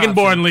own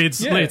Dragonborn option.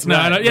 leads. Yeah, leads. No,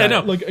 right, no, yeah, right. no.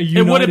 Like a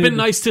It would have been united-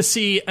 nice to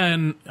see,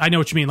 and I know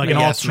what you mean, like A an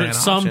yes alternate, man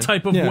some option.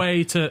 type of Yeah.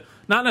 way to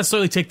not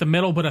necessarily take the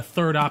middle, but a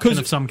third option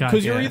of some kind.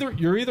 Because Yeah.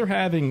 you're either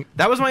having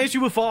That was my issue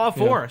with Fallout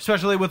 4,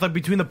 especially with like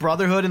between the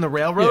Brotherhood and the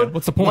Railroad. Yeah,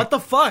 what's the point? What the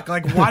fuck?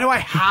 Like, why do I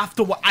have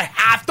to? I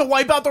have to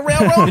wipe out the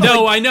Railroad?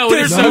 No, Like, I know,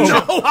 There's it's no,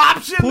 so true.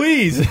 option.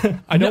 please.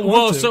 I don't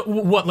well, want to. so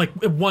what? Like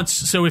once,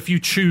 so if you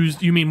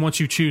choose, you mean once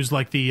you choose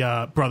like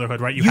the Brotherhood,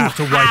 right? You, You have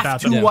to wipe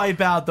out. to the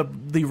wipe out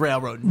the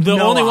Railroad. The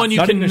No only one you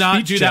Not even a cannot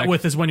speech do check. that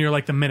with is when you're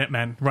like the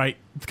Minutemen, right?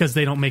 Because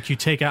they don't make you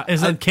take out.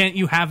 Can't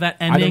you have that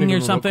I don't ending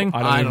even or something?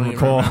 I don't even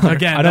recall.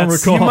 Again, I don't that's-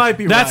 recall. You might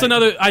be That's right.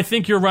 another. I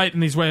think you're right in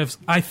these ways.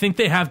 I think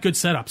they have good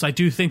setups. I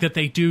do think that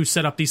they do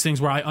set up these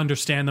things where I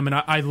understand them, and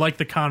I like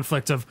the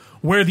conflict of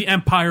where the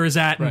Empire is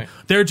at. And Right.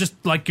 they're just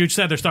like Gooch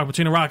said, they're stuck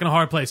between a rock and a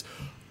hard place.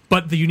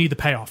 But you need the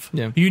payoff.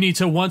 Yeah. You need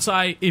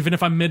to even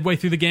if I'm midway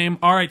through the game,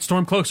 all right,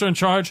 Stormcloaks are in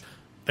charge.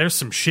 There's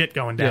some shit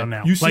going down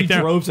now. You see like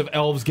they're- droves of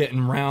elves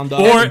getting round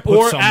up, or and put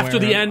or somewhere. after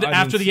the end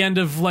I mean,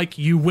 of like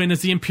you win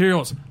as the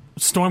Imperials,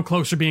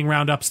 Stormcloaks are being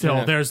round up still.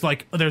 Yeah. There's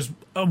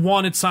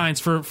wanted signs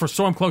for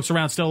Stormcloaks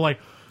around still. Like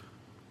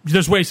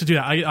there's ways to do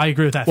that. I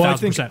agree with that. Well,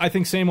 1,000%. I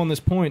think same on this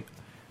point.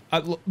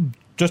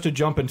 Just to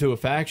jump into a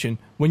faction,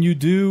 when you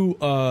do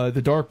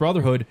the Dark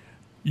Brotherhood,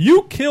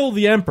 you kill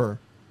the Emperor.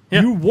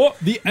 Yeah.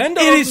 The end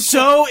of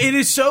It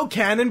is so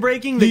canon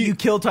breaking that you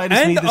kill Titus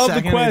end Meade the of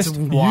second. the quest. It's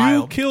You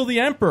wild. kill the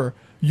Emperor.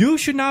 You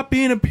should not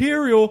be an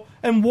Imperial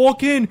and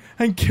walk in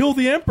and kill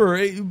the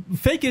Emperor.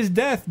 Fake his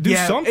death. Do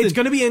something. It's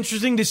going to be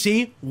interesting to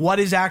see what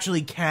is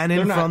actually canon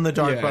They're not- from the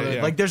Dark yeah, Brotherhood.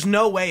 yeah. Like, there's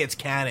no way it's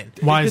canon.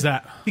 Why is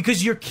that?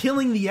 Because you're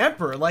killing the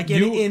Emperor. Like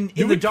You in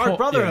the would Dark call-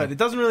 Brotherhood, yeah. it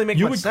doesn't really make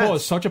You much would sense.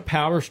 cause such a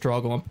power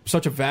struggle,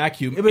 such a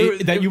vacuum,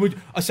 but- that you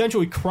would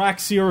essentially crack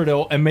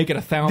Cyrodiil and make it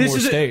a Thalmor This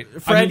is state.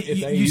 Fred. I mean,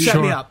 if they you use- set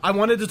me Sure. up. I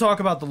wanted to talk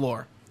about the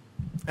lore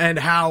and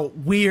how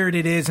weird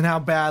it is and how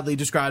badly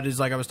described it is,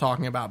 like I was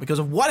talking about, because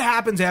of what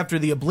happens after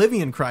the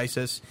Oblivion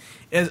Crisis.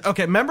 Is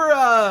okay. Remember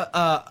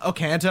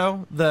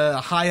Ocanto, the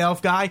high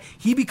elf guy?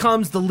 He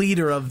becomes the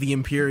leader of the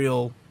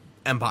Imperial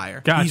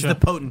Empire. Gotcha. He's the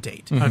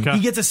potentate. Okay. He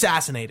gets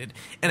assassinated,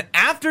 and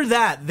after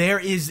that, there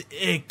is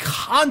a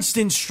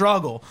constant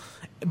struggle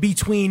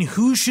between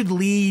who should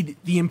lead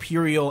the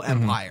Imperial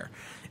Empire.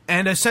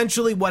 And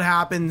essentially, what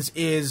happens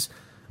is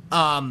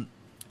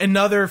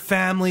another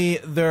family.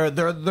 They're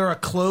a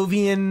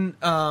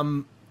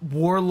Clovian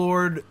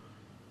warlord,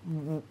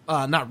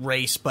 not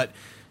race, but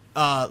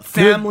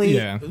family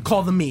Yeah.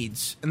 called the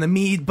Medes.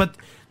 And but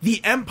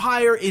the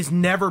Empire is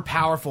never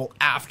powerful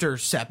after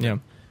Septim. Yeah.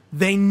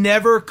 They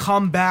never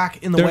come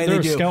back in the They're- way they're they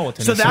a do.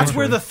 skeleton, So that's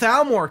where essentially. the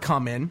Thalmor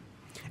come in,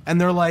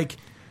 and they're like,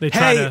 They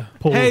try to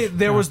pull-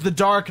 there was the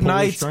Dark pull the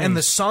Knights, and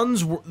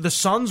strings. the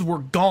suns were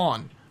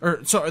gone, or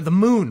sorry, the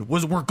moon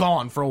were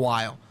gone for a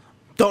while.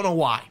 Don't know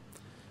why.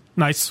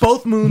 nice.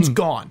 Both moons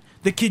gone.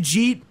 The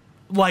Khajiit,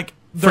 like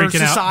their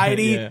Freaking out.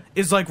 society Yeah.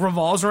 is like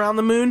revolves around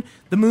the moon.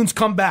 The moons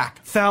come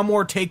back.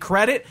 Thalmor take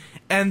credit,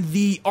 and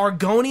the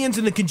Argonians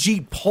and the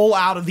Khajiit pull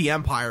out of the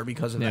Empire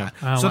because of Yeah. that.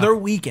 Oh, so wow. they're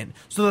weakened.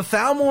 So the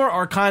Thalmor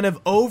are kind of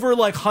over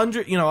like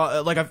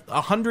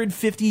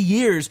 150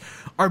 years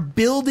are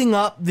building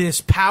up this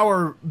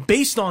power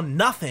based on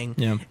nothing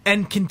Yeah.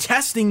 and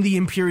contesting the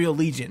Imperial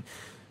Legion.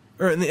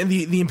 Or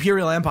the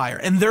Imperial Empire,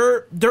 and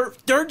they're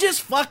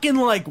just fucking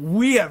like,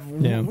 we have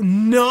Yeah.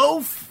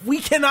 we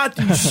cannot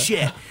do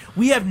shit.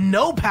 We have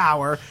no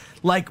power.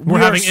 Like We're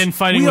having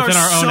infighting within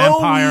our own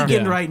empire.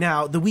 weakened Yeah. right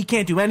now that we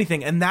can't do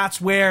anything, and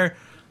that's where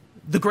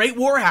the Great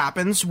War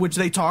happens, which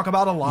they talk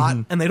about a lot,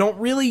 and they don't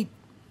really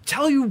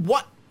tell you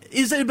what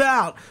is it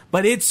about,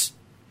 but it's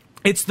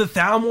It's the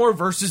Thalmor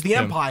versus the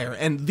Empire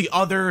and the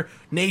other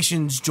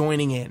nations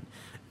joining in.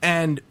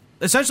 And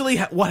essentially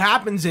what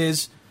happens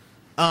is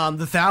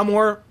the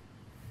Thalmor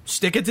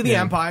stick it to the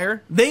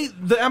Empire.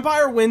 The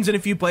Empire wins in a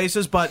few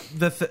places, but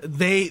the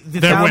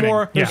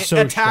Thalmor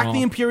attack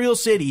the Imperial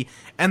City,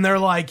 and they're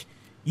like,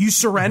 you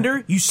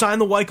surrender, you sign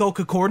the White Gold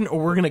Concordant,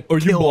 or we're going to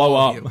kill blow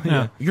all up. of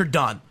you. You're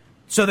done.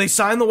 So they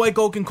sign the White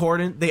Gold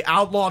Concordant. They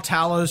outlaw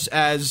Talos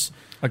as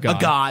a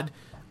god.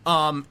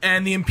 And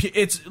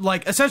it's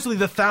like essentially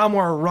the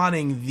Thalmor are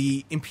running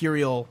the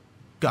Imperial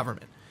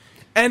government.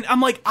 And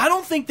I'm like, I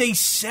don't think they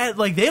said,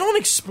 like, they don't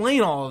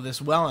explain all of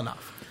this well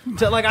enough.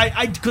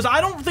 Because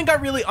I don't think I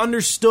really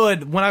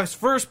understood when I was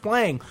first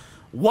playing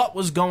what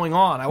was going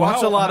on. I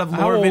watched a lot of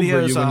lore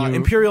videos,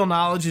 Imperial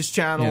Knowledge's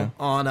channel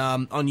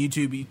on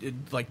YouTube,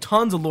 like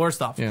tons of lore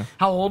stuff. Yeah.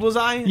 How old was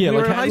I? Yeah, we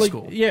were in high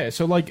school. Yeah,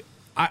 so like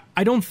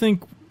I don't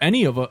think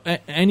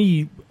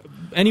anyone.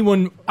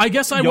 I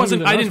guess I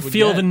didn't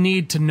feel the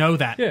need to know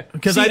that. Yeah,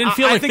 because I didn't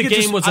feel like the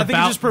game was about. I think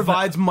it just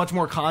provides much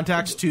more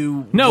context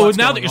to. No,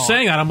 now that you're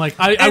saying that, I'm like,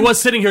 I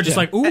was sitting here just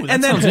like, ooh,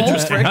 that sounds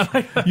interesting.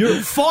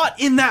 You fought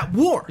in that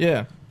war.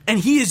 Yeah.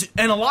 And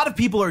a lot of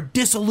people are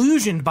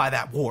disillusioned by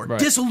that war,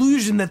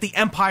 disillusioned that the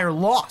Empire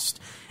lost,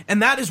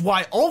 and that is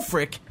why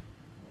Ulfric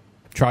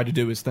tried to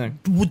do his thing.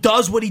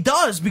 Does what he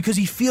does because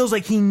he feels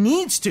like he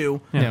needs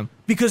to. Yeah.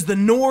 Because the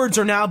Nords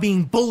are now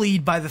being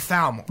bullied by the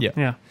Thalmor. Yeah.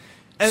 Yeah.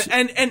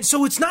 And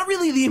so it's not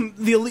really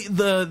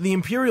the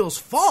Imperials'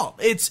 fault.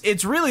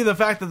 It's really the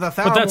fact that the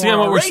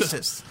Thalmor are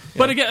racist.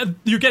 But again,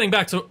 you're getting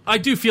back to. I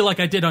do feel like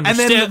I did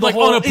understand. And then the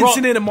whole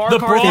incident in Markarth, the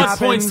broad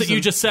points that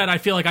you just said, I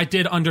feel like I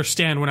did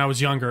understand when I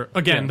was younger.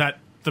 Again, that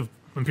the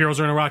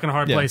Imperials are in a rock and a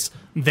hard place.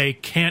 They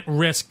can't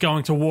risk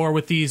going to war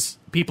with these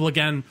people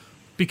again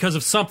because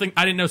of something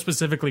I didn't know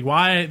specifically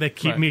why. They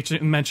keep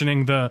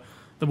mentioning the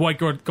White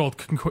Gold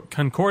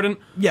Concordant.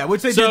 Yeah,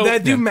 which they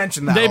do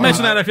mention that. They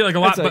mention that, I feel like, a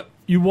lot. But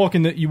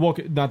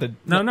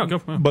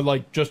go. But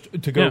like,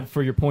 just to go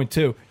for your point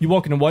too, you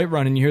walk into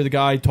Whiterun and you hear the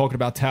guy talking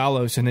about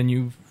Talos, and then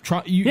you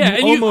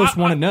almost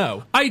want to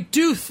know. I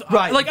do,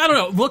 like, I don't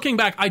know. Looking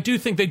back, I do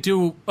think they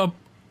do a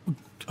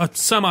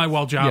semi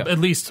well job, at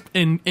least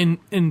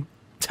in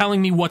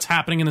telling me what's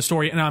happening in the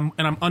story, and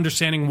I'm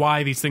understanding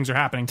why these things are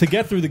happening to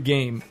get through the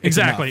game.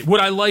 Exactly. Enough.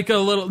 Would I like a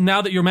little?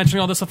 Now that you're mentioning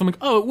all this stuff, I'm like,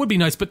 oh, it would be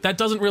nice, but that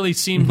doesn't really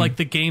seem like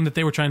the game that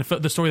they were trying to,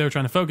 the story they were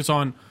trying to focus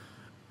on.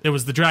 It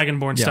was the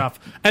Dragonborn stuff,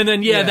 and then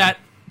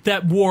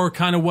that war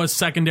kind of was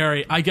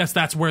secondary. I guess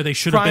that's where they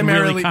should have been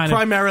really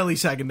primarily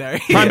secondary.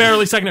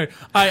 Primarily secondary.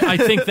 I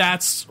think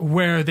that's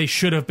where they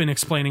should have been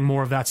explaining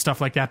more of that stuff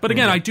like that. But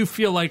again, I do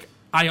feel like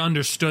I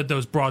understood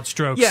those broad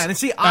strokes. Yeah, and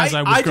see,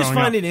 I just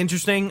find it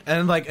interesting,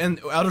 and like, in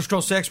Elder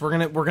Scrolls 6, we're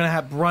gonna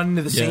have run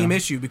into the same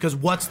issue because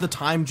what's the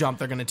time jump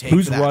they're gonna take?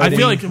 Who's for that? writing? I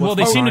feel like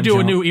they seem to do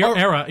a new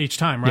era each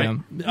time, right?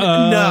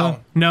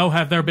 No.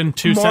 Have there been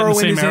two set in the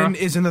same era?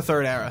 Is in the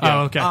third era. Oh,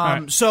 okay.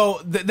 Right. So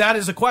that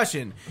is a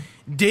question.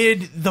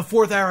 Did the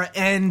fourth era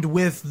end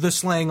with the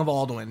slaying of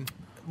Alduin?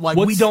 Like,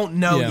 we don't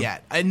know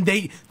yet, and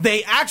they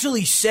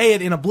actually say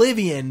it in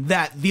Oblivion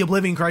that the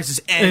Oblivion Crisis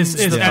ends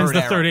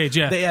the third age.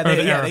 Yeah,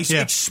 they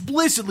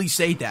explicitly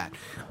state that.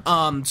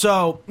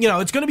 So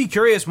it's going to be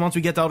curious once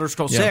we get to Elder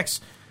Scrolls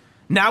 6.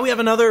 Now we have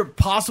another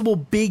possible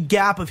big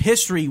gap of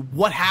history.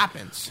 What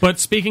happens? But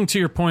speaking to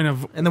your point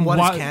of, and then what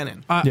is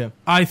canon?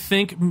 I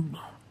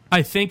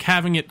think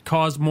having it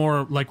cause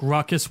more like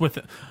ruckus with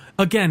it.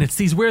 Again, it's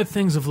these weird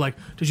things of like,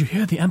 did you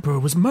hear the Emperor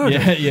was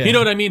murdered? You know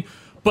what I mean?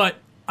 But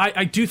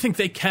I do think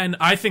they can.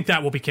 I think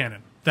that will be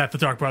canon. That the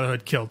Dark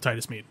Brotherhood killed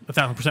Titus Mead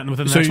 1,000%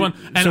 within the next one,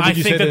 and I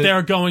think that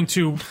they're going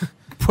to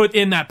put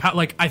in that.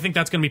 Like, I think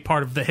that's going to be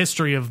part of the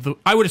history of the.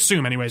 I would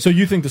assume, anyways. So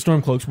you think the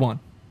Stormcloaks won?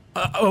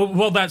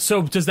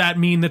 So does that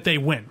mean that they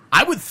win?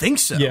 I would think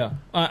so. Yeah,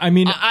 I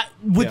mean,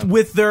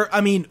 with their,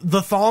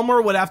 the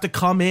Thalmor would have to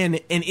come in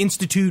and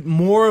institute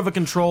more of a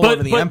control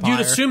over the Empire. But you'd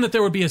assume that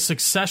there would be a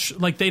succession,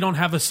 like they don't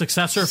have a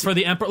successor for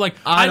the Emperor. Like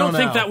I don't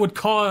think that would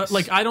cause.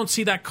 Like I don't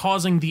see that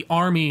causing the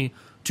army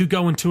to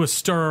go into a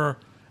stir.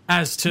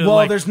 As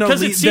to there's no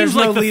because it seems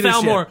like the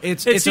leadership. Thalmor.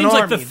 It's seems an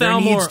like army. the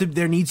Thalmor.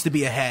 There needs to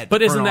be a head.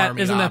 But isn't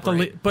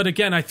that But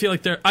again, I feel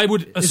like there. I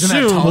would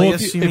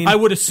assume. I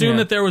would assume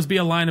that there would be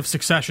a line of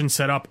succession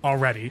set up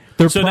already.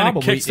 There so then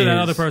it kicks to that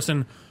is. other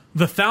person.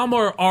 The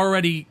Thalmor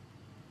already.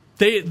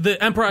 The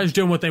Emperor is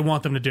doing what they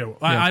want them to do.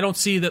 Yeah. I don't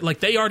see that.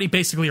 Like they already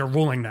basically are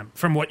ruling them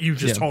from what you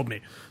just told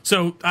me.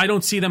 So I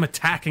don't see them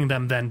attacking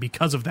them then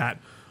because of that.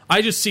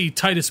 I just see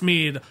Titus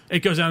Mead. It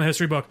goes down in the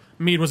history book.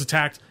 Mead was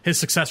attacked. His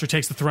successor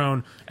takes the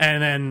throne,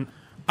 and then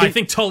I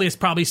think Tullius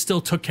probably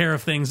still took care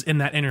of things in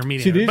that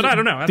intermediate. But I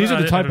don't know. These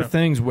are the type of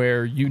things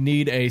where you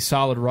need a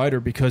solid writer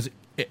because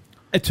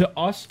to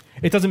us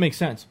it doesn't make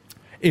sense.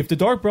 If the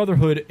Dark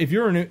Brotherhood, if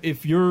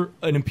you're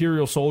an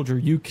Imperial soldier,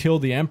 you kill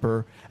the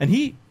Emperor, and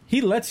he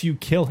lets you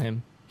kill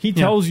him. He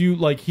tells you,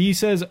 like, he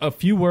says a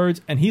few words,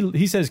 and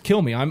he says,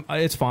 "Kill me.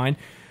 It's fine."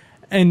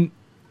 And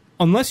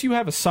unless you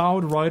have a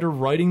solid writer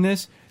writing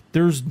this.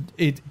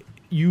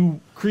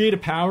 you create a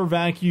power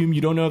vacuum.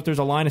 You don't know if there's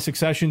a line of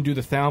succession. Do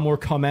the Thalmor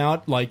come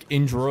out like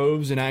in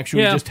droves and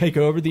actually just take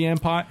over the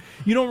Empire?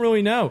 You don't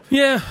really know.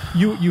 Yeah.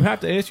 You have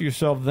to ask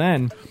yourself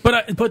then.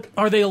 But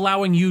are they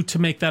allowing you to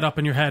make that up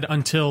in your head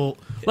until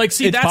like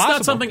see It's that's possible.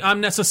 not something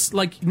I'm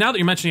like now that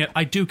you're mentioning it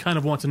I do kind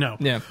of want to know.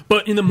 Yeah.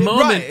 But in the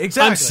moment Right,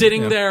 exactly. I'm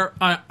sitting Yeah. there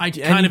I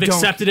kind of you don't-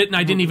 accepted it and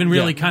I didn't even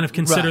really kind of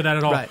consider Right, that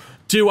at all. right.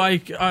 Do I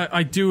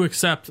do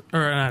accept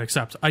or not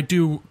accept? I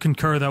do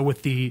concur though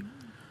with the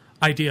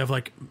idea of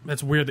like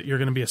it's weird that you're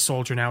going to be a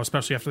soldier now,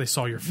 especially after they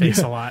saw your face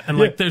a lot, and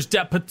like there's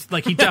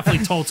like he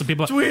definitely told some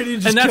people. It's weird you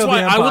just and that's killed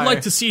why the I would Empire.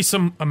 like to see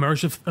some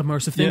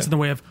immersive things in the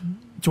way of.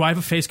 Do I have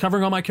a face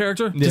covering on my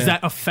character? Does Yeah. that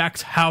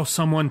affect how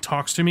someone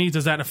talks to me?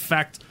 Does that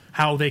affect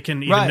how they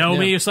can even Right, know yeah.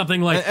 me or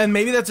something like? And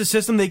maybe that's a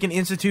system they can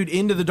institute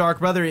into the Dark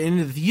Brother,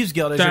 into the Thieves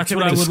Guild. As That's your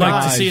what I would like to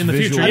disguise, see in the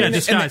future. visual. Yeah, and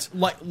disguise.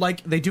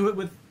 like they do it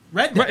with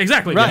Red Dead. Right,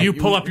 exactly. Right. You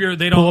pull up your.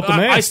 They Pull don't. up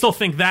the I mask. still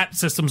think that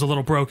system's a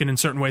little broken in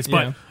certain ways,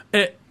 but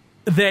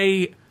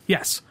they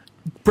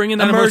bring in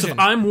that Immersion. immersive.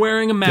 I'm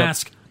wearing a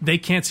mask. They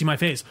can't see my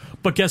face.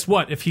 But guess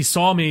what? If he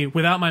saw me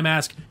without my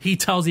mask, he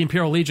tells the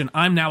Imperial Legion,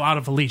 "I'm now out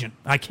of the Legion.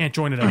 I can't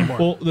join it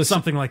anymore." Well,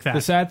 something like that.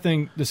 The sad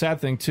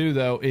thing too,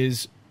 though,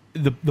 is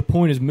the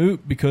point is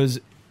moot because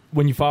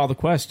when you follow the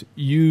quest,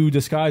 you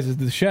disguise as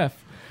the chef.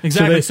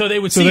 exactly. So they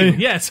would see. you.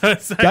 Yeah. So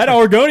exactly. That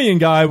Argonian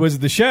guy was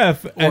the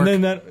chef, Orc. and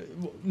then that.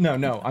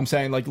 No, I'm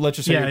saying like let's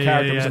just say Yeah, your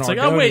character yeah. was an It's Argonian.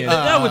 like, oh wait,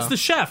 no, it's the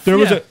chef. There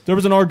Yeah.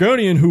 was an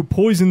Argonian who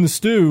poisoned the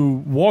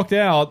stew, walked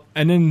out,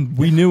 and then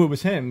we knew it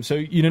was him. So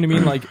you know what I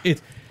mean? Like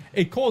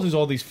it causes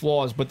all these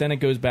flaws, but then it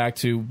goes back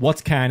to what's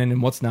canon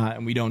and what's not,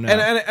 and we don't know.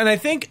 And I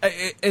think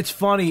it's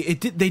funny.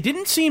 They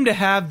didn't seem to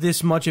have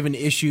this much of an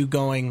issue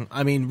going.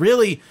 I mean,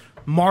 really,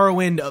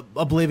 Morrowind,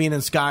 Oblivion,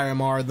 and Skyrim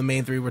are the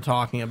main three we're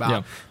talking about.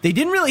 Yeah. They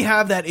didn't really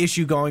have that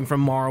issue going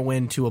from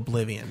Morrowind to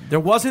Oblivion. There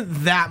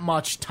wasn't that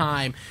much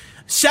time.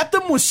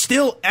 Septim was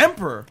still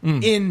Emperor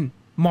in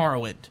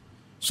Morrowind.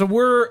 So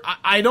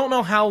I don't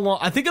know how long.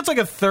 I think it's like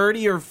a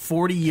 30 or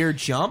 40 year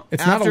jump.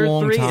 It's not a after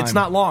long 3. time. It's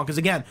not long because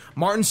again,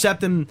 Uriel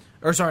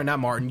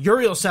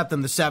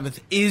Septim the 7th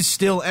is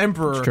still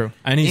Emperor. It's true,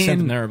 and he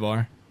sent in- to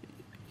Nerevar.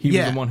 He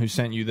Yeah. was the one who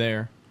sent you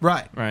there.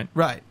 Right.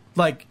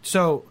 Like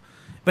so,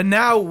 but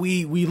now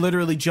we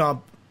literally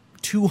jump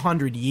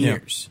 200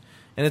 years,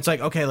 and it's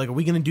like, okay, like are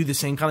we going to do the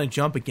same kind of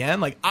jump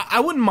again? Like I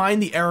wouldn't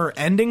mind the error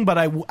ending, but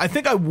I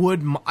think I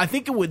would. I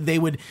think it would. They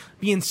would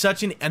be in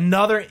such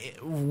another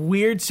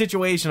weird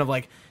situation of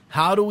like,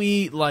 how do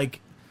we like?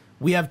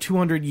 We have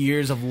 200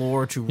 years of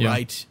lore to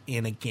write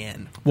in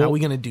again. How Well, are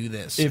we going to do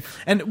this? if-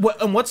 and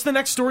what's the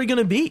next story going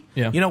to be?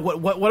 Yeah. You know,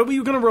 what are we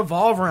going to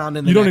revolve around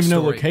in the You don't next even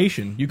know story?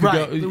 location. You could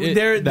Right. go.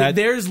 There's that's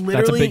a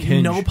literally big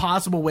hinge. no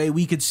possible way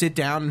we could sit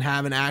down and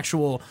have an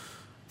actual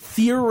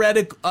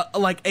theoretical,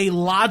 like a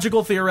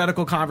logical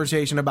theoretical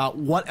conversation about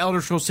what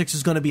Elder Scrolls 6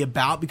 is going to be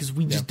about because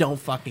we just don't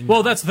fucking know.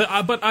 Well, that's the.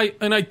 But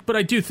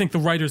I do think the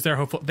writers there,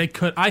 hopefully, they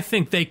could. I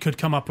think they could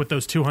come up with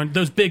those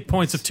big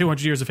points of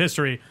 200 years of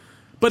history.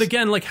 But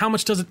again, like how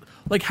much does it?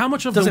 Like how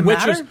much of Does the it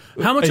Witcher's? matter?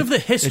 How much of the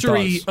It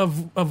history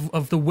does.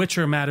 of the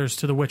Witcher matters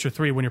to the Witcher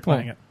 3 when you're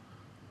playing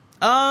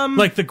Well, it?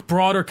 Like the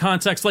broader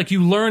context, like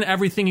you learn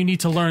everything you need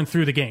to learn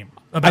through the game.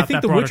 About I think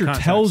that The broader Witcher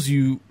context. tells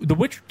you. The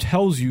Witcher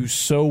tells you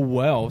so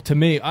well. To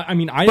me, I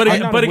mean, But I'm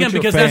not but a again, Witcher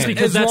because fan. that's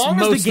because as that's long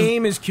most as of- the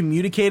game is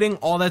communicating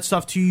all that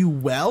stuff to you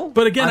well.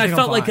 But again, I think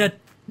felt I'm like fine. that.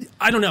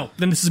 I don't know.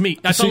 Then this is me.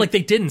 I See- felt like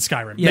they did in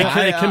Skyrim. Yeah,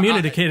 they I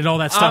communicated all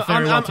that stuff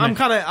very well to me. I'm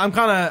kind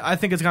of. I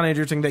think it's kind of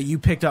interesting that you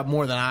picked up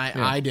more than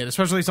I did,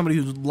 especially somebody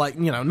who's like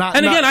not.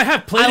 And again, not- I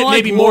have played it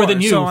like maybe more lore,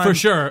 than you so for I'm-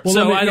 sure. Well, so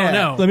let me- I don't yeah.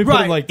 know. Let me put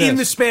Right it like this. in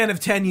the span of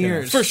 10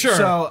 years, For sure.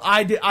 So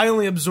I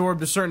only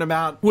absorbed a certain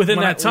amount within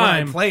when that when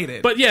time. I played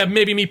it. But yeah,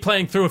 maybe me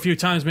playing through a few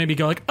times, maybe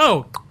go like,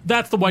 oh,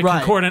 that's the White Right.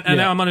 Concordant, and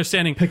Yeah. now I'm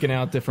understanding. Picking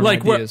out different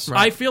like where- ideas.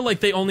 I feel like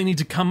they only need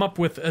to come up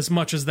with as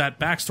much as that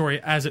backstory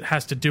as it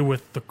has to do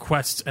with the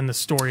quests and the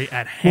story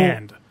at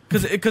hand.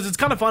 Because it's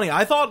kind of funny.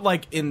 I thought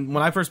like when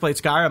I first played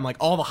Skyrim, like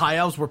all the high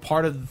elves were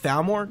part of the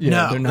Thalmor. Yeah,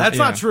 no, they're not- that's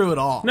yeah. not true at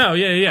all. No,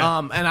 yeah.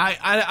 And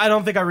I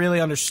don't think I really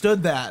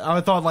understood that.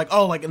 I thought like,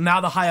 oh, like now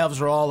the high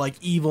elves are all like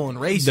evil and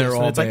racist. They're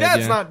and all it's like bad,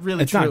 that's yeah. not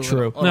really It's true. not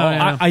true. at all. No,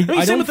 yeah. I mean,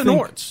 I same don't with the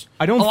think- Nords.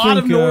 I don't a lot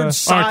of think, Nords Are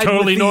side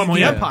totally with the, normal.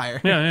 the yeah.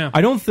 Empire. Yeah.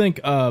 I don't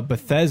think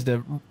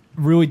Bethesda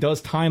really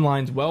does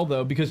timelines well,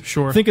 though, because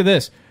Sure. think of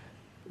this.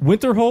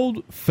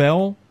 Winterhold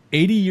fell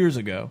 80 years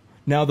ago.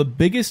 Now, the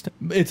biggest...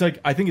 It's like...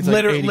 I think it's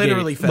like 80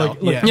 literally days. fell.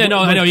 Yeah. Yeah, no,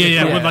 I know.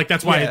 Yeah. Yeah. Like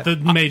that's why Yeah. the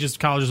Mages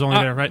College is only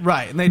there, right?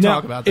 Right, and they Now,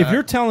 talk about that. If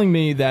you're telling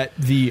me that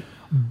the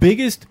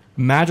biggest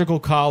magical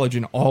college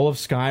in all of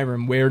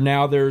Skyrim, where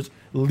now there's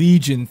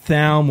Legion,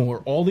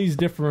 Thalmor, all these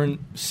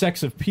different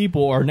sects of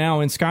people are now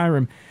in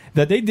Skyrim,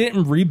 that they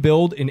didn't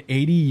rebuild in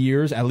 80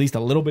 years, at least a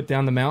little bit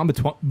down the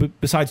mountain,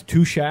 besides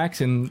 2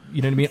 shacks and,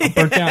 you know what I mean, a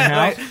burnt down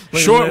house.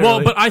 Sure. Well,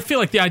 Literally. but I feel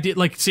like the idea,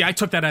 like, see, I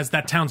took that as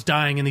that town's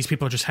dying and these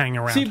people are just hanging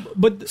around. See,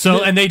 but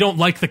So, and they don't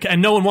like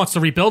and no one wants to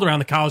rebuild around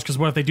the college because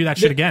what if they do that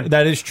shit again?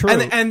 That is true.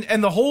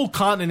 and the whole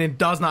continent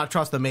does not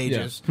trust the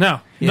mages.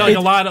 No, Yeah. like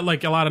a lot of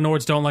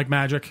Nords don't like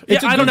magic. Yeah,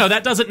 It's a I don't good- know.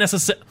 That doesn't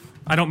necessarily.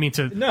 I don't mean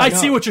to. No, I no.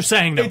 see what you're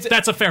saying, though. It's-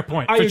 That's a fair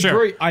point. I for agree.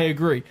 sure. I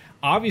agree.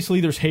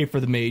 Obviously, there's hate for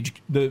the mage,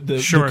 the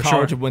Sure,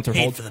 College sure. of Winterhold.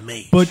 Hate for the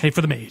mage. But Hate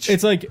for the mage.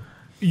 it's like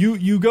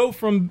you go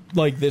from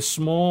like this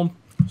small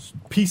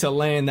piece of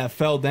land that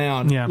fell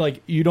down. Yeah.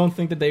 Like you don't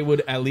think that they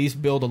would at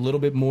least build a little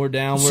bit more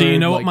downward. So you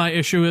know what like, my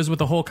issue is with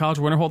the whole College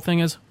of Winterhold thing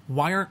is?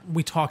 Why aren't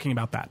we talking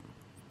about that?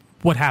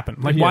 What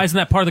happened? Like, Yeah. why isn't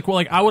that part of the?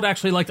 Like, I would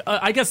actually like.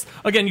 I guess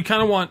again, you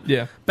kind of want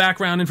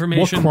background what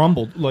information.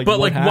 crumbled? Like, but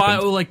what like, why?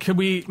 happened? Like, could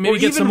we maybe Or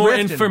get even some more Riften.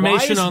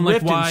 information why is on like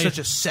Riften why? such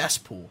a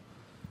cesspool?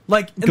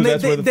 Like, and 'Cause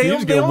that's where the they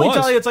Thieves Guild only was.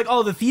 tell you it's like,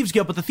 oh, the Thieves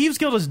Guild, but the Thieves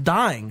Guild is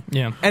dying.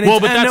 Yeah. and, well,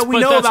 it's, but and that's we but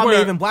know that's about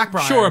where, Maven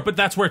Blackbriar. Sure, but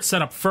that's where it's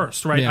set up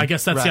first, right? Yeah. I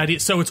guess that's Right. the idea.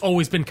 So it's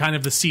always been kind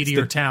of the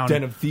seedier the town.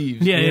 Den of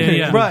Thieves.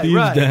 Yeah. right, Thieves'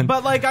 right. Den.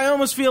 But like, I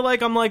almost feel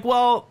like I'm like,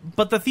 well,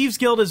 but the Thieves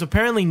Guild is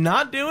apparently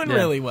not doing Yeah.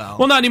 really well.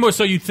 Well, not anymore.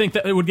 So you'd think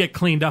that it would get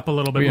cleaned up a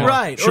little bit Yeah. more,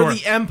 Right, Sure. or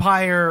the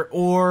Empire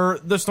or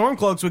the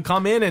Stormcloaks would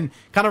come in and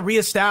kind of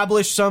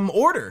reestablish some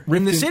order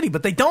in the Riften- city,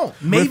 but they don't.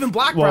 Maven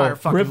Blackbriar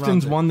fucking runs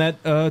Riften's it. one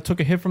that took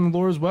a hit from the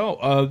lore as well.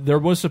 There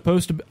was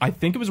supposed to be, I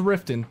think it was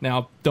Riften.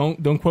 Now,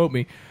 don't quote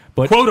me.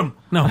 But Quote him.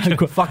 No,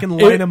 Fucking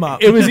line them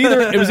up. It was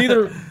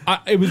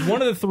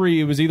one of the three.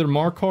 It was either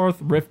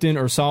Markarth, Riften,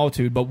 or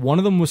Solitude. But one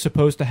of them was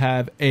supposed to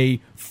have a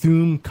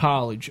Thu'um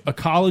college, a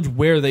college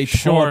where they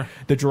Sure. taught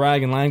the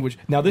dragon language.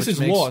 Now this Which is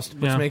makes- lost.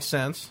 which Yeah. makes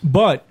sense.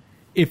 But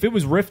if it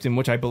was Riften,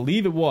 which I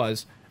believe it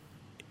was,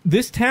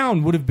 this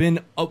town would have been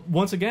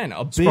once again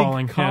a big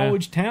Sprawling,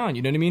 college town.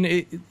 You know what I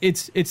mean?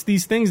 It's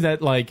these things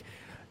that like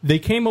they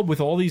came up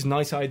with all these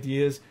nice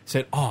ideas.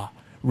 Said,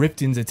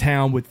 Riften's a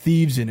town with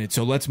thieves in it,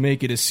 so let's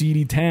make it a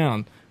seedy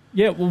town.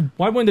 Yeah, well,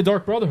 why wouldn't the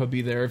Dark Brotherhood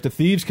be there if the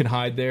thieves can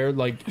hide there?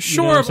 Like, you know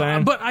sure, what I'm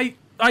saying? but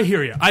I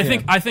hear you. I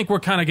think we're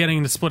kind of getting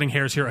into splitting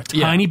hairs here a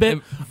Yeah, tiny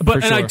bit. for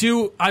But and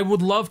sure. I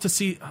would love to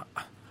see.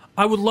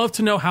 I would love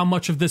to know how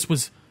much of this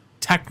was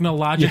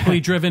technologically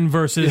driven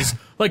versus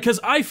like because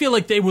I feel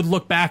like they would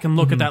look back and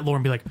look at that lore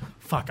and be like,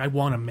 "Fuck, I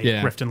want to make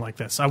Yeah. Riften like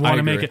this. I want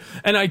to make agree. it."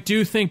 And I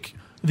do think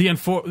the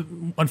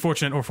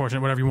unfortunate or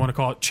fortunate, whatever you want to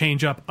call it,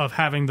 change up of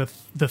having the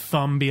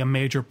thumb be a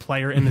major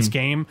player in this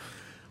game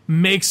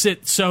makes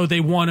it so they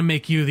want to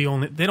make you the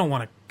only. They don't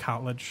want a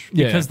college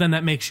because then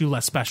that makes you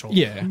less special.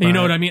 Yeah. You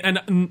know Right. what I mean?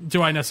 And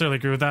do I necessarily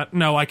agree with that?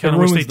 No, I kind It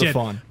of wish they ruins the did.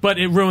 fun. But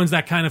it ruins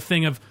that kind of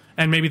thing of,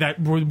 and maybe that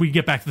we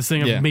get back to this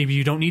thing of Yeah. maybe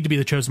you don't need to be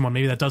the chosen one.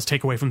 Maybe that does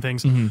take away from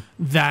things.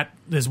 That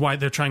is why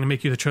they're trying to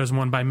make you the chosen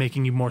one by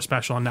making you more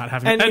special and not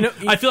having. And, And,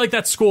 you know, I feel like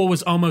that school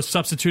was almost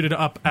substituted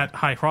up at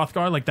High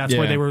Hrothgar. Like that's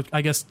where Yeah. they were,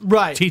 I guess,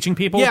 Right. teaching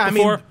people Yeah,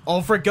 before. I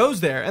mean, Ulfric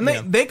goes there. And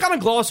they kind of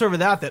gloss over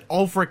that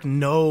Ulfric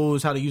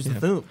knows how to use the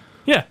Thu'um.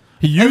 yeah.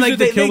 he used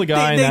And it to kill the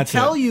guy, and they that's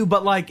tell it. you,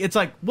 but like, it's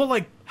like, well,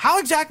 like, how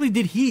exactly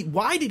did he,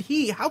 why did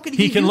he, how could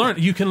he He can do learn.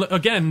 that? You can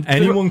again.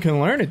 Anyone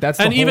can learn it. That's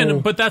the and even whole-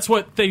 but that's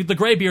what the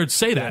Greybeards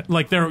say that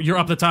like you're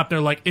up the top.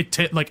 They're like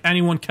like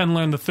anyone can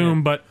learn the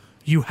Thu'um, but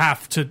you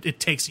have to. It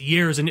takes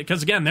years, and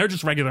because again they're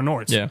just regular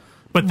Nords. Yeah.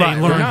 But they Right.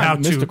 learn They're not how to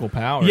mystical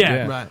power, Yeah,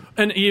 yeah. Right.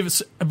 And even,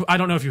 I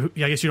don't know if you.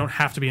 I guess you don't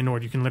have to be a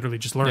Nord. You can literally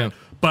just learn. Yeah.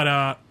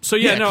 But so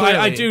yeah, Yeah, no, clearly.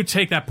 I do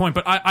take that point.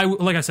 But I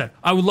like I said,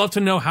 I would love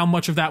to know how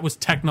much of that was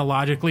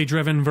technologically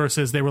driven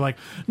versus they were like,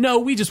 no,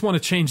 we just want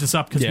to change this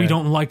up because we Yeah.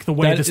 don't like the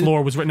way That this is-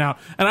 lore was written out.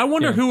 And I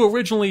wonder Yeah. who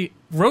originally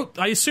wrote.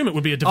 I assume it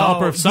would be a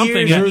developer of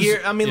something. Years,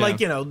 I mean, yeah. like,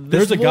 you know,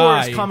 this There's a lore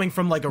guy- is coming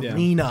from like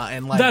Arena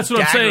and like That's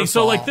what I'm saying.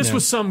 So like this Daggerfall.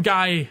 was some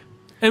guy,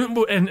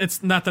 and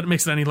it's not that it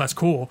makes it any less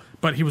cool,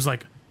 but he was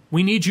like,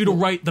 we need you to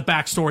write the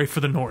backstory for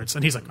the Nords,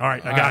 and he's like, all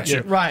right, I got you.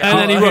 yeah. Right. And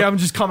then he wrote, I'm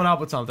just coming up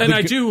with something. and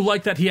I do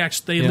like that he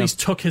actually they at Yeah. least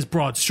took his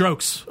broad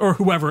strokes or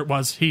whoever it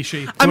was, he, she.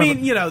 I whoever.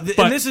 mean, you know, But-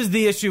 and this is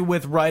the issue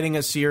with writing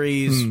a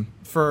series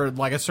for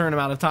like a certain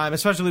amount of time,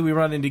 especially we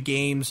run into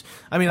games.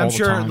 I mean, I'm All the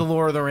sure time. the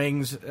Lord of the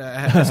Rings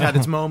has had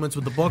its moments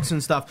with the books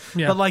and stuff.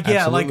 Yeah, but like,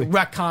 absolutely.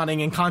 like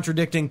retconning and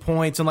contradicting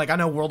points. And like, I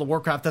know World of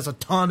Warcraft has a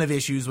ton of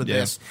issues with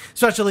Yeah. this,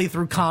 especially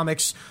through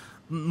comics,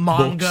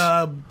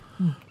 manga,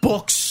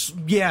 books.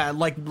 Yeah,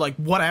 like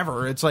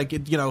whatever. It's like,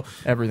 you know,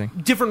 everything.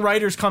 different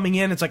writers coming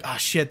in. It's like, oh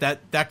shit,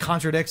 that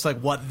contradicts like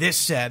what this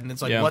said. And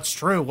it's like, Yeah. what's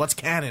true? What's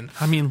canon?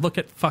 I mean, look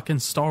at fucking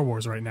Star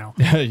Wars right now.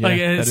 Yeah, like that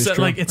it's is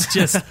true. like it's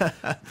just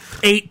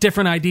 8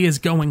 different ideas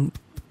going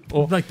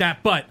like that.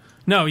 But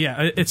no,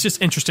 yeah, it's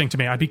just interesting to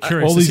me. I'd be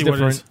curious all to these see what it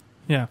different- is.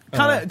 Yeah.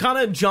 Kind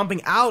of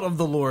jumping out of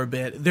the lore a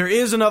bit. There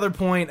is another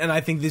point, and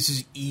I think this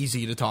is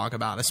easy to talk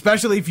about,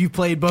 especially if you've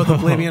played both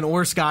Oblivion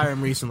or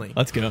Skyrim recently.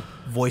 Let's go.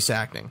 Voice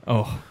acting.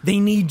 Oh, They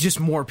need just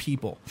more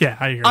people. Yeah,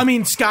 I agree. I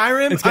mean,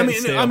 Skyrim. It's I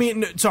getting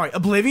mean, stale. sorry,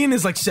 Oblivion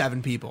is like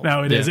 7 people.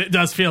 no, it is. Yeah. It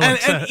does feel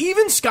like And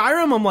even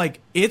Skyrim, I'm like,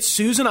 it's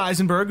Susan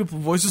Eisenberg who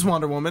voices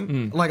Wonder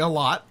Woman, like a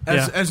lot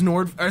as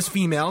Yeah. as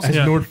females,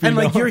 Yeah. Nord and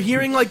like female. you're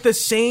hearing like the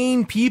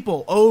same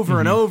people over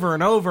and over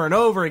and over and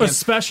over again.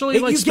 especially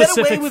like You get away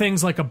specific with-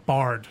 things like a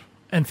bard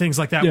and things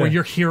like that Yeah. where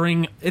you're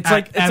hearing It's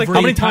like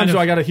how many times do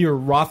I got to hear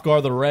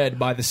Hrothgar the Red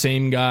by the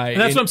same guy? and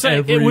that's in what I'm saying.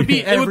 every- It would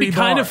be every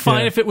kind bar. of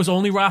fine Yeah. if it was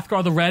only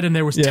Hrothgar the Red and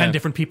there was Yeah. 10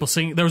 different people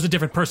singing. There was a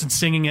different person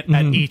singing it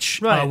at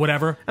each Right.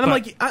 whatever. And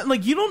I'm But-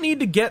 like, you don't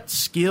need to get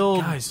skilled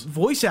Guys.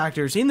 voice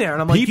actors in there.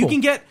 And I'm like, People. you can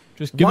get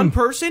Just give one them-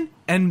 person,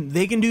 and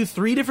they can do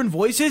 3 different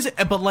voices,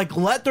 but like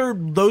let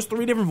those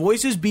 3 different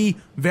voices be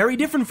very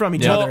different from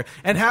each Yeah. other,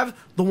 and have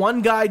the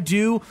one guy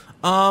do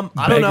I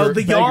don't know, the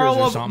Beggars Jarl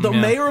or of something, the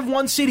yeah. mayor of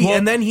one city, Well-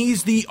 and then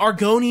he's the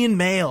Argonian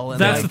male.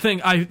 And That's like, the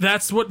thing.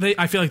 That's what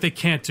I feel like they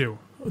can't do.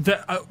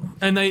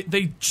 And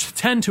they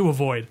tend to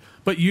avoid.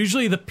 But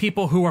usually the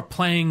people who are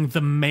playing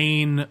the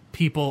main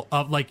people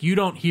of, like, you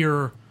don't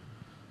hear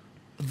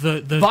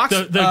the Vox-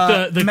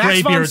 the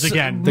Max von graybeards S-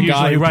 again. the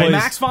guy usually, who right? plays-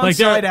 Max von Like,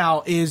 they're-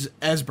 Sydow is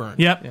Esbern.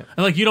 Yep. And,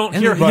 like, you don't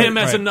And hear then- him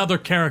as right. another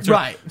character.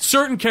 Right.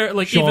 Certain character,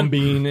 like Sean even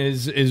Bean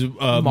is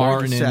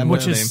Martin, Seven. and which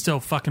what's his is name? still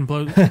fucking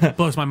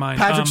blows my mind.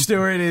 Patrick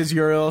Stewart is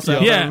Uriel. So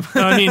Yeah,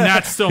 I mean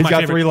that's still He's my got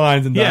favorite. 3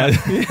 lines and Yeah.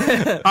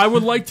 dies. I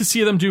would like to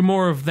see them do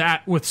more of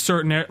that with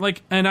certain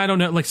and I don't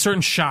know, like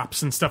certain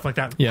shops and stuff like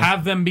that. Yeah.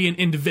 Have them be an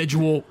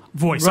individual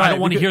voice. Right, I don't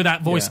want to because- hear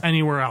that voice yeah.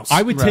 anywhere else.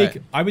 I would Right.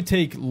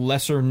 take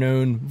lesser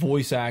known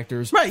voice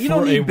actors. Right, you for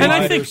don't need, a and I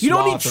wider think you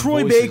don't need swath of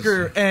Troy voices.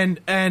 Baker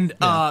and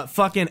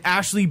fucking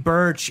Ashley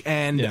Birch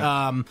and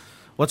Yeah.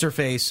 what's her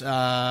face?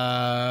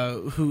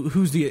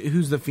 Who's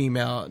the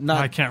female?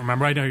 Not I can't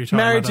remember. I know you're talking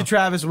married about to though.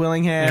 Travis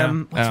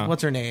Willingham. Yeah.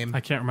 What's her name?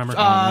 I can't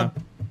remember.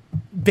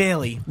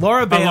 Bailey,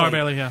 Laura Bailey. Laura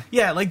Bailey, yeah.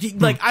 Yeah, like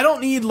I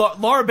don't need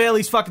Laura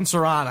Bailey's fucking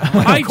Serrana. I'm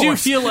like, I of do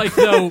course. feel like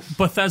though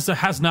Bethesda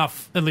has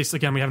enough. At least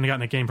again, we haven't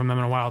gotten a game from them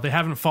in a while. They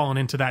haven't fallen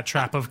into that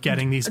trap of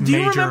getting these Do you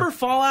major. remember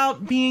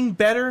Fallout being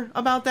better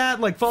about that?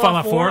 Like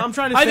Fallout 4? 4? I'm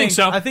trying to I think. think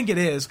so. I think it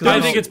is. 'cause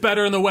I think it's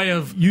better in the way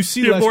of You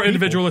see have less more people.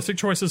 individualistic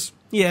choices.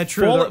 yeah,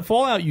 true.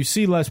 Fallout, you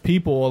see less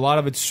people. A lot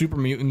of it's super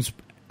mutants.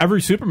 Every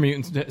super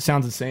mutant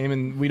sounds the same,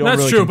 and we don't. That's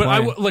really true,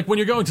 complain. but like when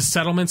you're going to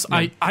settlements,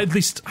 I at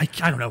least I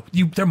don't know.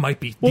 There might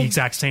be Well, the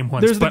exact same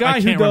ones. There's the but I guy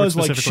who can't remember does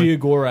like specifically.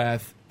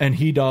 Sheogorath, and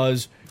he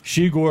does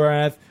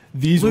Sheogorath.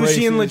 These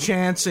Lucian races,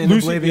 LeChance in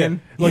Oblivion.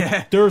 Yeah. Like,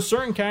 Yeah. there are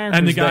certain characters,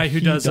 and the guy that who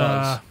he does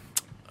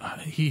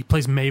he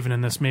plays Maven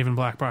in this, Maven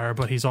Blackbriar,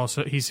 but he's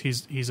also he's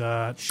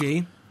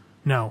She.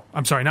 no,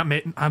 I'm sorry, not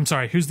Maven. I'm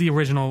sorry. Who's the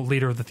original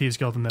leader of the Thieves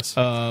Guild in this?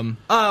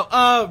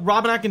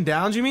 Robin Atkin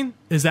Downs, you mean?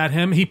 Is that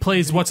him? He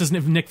plays what's his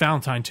name? Nick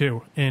Valentine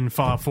too in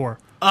Fallout 4.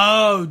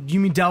 Oh, you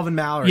mean Delvin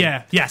Mallory?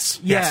 Yeah.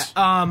 Yes. Yeah. Yes.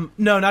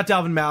 No, not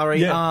Delvin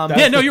Mallory. Yeah,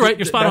 Yeah. No, you're right.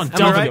 You're spot on. that's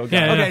Am I Delvin. right?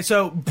 Yeah, yeah, Okay, yeah.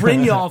 so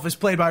Brynjolf is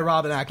played by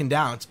Robin Atkin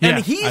Downs, Yeah.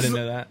 and he's I didn't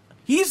know that.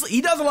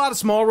 he does a lot of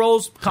small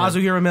roles.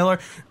 Kazuhira Miller,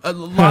 a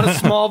lot of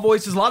small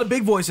voices, a lot of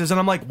big voices, and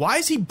I'm like, why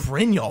is he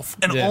Brynjolf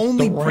and Yeah,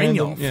 only the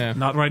random- Brynjolf? Yeah.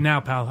 Not right now,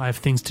 pal. I have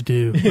things to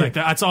do. Like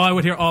that's all I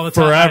would hear all the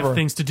time. I Forever. have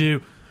things to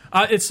do.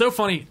 It's so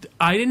funny.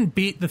 I didn't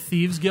beat the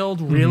Thieves Guild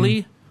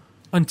really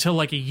until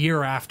like a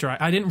year after.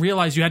 I didn't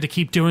realize you had to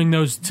keep doing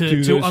those to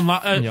Do those.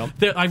 unlock. Yep.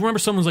 I remember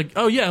someone was like,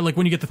 "Oh yeah, like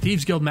when you get the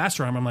Thieves Guild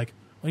Master Armor." I'm like,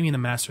 "What do you mean the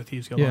Master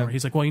Thieves Guild Yeah. Armor?"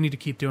 He's like, "Well, you need to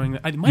keep doing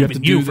that." It might You have have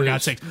been to you do for this.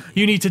 God's sake.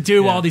 You need to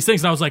do all these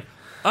things. And I was like,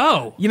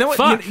 "Oh, You know what?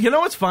 Fuck. You know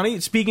what's funny?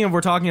 Speaking of,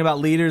 we're talking about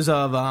leaders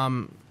of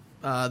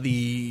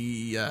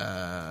Thieves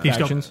Guild.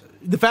 Factions.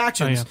 the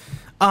factions.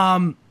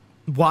 Oh,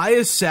 Why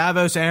is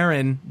Savos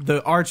Aaron,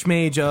 the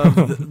Archmage of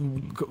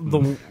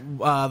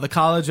the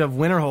College of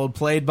Winterhold,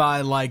 played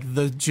by like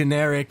the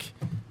generic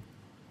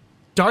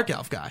Dark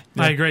Elf guy?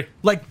 I agree."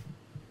 Like,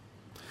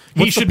 He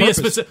What's the should be a purpose?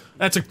 specific.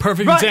 That's a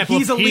perfect Right, example.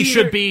 he's a Of he leader.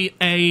 should be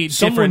a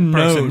Someone different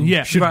person. known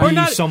Yeah, should Or be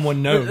not,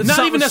 someone known. not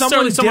even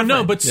necessarily someone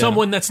known, different. but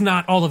someone that's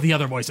not all of the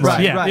other voices.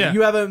 right, yeah, right. yeah.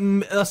 You have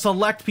a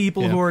select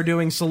people Yeah. who are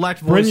doing select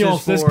voices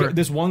Brynjolf, for.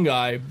 this one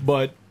guy,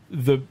 but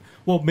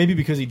maybe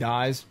because he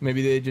dies,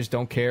 maybe they just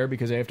don't care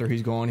because after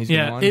he's gone, he's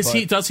Yeah, gone. is but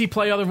he? Does he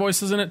play other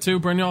voices in it too,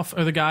 Brynjolf,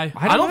 or the guy?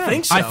 I don't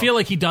think so. I feel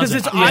like he doesn't.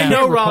 Because Yeah. I know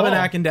can't Robin recall.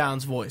 Atkin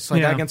Downs' voice.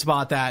 Like Yeah. I can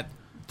spot that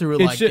through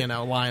It's like just-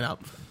 lineup.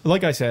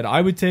 Like I said,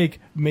 I would take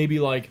maybe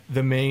like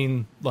the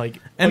main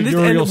And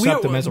Uriel we-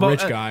 Septim as a but,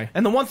 rich guy.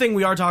 And the one thing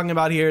we are talking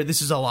about here,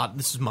 this is a lot.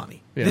 This is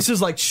money. Yeah. This is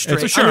like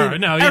straight. It's sure, I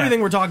mean, no, yeah. everything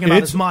we're talking about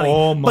It's is money.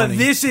 all money. But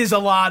this is a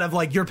lot of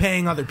like you're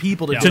paying other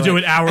people to Yeah. do To do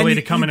it hourly And you,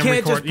 to come in you and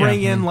can't record, just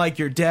bring yeah. in like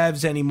your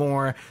devs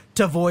anymore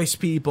to voice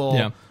people.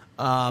 Yeah.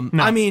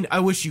 No. I mean, I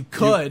wish you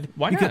could.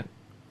 Why You not?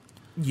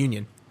 could-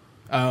 union.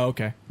 Oh,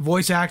 okay.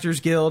 Voice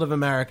Actors Guild of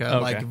America. Okay.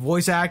 Like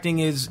voice acting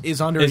is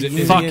under Is a it-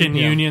 union. Fucking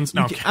Yeah. unions.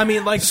 No, I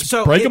mean, like,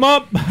 so break 'em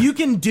up. You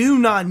can do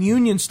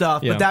non-union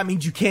stuff, Yeah. but that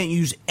means you can't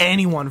use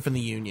anyone from the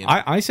union.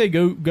 I say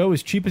go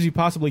as cheap as you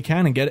possibly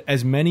can and get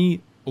as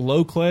many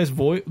low class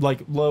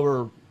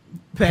lower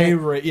pay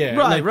rate. Yeah,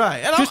 right, like, right.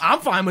 And just- I'm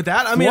fine with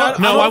that. I mean, What?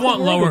 no, don't I think want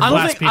we're- lower I don't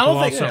class think- people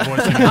I don't think- also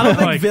voicing. I don't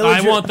think Like,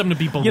 Villager- I want them to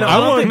be below. You know,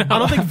 I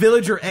don't think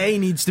Villager A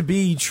needs to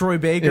be Troy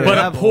Baker. but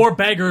a level. poor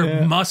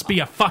beggar must be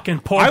a fucking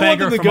poor I want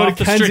beggar them to from go off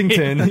to the street.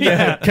 Kensington.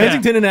 yeah,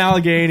 Kensington and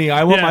Allegheny.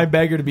 I want Yeah. my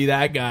beggar to be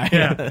that guy.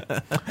 Yeah.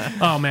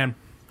 Oh man,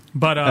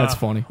 but That's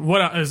funny.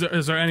 What is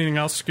there anything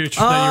else, Scooch,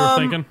 that you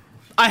were thinking?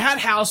 I had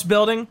house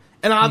building,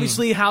 And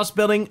obviously, house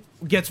building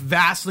gets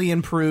vastly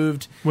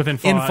improved Within in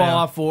Fallout,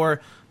 Fallout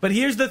 4. But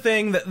here's the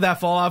thing that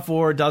Fallout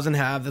 4 doesn't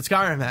have that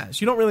Skyrim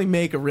has. You don't really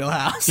make a real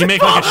house. You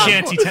make like a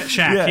shanty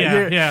shack.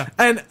 you're- Yeah.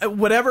 And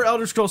whatever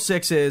Elder Scrolls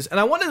 6 is, and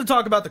I wanted to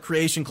talk about the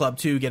Creation Club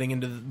too, getting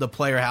into the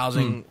player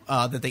housing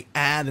that they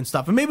add and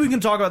stuff. And maybe we can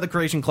talk about the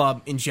Creation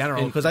Club in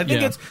general because I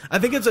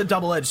think it's a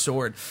double-edged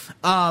sword.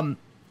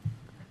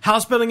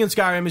 House building in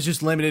Skyrim is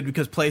just limited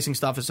because placing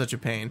stuff is such a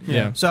pain.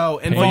 Yeah. So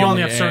in Well, you Fallout,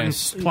 only have certain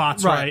Yes.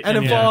 plots, right? And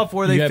in Fallout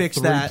 4, they You have fixed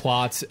 3 that.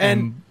 plots,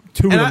 and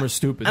 2 of them are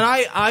stupid. And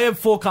I have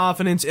full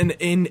confidence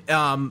in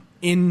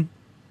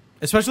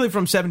especially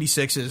from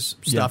 76's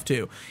stuff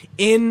too.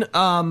 In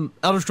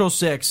Elder Scrolls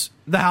 6,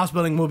 the house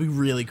building will be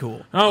really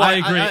cool. Oh, I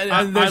agree.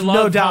 I there's love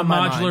no doubt how in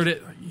my modular mind.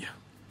 it.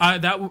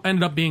 That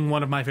ended up being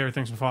one of my favorite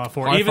things from Fallout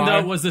 4. High Even though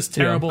five? it was this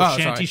terrible Yeah. Oh,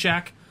 shanty sorry.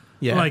 shack.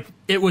 Yeah. Like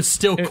it was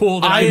still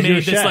cool that I I did made your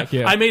this. shack, Like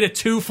yeah. I made a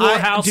 2-floor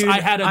house. Dude,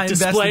 I had a I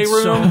display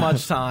invested room. so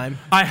much time.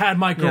 I had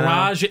my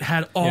garage. It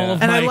had all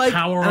of And my I like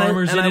power and I-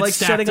 armors and in I it like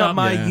stacked setting up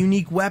my Yeah.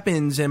 unique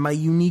weapons and my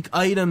unique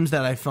items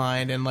that I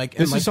find and like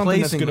This and like is something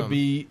that's placing going to them.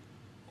 be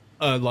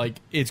like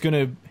it's going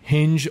to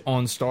hinge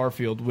on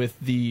Starfield with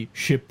the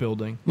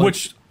shipbuilding, like,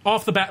 which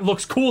off the bat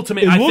looks cool to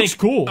me. It I looks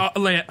think, cool.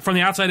 From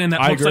the outside in.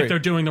 That I looks agree. like they're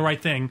doing the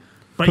right thing.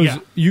 But 'cause yeah,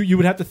 you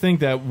would have to think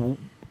that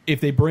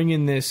if they bring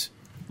in this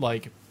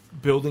like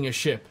building a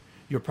ship,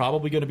 you're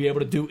probably going to be able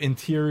to do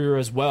interior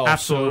as well.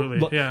 Absolutely,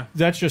 So, yeah.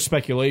 That's just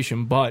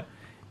speculation, but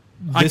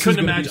I this is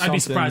couldn't gonna be imagine. I'd be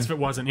something- surprised if it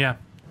wasn't. Yeah.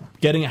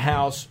 getting a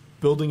house,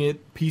 building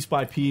it piece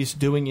by piece,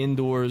 doing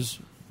indoors,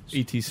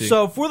 etc.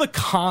 So for the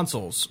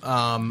consoles,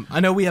 I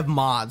know we have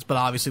mods, but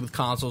obviously with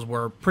consoles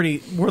we're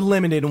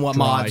limited in what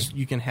Dry. mods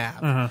you can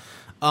have.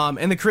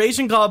 And the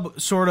Creation Club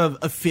sort of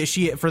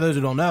officiate, for those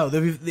who don't know,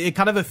 it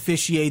kind of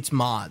officiates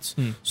mods.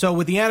 So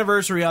with the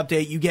anniversary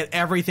update, you get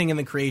everything in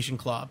the Creation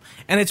Club,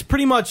 and it's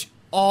pretty much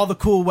all the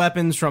cool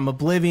weapons from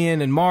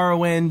Oblivion and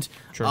Morrowind,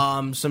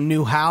 Sure. some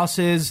new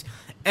houses,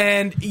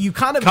 and you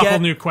kind of Couple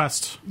get new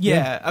quests.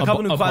 a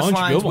couple new a quest bunch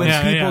lines good with ones.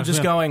 people Yeah, just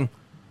yeah. going,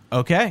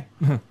 okay.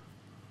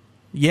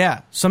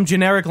 Yeah, some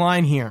generic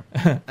line here,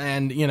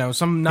 and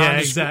some Yeah,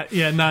 nondescript. exactly.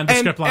 Yeah,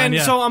 nondescript line. And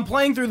yeah. so I'm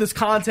playing through this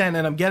content,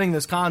 and I'm getting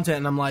this content,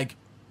 and I'm like,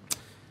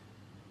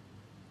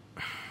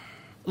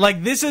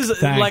 this is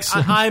Thanks.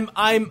 like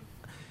I'm.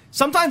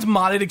 Sometimes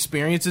modded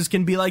experiences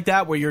can be like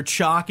that, where you're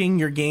chalking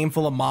your game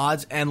full of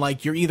mods, and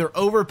like you're either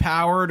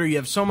overpowered or you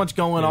have so much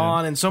going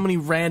on and so many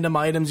random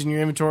items in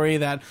your inventory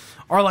that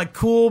are like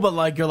cool, but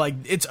like you're like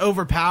it's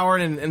overpowered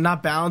and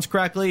not balanced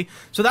correctly.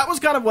 So that was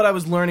kind of what I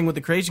was learning with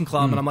the Creation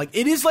Club, and I'm like,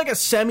 it is like a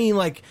semi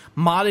like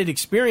modded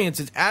experience.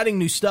 It's adding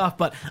new stuff,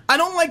 but I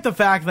don't like the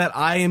fact that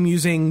I am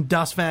using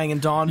Dustfang and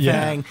Dawnfang,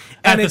 and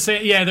At the it's-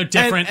 same, yeah, they're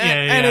different.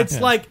 and yeah.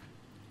 it's like.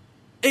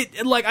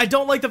 Like I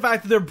don't like the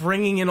fact that they're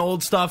bringing in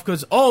old stuff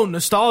because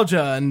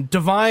nostalgia and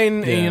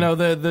divine, Yeah.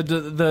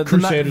 the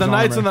Crusaders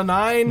Knights armor. of the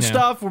Nine Yeah.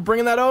 stuff. We're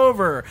bringing that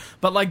over,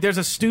 but like there's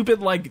a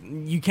stupid like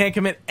you can't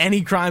commit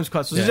any crimes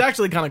quest, which is Yeah.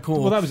 actually kind of cool.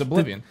 well, that was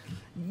Oblivion.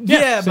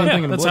 yeah, same but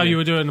thing in that's how Oblivion. you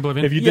would do it in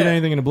Oblivion. If you did Yeah.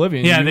 anything in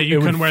Oblivion, Yeah, that you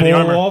it couldn't would wear the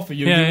fall armor. off of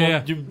you.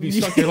 Yeah, You'd be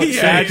stuck there like a Yeah,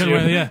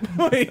 statue.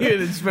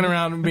 yeah. spin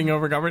around and being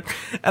overcovered,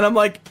 and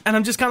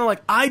I'm just kind of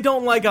like I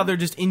don't like how they're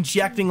just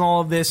injecting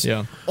all of this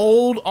Yeah.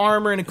 old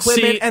armor and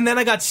equipment, See- and then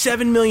I got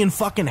 7 million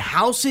fucking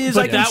houses.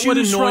 I But can that would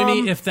choose annoy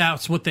from. me if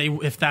that's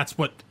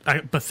what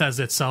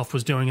Bethesda itself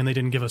was doing, and they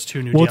didn't give us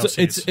 2 new Well,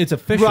 DLCs. it's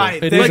official.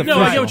 Right. It They- is Like, no,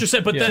 I official. get what you're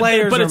saying, but Yeah.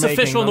 Players but are it's making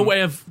official in the them.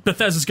 way of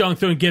Bethesda's going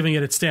through and giving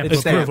it its stamp of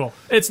Its stamp. approval.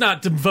 It's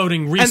not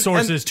devoting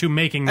resources to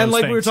making those and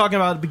like things. we were talking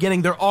about at the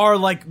beginning, there are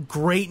like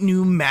great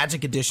new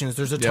magic additions.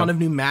 There's a ton Yeah. of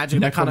new magic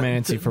that kind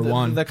Necromancy of for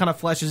one. that kind of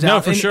fleshes No,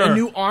 out. for and, sure. and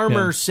new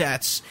armor Yeah.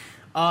 sets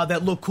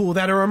that look cool,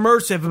 that are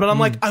immersive. But I'm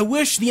like, I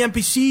wish the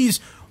NPCs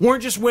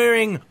weren't just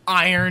wearing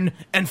iron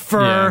and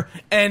fur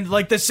and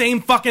like the same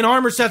fucking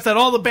armor sets that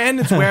all the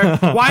bandits wear.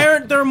 Why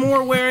aren't there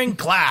more wearing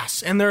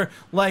glass? And they're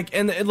like,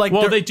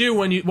 well, they're- they do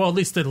when you. Well, at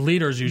least the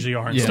leaders usually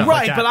are. And Yeah. stuff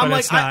right. like that, but I'm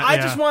like, it's not, I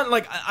yeah. just want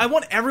I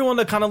want everyone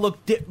to kind of look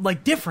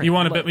different. You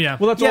want a Like- bit, yeah.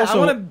 Well, that's yeah,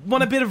 also I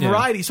want a bit of Yeah.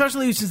 variety,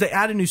 especially since they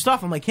added new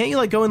stuff. I'm like, can't you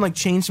like go and like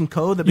change some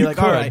code that be You like,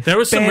 could. all right, There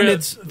was some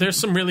bandits. there's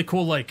some really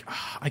cool like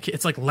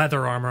it's like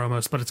leather armor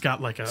almost, but it's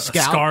got like a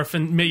Scout? scarf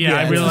and I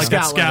it's really the like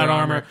that scout scout leather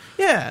armor.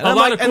 Yeah, and A I'm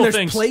lot like, of and cool there's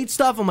things. plate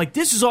stuff. I'm like,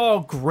 this is all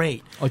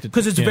great Like the-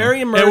 because it's yeah. very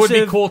immersive. It would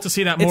be cool to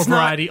see that more It's not-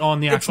 variety on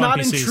the It's actual not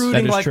NPCs. intruding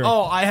That is like, true.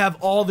 oh, I have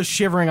all the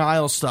Shivering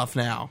Isles stuff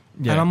now,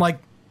 Yeah. and I'm like,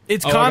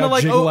 it's Oh, I kind got of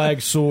like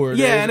Jiglag sword.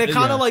 yeah, and it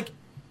kind Yeah. of like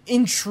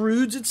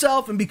intrudes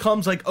itself and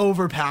becomes like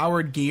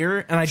overpowered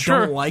gear, and I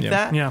Sure. don't like Yeah.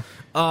 that. Yeah.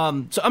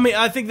 So I mean,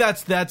 I think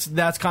that's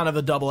kind of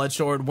a double-edged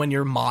sword when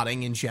you're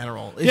modding in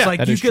general. It's Yeah, like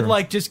that you is could true.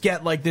 like just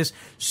get like this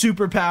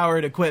super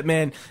powered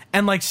equipment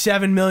and like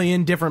 7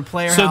 million different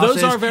player So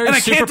those houses, are very and I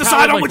can't super decide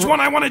powered, on like, which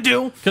one I want to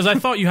do. Because I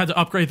thought you had to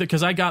upgrade it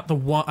because I got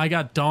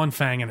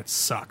Dawnfang and it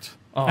sucked.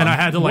 and I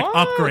had to like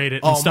what? upgrade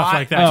it and stuff my-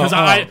 like that. Because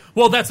oh.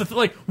 well, that's the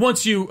like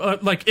once you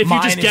like if Mine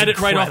you just is get it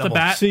right off the incredible.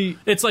 bat, See-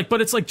 it's like,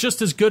 but it's like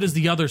just as good as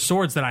the other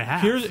swords that I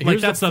have. Here's like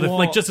the that's the other, flaw-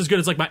 like just as good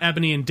as like my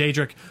Ebony and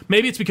Daedric.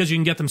 Maybe it's because you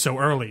can get them so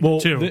early Well,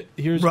 too.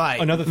 here's Right.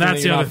 another thing. That's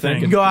that the you're other not thing.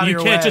 thinking. Go out of You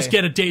your can't way. just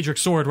get a Daedric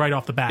sword right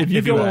off the bat. If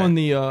you go Right. on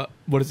the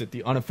what is it,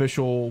 the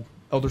unofficial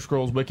Elder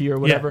Scrolls wiki or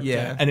whatever,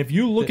 Yeah. and if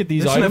you look at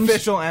these There's an items,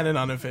 official and an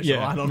unofficial.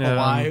 Yeah. I don't Yeah. know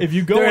why. If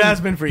you go there on- has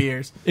been for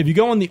years. if you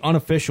go on the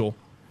unofficial,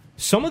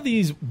 some of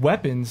these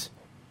weapons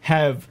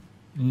have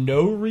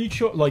no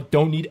recharge, like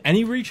don't need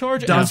any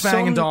recharge.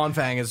 Dunsfang and some-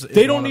 Dawnfang is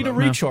They one don't of need a them.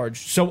 recharge.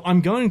 So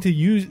I'm going to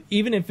use,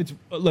 even if it's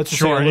let's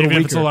just say sure, a little even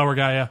if it's a weaker. lower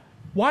guy. Yeah.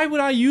 Why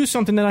would I use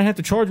something that I have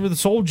to charge with a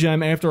soul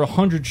gem after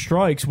 100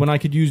 strikes when I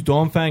could use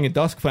Dawnfang and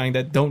Duskfang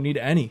that don't need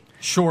any?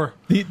 Sure.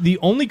 The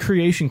only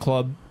Creation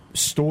Club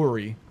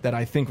story that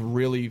I think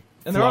really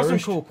And there are some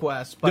flourished- cool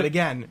quests, but The-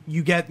 again,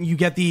 you get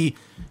the.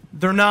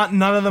 They're not.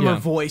 None of them Yeah. are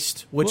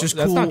voiced, which Well, is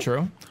cool. that's not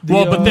true.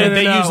 Well, but no,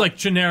 they no. use like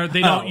generic.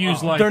 They don't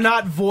use like They're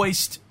not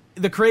voiced.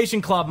 The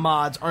Creation Club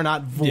mods are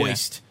not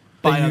voiced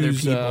by They other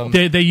use, people.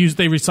 They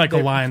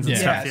recycle lines and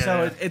yeah, stuff.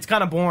 so it's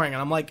kind of boring,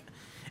 and I'm like,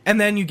 and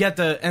then you get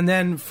and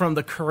then from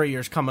the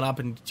couriers coming up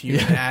and to you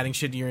and adding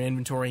shit to your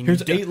inventory. And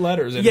Here's you 8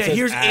 letters. And Yeah, it says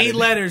here's added. 8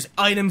 letters,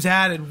 items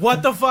added.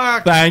 What the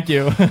fuck? Thank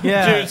you.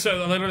 Yeah, Dude,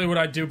 so literally what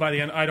I do by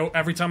the end, I don't.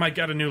 Every time I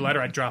get a new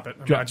letter, I drop it.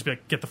 I just be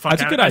like, get the fuck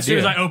That's a out. good As soon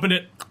as idea. I open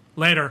it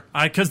later,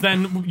 because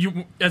then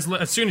you as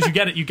soon as you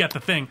get it, you get the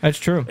thing. That's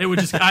true. It would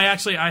just.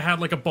 I had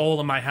like a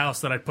bowl in my house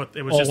that I put.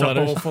 It was All just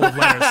letters. a bowl full of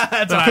letters.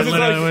 that I awesome.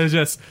 literally was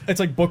just. It's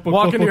like book.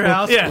 Walk book, into your book,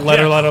 house. Yeah,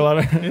 letter, yeah.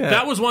 letter.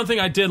 That was one thing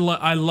I did.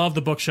 I love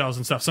the bookshelves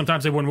and stuff.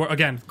 Sometimes they wouldn't work.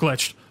 Again,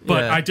 glitched.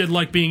 But Yeah. I did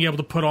like being able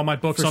to put all my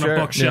books For on sure. a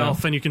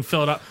bookshelf and you can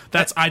fill it up.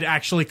 I'd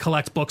actually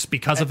collect books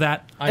because of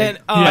that. And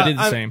I did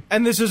the same.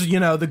 And this is,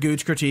 the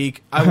Gooch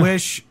critique. I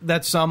wish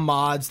that some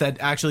mods that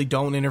actually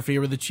don't interfere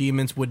with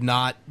achievements would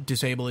not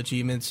disable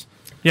achievements.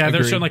 Yeah, there's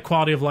Agreed. certain like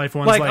quality of life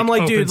ones. Like, I'm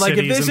like, Open dude, like if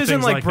Cities this and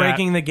isn't things like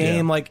breaking that. the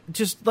game, Yeah. like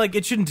just like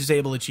it shouldn't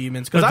disable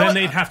achievements. But I then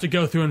they'd have to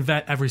go through and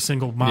vet every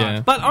single mod. Yeah.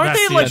 But aren't That's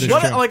they the like other what?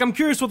 true. Like I'm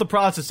curious what the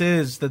process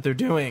is that they're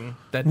doing.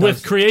 That With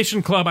does-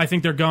 Creation Club, I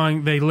think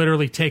they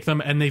literally take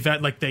them and they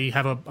vet, like they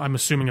have I'm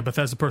assuming a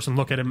Bethesda person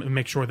look at them and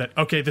make sure that,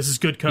 okay, this is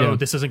good code, Yeah.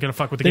 this isn't going to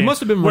fuck with the They game.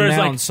 must have been Whereas,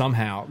 renowned like,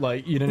 somehow.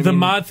 Like you know what the I mean?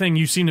 mod thing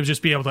you seem to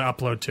just be able to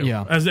upload to.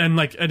 Yeah. And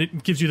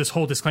it gives you this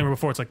whole disclaimer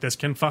before. It's like, this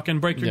can fucking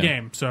break your Yeah.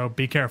 game, so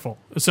be careful.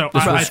 So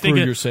This will I think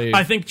screw your save.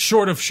 I think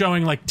short of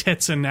showing like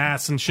tits and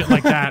ass and shit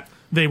like that,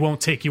 they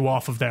won't take you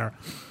off of there.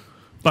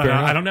 But Fair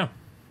enough. I don't know.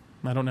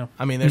 I don't know.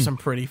 I mean, there's some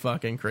pretty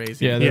fucking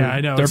crazy. Yeah, Yeah,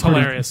 I know. They're It's pretty,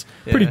 hilarious.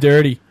 Pretty Yeah.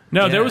 dirty.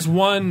 No, Yeah. there was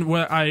one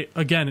where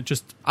it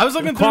just I was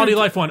looking quality through-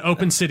 life one,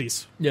 open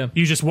cities. Yeah.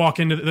 You just walk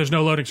into there's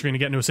no loading screen to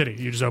get into a city.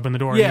 You just open the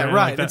door. and Yeah, you're in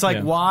right. that. It's like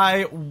Yeah.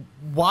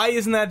 why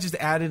isn't that just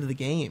added to the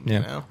game? Yeah.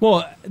 You know?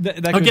 Well,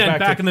 that goes again,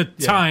 back to, in the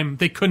yeah. time,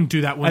 they couldn't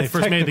do that when That's they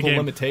first made the technical game.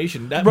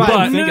 limitation. That, Right. we don't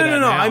No, think no, of no, that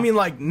no. now. I mean,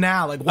 like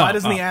now, like why Oh,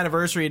 doesn't the oh.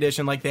 anniversary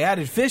edition like they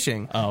added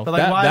fishing? Oh, but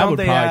like that- why that don't would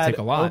they probably add take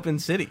a lot. open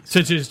cities? To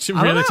I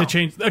don't really know. to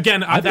change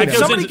again. That think goes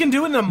somebody into, can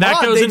do it in a that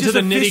mod. goes They into just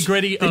the offici- nitty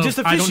gritty they of just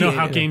I don't know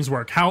how officiated it. games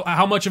work.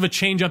 How much of a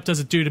change up does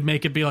it do to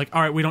make it be like,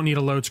 all right, we don't need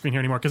a load screen here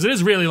anymore? Because it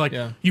is really like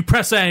Yeah. you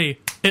press A,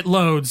 it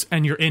loads,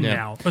 and you're in Yeah.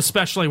 now.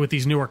 Especially with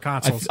these newer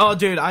consoles. Oh,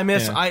 dude, I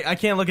miss. Yeah. I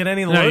can't look at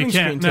any of the No, you loading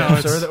screen can't. No, tips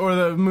it's- or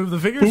the move the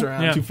figures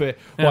around. Yeah. Too fit.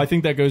 Yeah. Well, I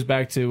think that goes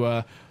back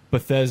to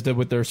Bethesda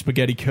with their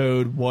spaghetti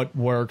code. What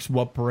works?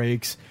 What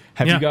breaks?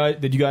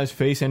 Did you guys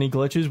face any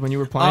glitches when you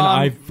were playing?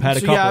 I've had a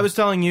so couple. yeah, I was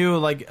telling you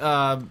like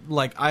I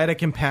had a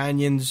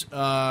companion's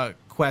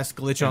quest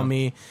glitch on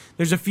me.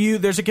 There's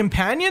a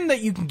companion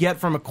that you can get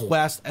from a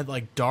quest at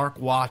like Dark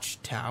Watch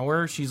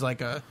Tower. She's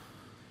like a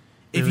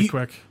really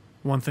quick,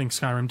 one thing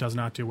Skyrim does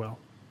not do well: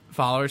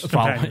 followers.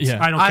 companions. yeah.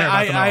 I don't care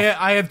about them at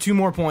all. I have 2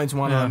 more points.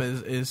 One Yeah. of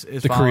them is the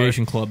followers.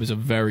 Creation Club is a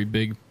very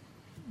big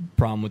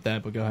problem with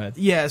that. But go ahead.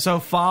 Yeah, so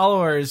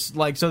followers,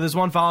 like, so there's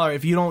one follower,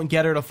 if you don't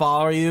get her to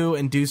follow you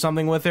and do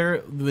something with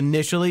her,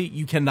 initially,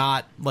 you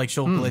cannot, like,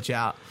 she'll glitch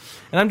out.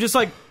 And I'm just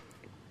like,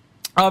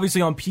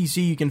 obviously on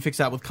PC, you can fix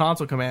that with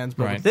console commands,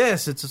 but Right. with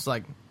this, it's just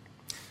like,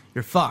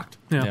 you're fucked.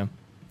 Yeah.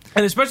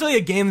 And especially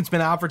a game that's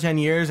been out for 10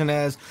 years and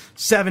has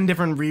 7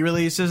 different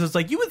re-releases, it's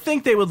like, you would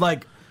think they would,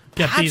 like,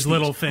 Get patch these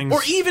little things.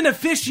 or even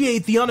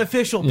officiate the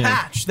unofficial Yeah.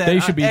 patch that They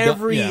should be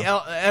every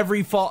yeah.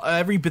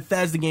 every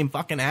Bethesda game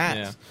fucking has.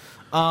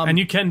 Yeah. And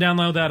you can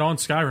download that on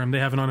Skyrim. They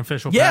have an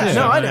unofficial Yeah, patch.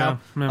 no, I Yeah,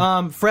 know.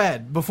 yeah.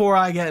 Fred, before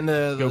I get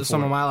into Go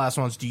some for of it. my last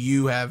ones, do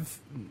you have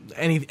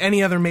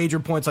any other major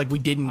points like we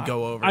didn't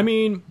go over? I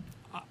mean,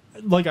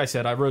 like I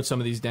said, I wrote some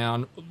of these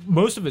down.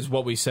 Most of it's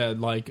what we said,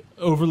 like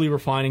overly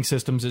refining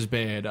systems is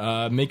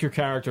bad. Make your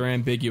character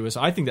ambiguous.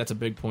 I think that's a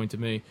big point to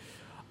me.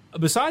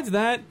 Besides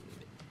that,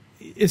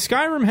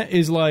 Skyrim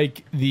is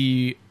like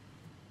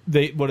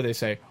what do they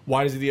say?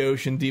 Wide as the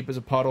ocean, deep as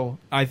a puddle.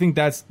 I think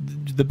that's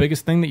the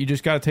biggest thing that you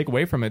just got to take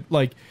away from it.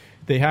 Like,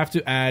 they have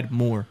to add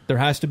more. There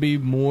has to be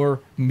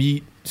more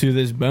meat to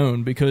this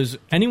bone because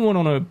anyone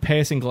on a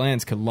passing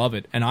glance could love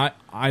it, and I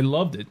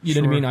loved it. You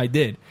know what I Sure. mean? I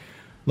did.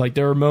 Like,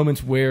 there are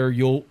moments where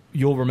you'll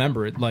you'll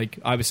remember it. Like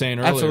I was saying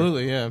earlier,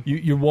 Absolutely, yeah.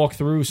 You walk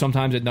through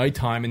sometimes at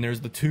nighttime, and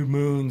there's the two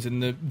moons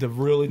and the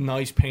really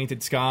nice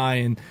painted sky,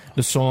 and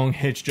the song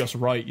hits just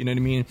right. You know what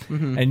I mean?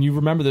 And you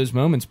remember those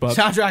moments. But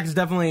Soundtrack is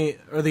definitely,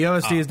 or the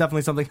OST is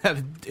definitely something that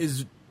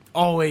is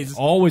always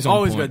on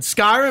point. good.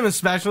 Skyrim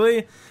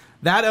especially,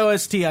 that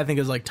OST I think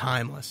is like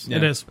timeless.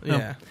 It is.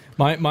 Yeah.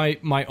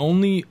 My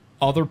only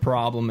other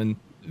problem, and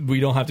we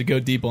don't have to go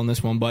deep on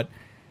this one, but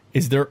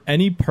is there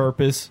any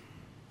purpose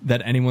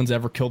that anyone's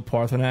ever killed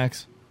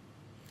Paarthurnax?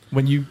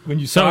 When you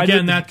So side again,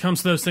 with- that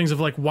comes to those things of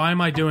like, why am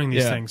I doing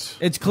these Yeah. things?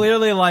 It's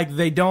clearly like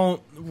they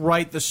don't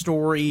write the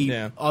story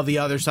Yeah. of the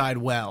other side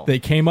well. they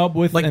came up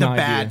with like an the idea.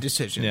 bad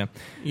decision. Yeah,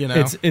 You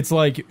know? it's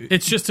like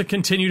It's just to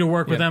continue to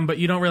work with Yeah. them, but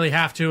you don't really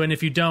have to. And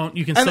if you don't,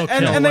 you can and, still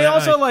kill. and they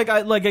also Like,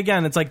 like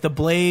again, it's like the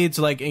blades.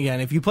 Like again,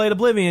 if you played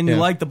Oblivion, you Yeah.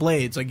 like the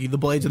blades. Like the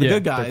blades are the Yeah,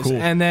 good they're guys. cool.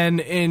 And then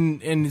in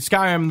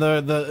Skyrim,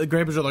 the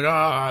Grapers are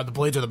like, the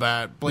blades are the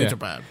bad. Blades Yeah. are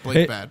bad.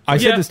 Blades bad. I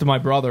said Yeah. this to my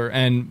brother,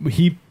 and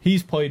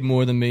he's played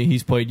more than me.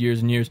 He's played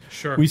years and years.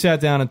 Sure. We sat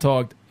down and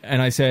talked,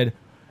 and I said,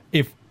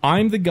 if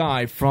I'm the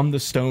guy from the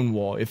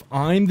Stonewall, if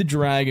I'm the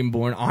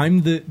Dragonborn,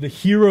 I'm the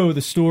hero of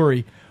the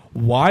story,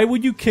 why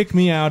would you kick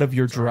me out of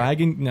your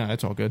dragon? No,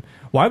 that's all good.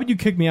 Why would you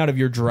kick me out of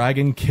your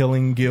dragon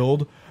killing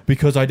guild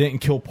because I didn't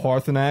kill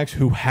Paarthurnax,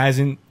 who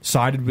hasn't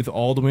sided with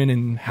Alduin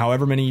in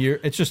however many years?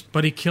 It's just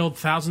but he killed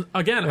thousands.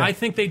 Again, Yeah. I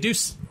think they do.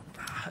 This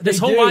They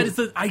whole do. line is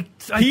that I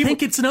He-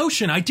 think it's an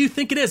ocean. I do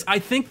think it is. I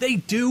think they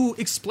do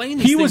explain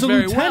these he things was a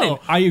very lieutenant. well.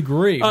 I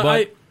agree,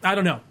 but I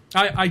don't know.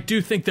 I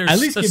do think there's at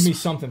least a give s- me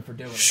something for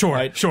doing it. Sure,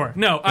 right? sure.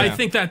 No, I Yeah.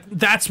 think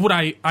that's what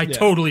I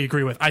totally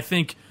agree with. I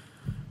think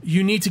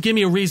you need to give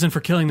me a reason for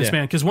killing this Yeah.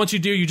 man, because once you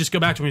do, you just go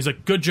back to him. He's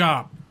like, "Good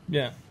job."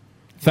 Yeah.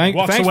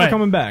 Walks Thanks away. for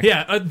coming back.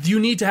 Yeah, you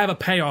need to have a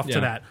payoff Yeah.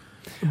 to that.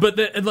 But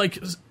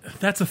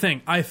that's the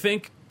thing. I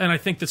think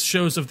this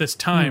shows of this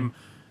time.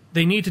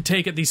 They need to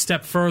take it these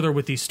step further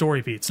with these story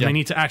beats. And Yeah. they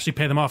need to actually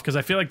pay them off, because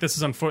I feel like this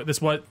is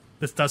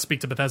this does speak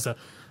to Bethesda.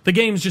 The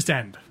games just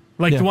end.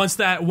 Like Yeah. once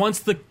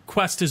the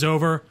quest is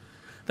over,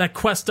 that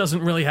quest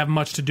doesn't really have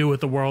much to do with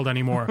the world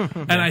anymore.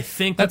 And I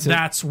think That's it.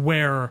 that's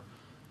where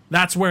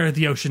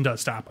the ocean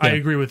does stop. I Yeah.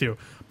 agree with you.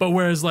 But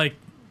whereas like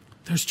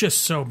there's just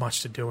so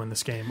much to do in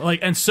this game. Like,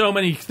 and so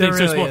many things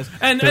to really explore.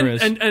 is. There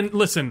is. And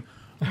listen,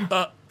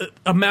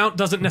 amount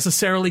doesn't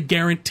necessarily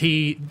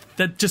guarantee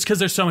that just because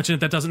there's so much in it,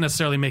 that doesn't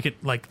necessarily make it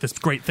like this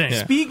great thing.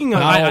 Yeah. Speaking of,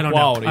 Not all I don't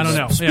quality, know. I don't but-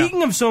 know.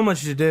 Speaking of so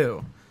much to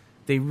do,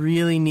 they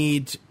really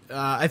need,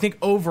 I think,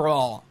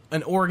 overall,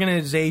 an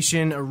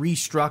organization, a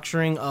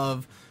restructuring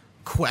of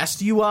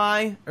Quest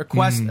UI or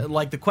Quest,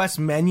 like the Quest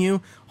menu.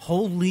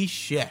 Holy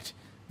shit,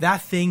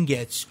 that thing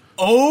gets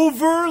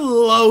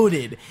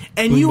overloaded,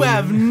 and you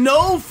have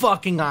no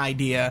fucking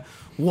idea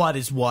what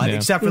is what, Yeah.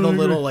 except for the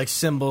little like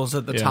symbols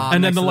at the Yeah. top,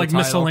 And then next the to like title.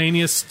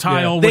 miscellaneous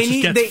tile, Yeah.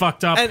 which gets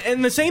fucked up.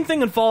 And the same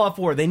thing in Fallout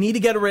 4. They need to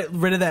get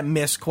rid of that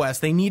miss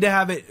quest. They need to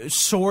have it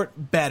sort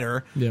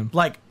better. Yeah.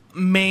 Like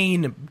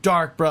main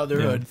Dark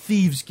Brotherhood, Yeah.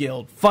 Thieves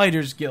Guild,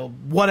 Fighters Guild,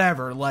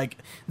 whatever. Like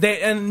they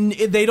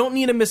don't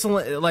need a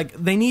miscellaneous. Like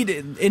they need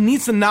it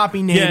needs to not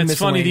be named. Yeah, it's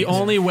funny. The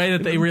miscellaneous. only way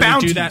that they really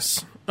do that,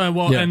 Bounties.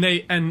 Yeah.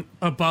 and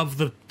above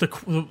the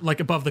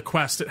above the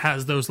quest, it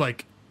has those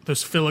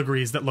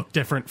filigrees that look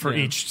different for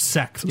Yeah. each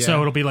sect. Yeah. So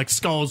it'll be like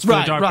skulls for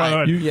Right, the Dark right.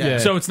 Brotherhood. Yeah.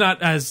 So it's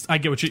not as I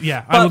get what you.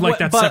 Yeah, I would like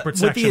that separate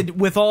section.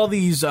 With all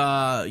these,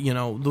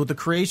 with the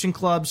Creation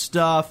Club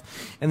stuff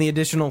and the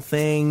additional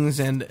things,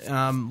 and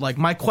like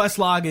my quest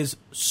log is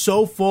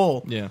so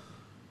full. Yeah.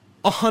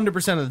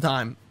 100% of the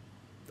time.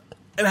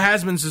 It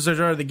has been since I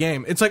started the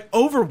game. It's like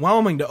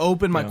overwhelming to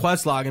open my Yeah.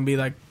 quest log and be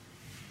like,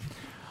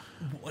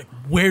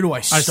 where do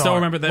I start? I still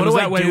remember that What was do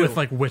that I way do? with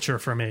like Witcher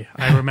for me.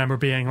 I remember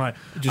being like,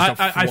 Just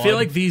a I feel flood.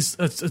 like these,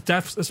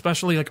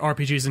 especially like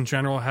RPGs in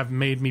general, have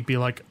made me be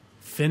like,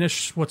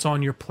 finish what's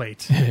on your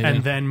plate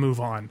and then move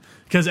on.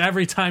 Because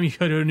every time you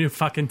go to a new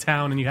fucking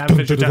town and you haven't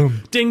finished your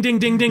town, ding, ding,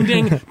 ding, ding,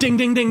 ding, ding,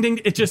 ding, ding, ding,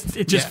 it just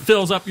Yeah.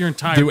 fills up your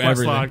entire Do quest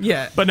everything. log.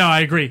 Yeah. But no, I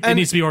agree. It And-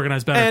 needs to be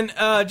organized better.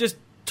 And just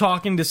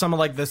talking to some of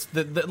like this,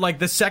 like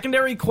the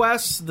secondary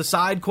quests, the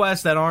side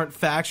quests that aren't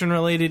faction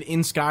related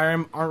in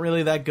Skyrim aren't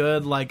really that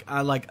good. Like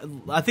I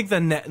think the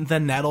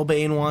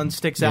Nettlebane one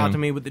sticks out Yeah. to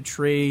me with the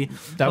tree.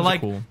 That But, was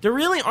like cool. there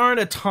really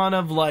aren't a ton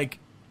of like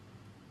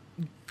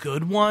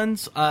good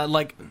ones.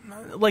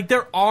 Like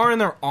there are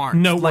and there aren't.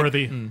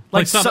 Noteworthy. like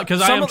Like some, some-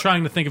 because I some am of-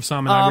 trying to think of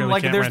some and I really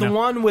like can't there's right the now.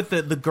 one with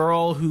the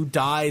girl who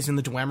dies in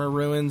the Dwemer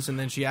ruins, and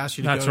then she asks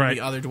you to That's go right. to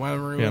the other Dwemer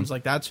ruins. Yeah.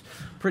 Like that's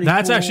pretty.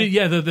 That's cool. actually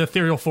the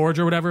Ethereal Forge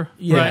or whatever.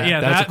 Yeah. Right, yeah.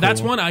 That's a cool That's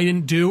one. one I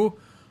didn't do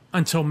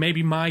until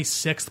maybe my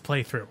 6th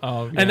playthrough.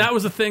 Oh, yeah. And that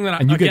was the thing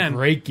that And you get again,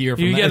 great gear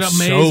from you that. get It's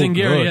amazing so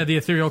gear. good. Yeah, the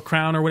Ethereal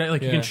Crown or whatever.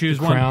 Like you Yeah. can choose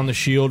the one. crown, the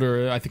shield,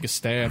 or I think a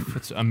staff.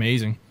 It's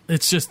amazing.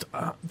 It's just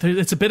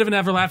it's a bit of an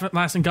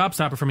everlasting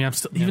gobstopper for me. I'm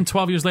still, even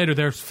 12 years later.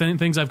 There's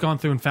things I've gone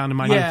through and found in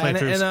my new yeah,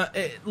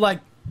 playthroughs. like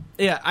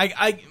Yeah,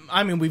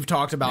 I mean, we've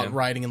talked about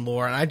writing and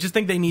lore, and I just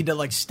think they need to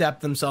like step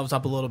themselves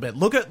up a little bit.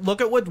 Look at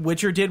what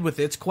Witcher did with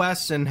its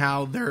quests and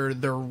how their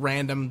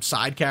random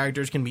side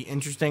characters can be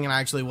interesting, and I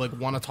actually like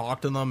want to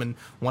talk to them and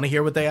want to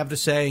hear what they have to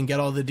say and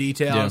get all the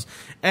details.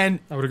 Yeah.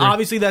 And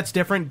obviously, that's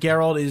different.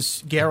 Geralt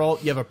is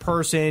Geralt. You have a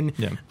person.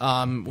 Yeah.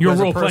 You're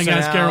role playing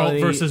as Geralt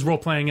versus role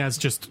playing as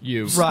just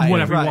you,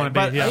 whatever you want to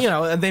but, be. Yeah. You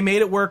know, and they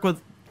made it work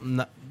with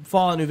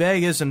Fallout New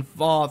Vegas and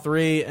Fallout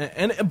 3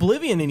 and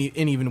Oblivion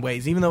in even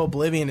ways, even though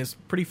Oblivion is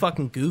pretty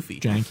fucking goofy.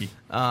 Janky.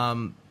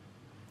 I'm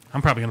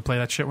probably going to play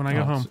that shit when I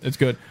go home. It's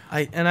good.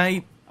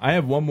 I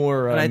have one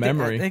more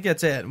memory. I think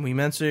that's it. We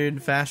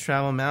mentioned fast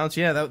travel mounts.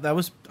 Yeah, that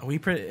was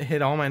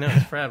hit all my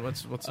notes. Fred,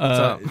 what's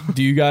up? Did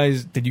you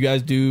guys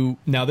do?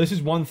 Now this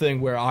is one thing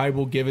where I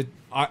will give it.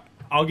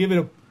 I'll give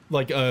it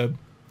a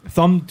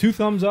two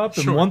thumbs up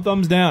and one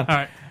thumbs down. All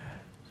right.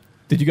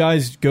 Did you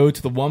guys go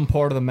to the one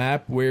part of the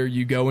map where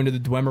you go into the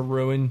Dwemer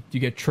ruin,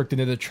 you get tricked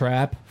into the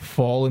trap,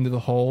 fall into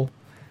the hole?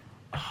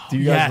 Do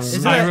you guys Yes,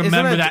 remember? I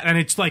remember that, and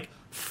it's like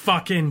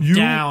fucking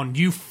down.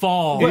 You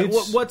fall.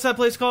 What's that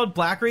place called?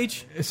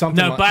 Blackreach?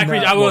 Something No,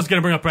 Blackreach. I was going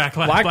to bring up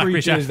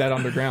Blackreach. Is that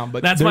underground?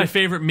 But that's my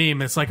favorite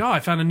meme. It's like, oh, I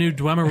found a new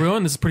Dwemer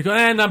ruin. This is pretty good,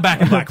 and I'm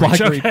back in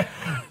Blackreach. Okay.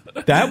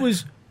 That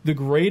was the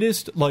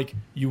greatest. Like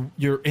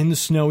you're in the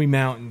snowy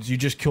mountains. You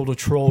just killed a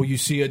troll. You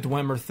see a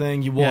Dwemer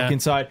thing. You walk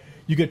inside.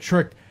 You get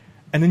tricked.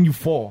 And then you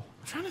fall.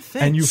 I'm trying to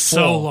think. And you so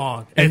fall.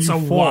 long. And it's you a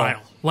fall.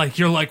 while. Like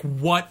you're like,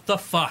 what the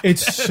fuck?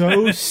 It's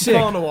so sick.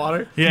 Fall in the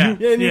water. Yeah.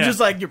 And you're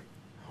just like, you're.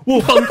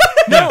 Well,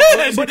 no,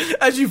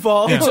 as you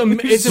fall,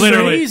 it's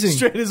literally amazing.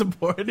 Straight as a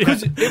board.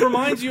 Because it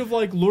reminds you of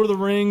like Lord of the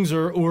Rings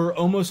or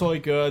almost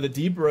like the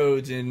Deep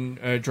Roads in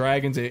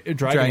Dragon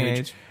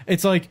Age.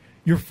 It's like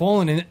you're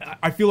falling, and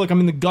I feel like I'm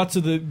in the guts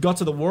of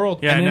the world.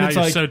 Yeah, and then now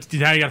it's you're like,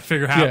 now you got to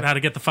figure out how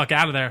to get the fuck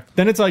out of there.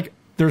 Then it's like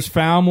there's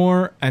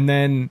Falmor, and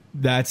then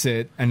that's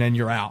it, and then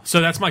you're out. So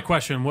that's my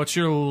question.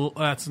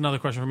 That's another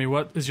question for me.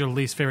 What is your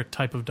least favorite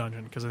type of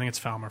dungeon? Because I think it's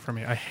Falmor for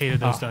me. I hated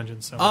those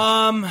dungeons so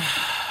much.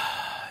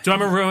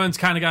 Dwemer Ruins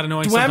kind of got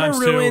annoying sometimes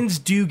too. Dwemer Ruins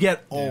do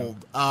get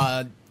old.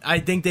 I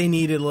think they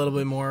needed a little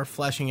bit more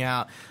fleshing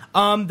out.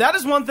 That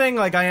is one thing.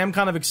 Like, I am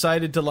kind of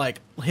excited to like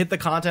hit the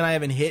content I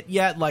haven't hit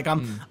yet. Like,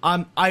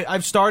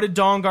 I've started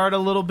Dawnguard a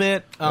little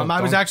bit.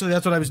 That's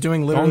what I was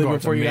doing literally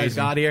before you guys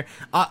got here.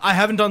 I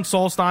haven't done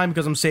Solstheim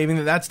because I'm saving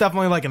it. That's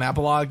definitely like an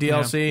epilogue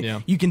DLC.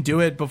 Yeah. You can do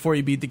it before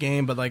you beat the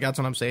game, but like that's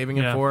what I'm saving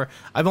it for.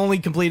 I've only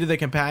completed the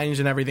companions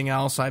and everything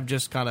else. I've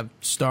just kind of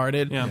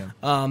started.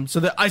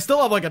 I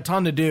still have like a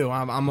ton to do.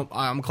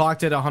 I'm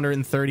clocked at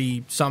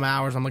 130 some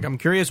hours. I'm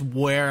curious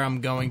where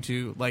I'm going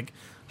to like.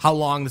 How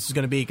long this is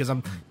going to be, because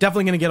I'm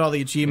definitely going to get all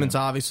the achievements,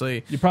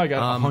 obviously. You probably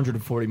got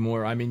 140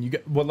 more. I mean,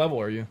 what level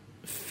are you?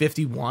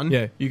 51.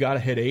 Yeah, you got to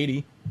hit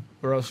 80,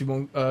 or else you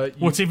won't...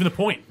 What's even the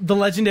point? The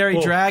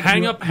Legendary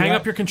Dragon. Hang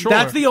up your controller.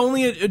 That's the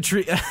only...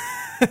 you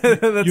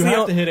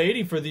have to hit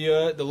 80 for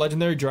the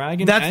Legendary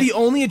Dragon. That's the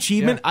only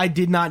achievement I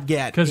did not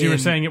get. Because you were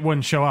saying it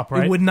wouldn't show up,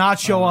 right? It would not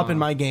show up in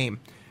my game.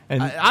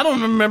 And I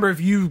don't remember if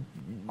you...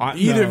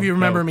 Either of you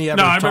remember me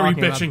ever talking about it. No, I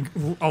remember you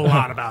bitching a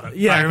lot about it.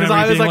 Yeah, because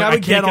I was like, I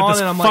would get on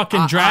and I'm like,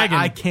 fucking dragon.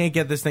 I can't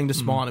get this thing to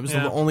spawn. It was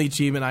the only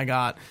achievement I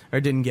got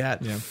or didn't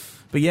get. Yeah.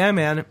 But yeah,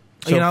 man.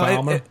 So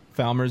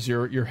Falmer's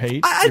your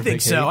hate? I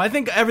think so. I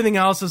think everything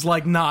else is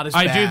like not as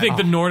bad. I do think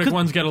the Nordic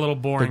ones get a little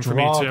boring for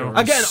me too.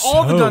 Again,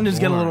 all the dungeons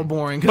get a little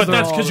boring. But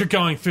that's because you're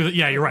going through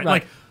yeah, you're right.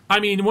 Like, I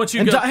mean, once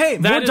you go...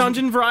 more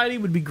dungeon variety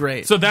would be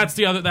great. So that's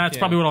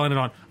probably what I'll end it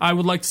on. I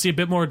would like to see a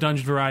bit more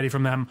dungeon variety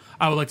from them.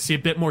 I would like to see a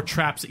bit more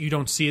traps that you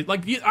don't see.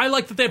 Like, I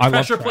like that they have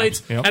pressure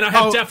plates, and I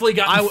have definitely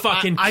gotten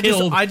fucking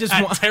killed at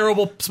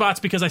terrible spots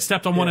because I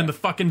stepped on one and the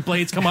fucking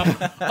blades come up.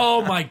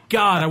 Oh my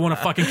god, I want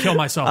to fucking kill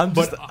myself.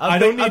 I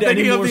don't need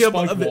any more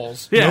spike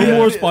walls. No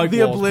more spike walls, the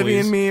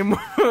Oblivion meme.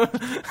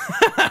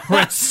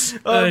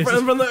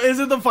 Is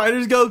it the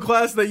Fighters Guild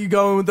quest that you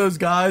go in with those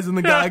guys and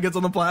the guy gets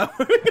on the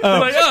platform?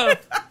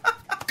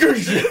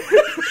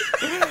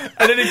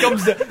 And then he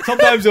comes down.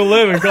 Sometimes he'll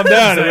live and come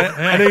down,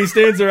 and then he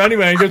stands there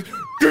anyway and goes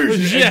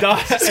and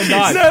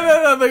dies.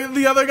 No.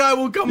 The other guy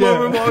will come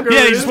over and walk over.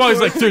 Yeah, he just walks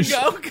like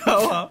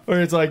go up. Or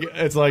it's like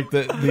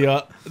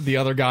the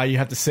other guy you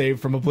have to save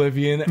from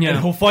Oblivion, and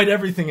he'll fight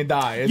everything and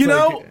die. It's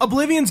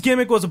Oblivion's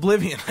gimmick was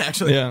Oblivion.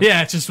 Actually,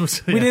 yeah, it just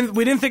was. We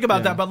didn't think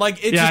about that, but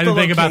like it's just I didn't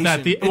think about that.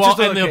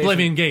 And the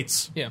Oblivion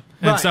gates,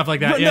 and stuff like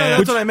that. Yeah,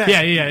 that's what I meant.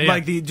 Yeah.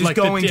 Like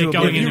going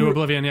into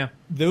Oblivion. Yeah.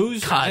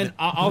 Those, and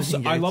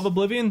I love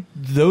Oblivion.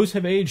 Those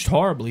have aged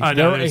horribly.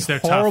 They're a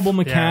horrible tough.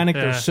 mechanic.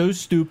 They're so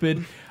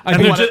stupid. They're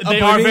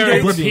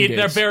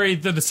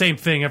the same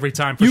thing every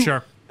time for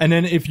sure. And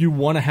then if you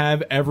want to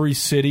have every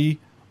city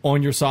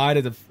on your side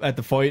at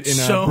the fight in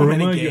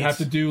Bruma, you have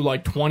to do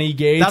like 20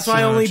 gates. That's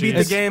why I only beat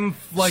the game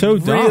like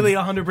really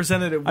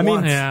 100% at it once. I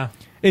mean,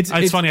 It's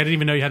funny. I didn't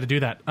even know you had to do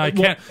that. I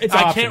can't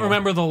optional.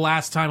 remember the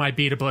last time I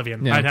beat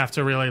Oblivion. Yeah. I'd have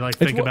to really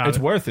think about it. It's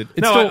worth it.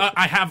 It's No, still,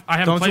 I haven't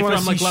Don't played you want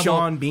through. to I'm see level.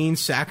 Sean Bean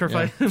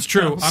sacrifice? It's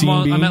true.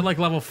 Scene Bean. I'm at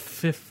level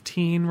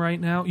 15 right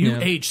now.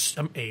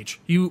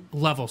 You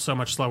level so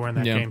much slower in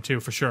that Yeah. game too,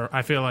 for sure.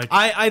 I feel like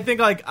I think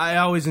I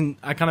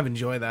kind of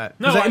enjoy that.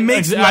 No, 'Cause it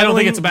makes I don't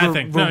think leveling it's a bad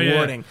thing. No, yeah.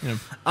 rewarding.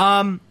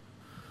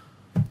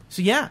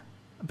 So yeah,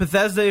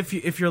 Bethesda,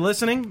 if you're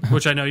listening,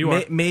 which I know you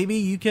are. maybe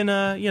you can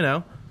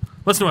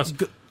Listen to us.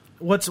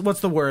 what's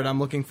the word I'm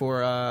looking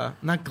for?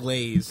 Not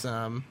glaze.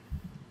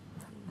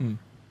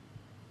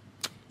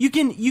 You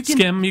can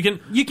Skim. You can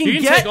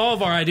get- take all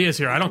of our ideas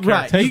here. I don't care.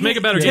 right. Make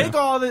a better take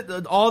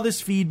game. all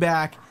this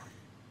feedback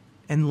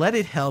and let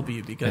it help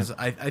you because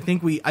I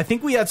think we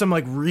had some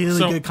like really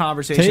So, good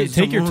conversations.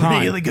 take some your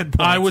time. Really good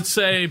points. I would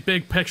say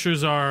big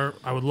pictures are.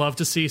 I would love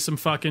to see some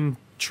fucking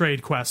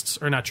trade quests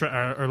or not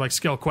or like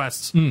skill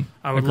quests.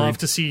 I would love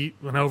to see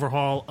an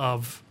overhaul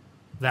of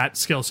that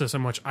skill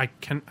system, which I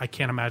can't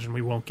imagine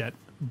we won't get.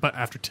 But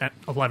after 10,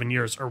 11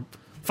 years or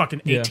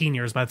fucking 18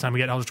 years by the time we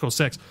get Elder Scrolls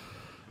 6,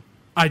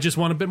 I just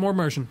want a bit more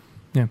immersion.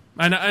 Yeah.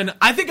 And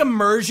I think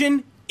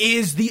immersion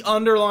is the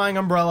underlying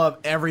umbrella of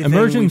everything.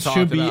 Immersion we talked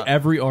should be about.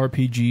 every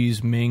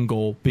RPG's main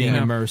goal, being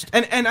Yeah. immersed.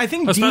 And I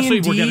think Especially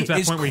if we're getting D&D to that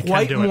is point where you can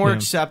quite do it. more Yeah.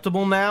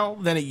 acceptable now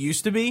than it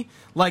used to be.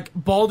 Like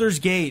Baldur's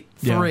Gate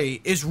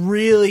 3 is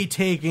really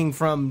taking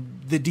from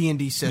the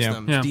D&D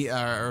systems,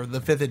 Yeah. or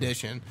the 5th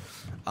edition,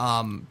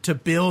 to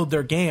build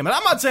their game. And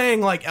I'm not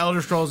saying like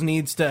Elder Scrolls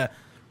needs to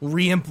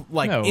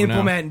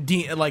implement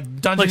Dungeons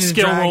Like and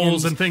skill Dragons,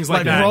 rolls and things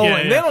like that. rolling. Yeah,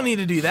 yeah. They don't need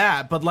to do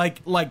that, but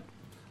like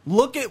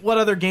look at what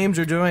other games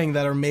are doing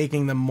that are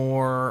making them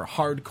more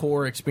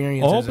hardcore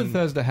experiences. All and-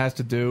 Bethesda has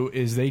to do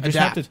is they just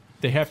Adapt.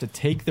 have to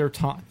take their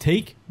time,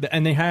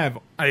 and they have.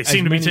 They as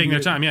seem to be many taking their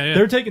years- time, yeah.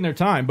 They're taking their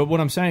time, but what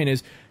I'm saying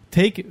is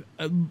take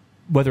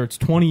whether it's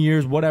 20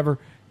 years, whatever.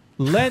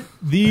 Let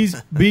these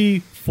be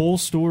full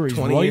stories.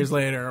 20 years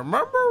later,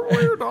 remember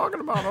we were talking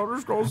about Elder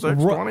Scrolls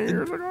 6 20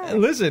 years ago?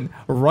 Listen,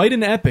 write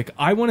an epic.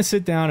 I want to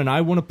sit down and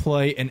I want to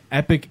play an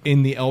epic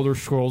in the Elder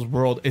Scrolls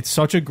world. It's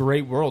such a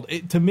great world.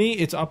 To me,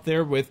 it's up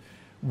there with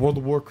World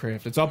of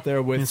Warcraft. It's up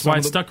there with. That's why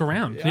it's stuck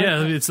around.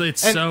 Yeah, it's so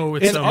it's so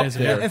up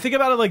amazing. there. And think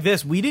about it like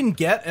this: we didn't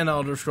get an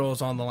Elder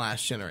Scrolls on the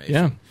last generation.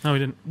 Yeah. No, we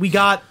didn't. We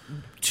got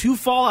 2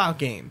 Fallout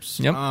games.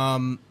 Yep.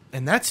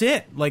 And that's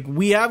it. Like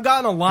we have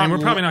gotten a lot. And we're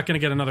probably not going to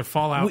get another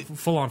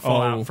full-on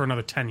Fallout for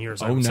another 10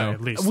 years, I would say, no.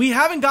 at least. We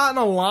haven't gotten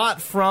a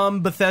lot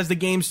from Bethesda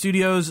Game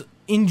Studios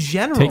in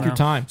general. Take your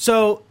time.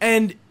 So,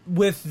 and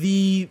with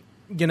the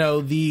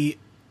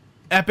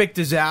epic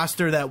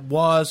disaster that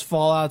was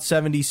Fallout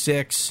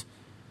 76,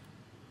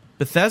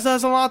 Bethesda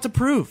has a lot to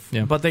prove.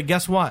 Yeah. But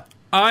guess what?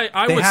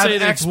 I They would have say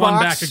they've Xbox won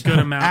back a good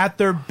amount. at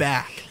their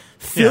back.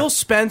 Phil Yeah.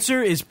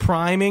 Spencer is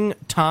priming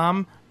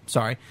Todd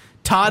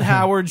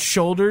Howard's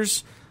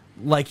shoulders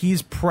like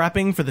he's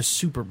prepping for the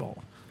Super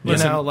Bowl.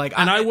 Listen,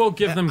 I will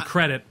give them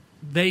credit.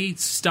 They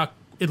stuck.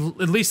 At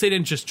least they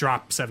didn't just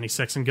drop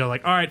 76 and go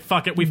like, "All right,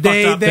 fuck it, we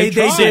fucked up." They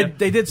tried.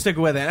 did stick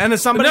with it. And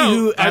as somebody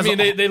who has they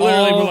literally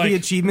all were like, the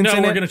achievements "No,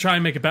 in we're it, going to try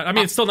and make it better." I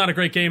mean, it's still not a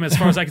great game as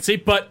far as I can see,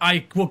 but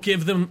I will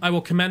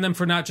commend them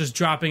for not just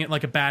dropping it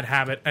like a bad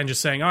habit and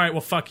just saying, "All right,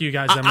 well, fuck you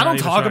guys." I don't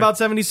talk about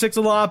 76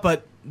 a lot,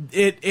 but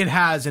it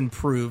has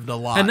improved a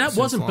lot. And that since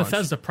wasn't launch.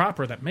 Bethesda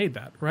proper that made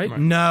that, right?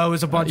 No, it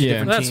was a bunch of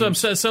different That's what I'm teams.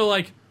 saying. So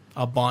like.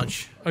 A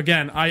bunch.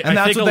 Again, I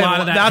that's think a what they- lot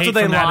of that that's hate what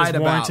they from that lied is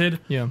about. warranted.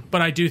 Yeah.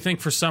 But I do think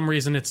for some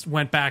reason it's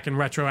went back and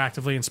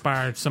retroactively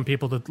inspired some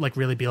people to like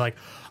really be like,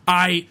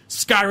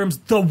 Skyrim's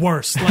the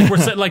worst.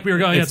 Like like we were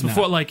going It's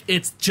before. not. Like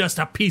it's just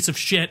a piece of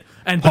shit.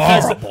 And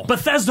Horrible.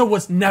 Bethesda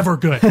was never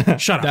good.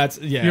 Shut up.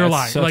 You're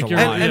lying. such Like a you're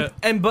lie.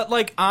 And but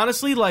like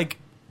honestly, like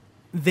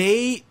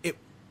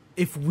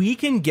if we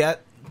can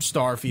get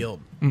Starfield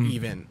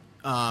even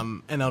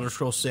and Elder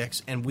Scrolls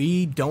 6, and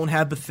we don't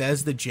have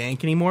Bethesda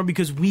jank anymore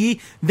because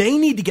they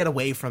need to get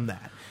away from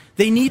that.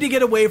 They need to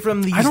get away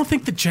from these. I don't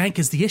think the jank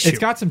is the issue. It's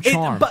got some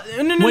charm. But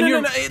it's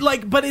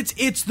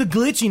the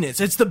glitchiness.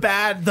 It's the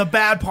bad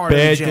part.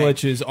 Bad of the jank.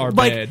 glitches are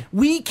like, bad.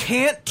 We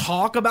can't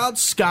talk about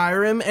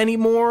Skyrim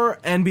anymore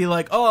and be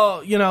like,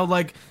 oh,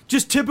 like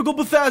just typical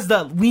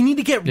Bethesda. We need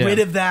to get rid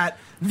of that.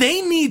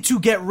 They need to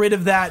get rid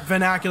of that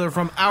vernacular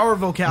from our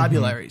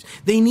vocabularies.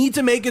 They need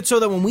to make it so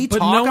that when we But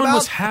talk no about one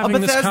was having a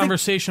this Bethesda,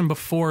 conversation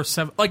before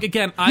 7. Like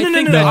again, I No,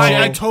 think no, that no.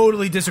 jank- I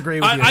totally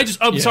disagree with you.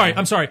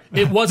 I'm sorry.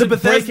 It wasn't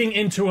Bethesda- breaking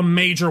into a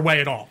major way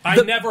at all. I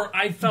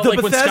felt the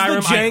like when Bethesda Skyrim,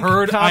 I jank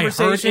heard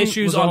conversation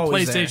issues was on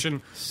always there.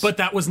 PlayStation, but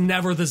that was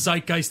never the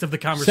zeitgeist of the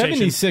conversation.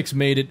 76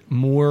 made it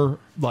more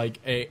like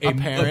a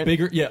Apparent.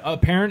 bigger,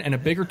 apparent and a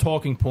bigger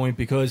talking point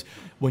because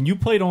when you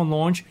played on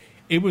launch,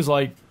 it was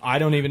like I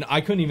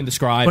couldn't even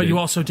describe But it. you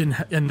also didn't,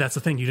 and that's the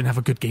thing, you didn't have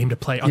a good game to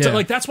play. Yeah.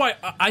 Like that's why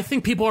I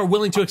think people are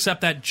willing to accept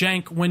that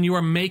jank when you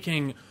are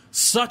making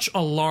such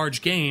a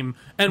large game,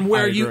 and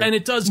where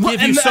it does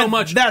give you so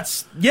much.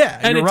 That's and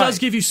you're it does right.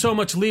 give you so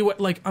much leeway.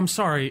 Like, I'm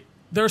sorry,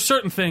 there are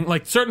certain things,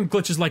 like certain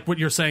glitches, like what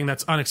you're saying,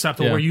 that's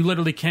unacceptable, Yeah. where you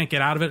literally can't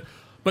get out of it.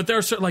 But there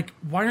are certain, like,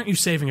 why aren't you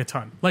saving a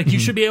ton? Like, you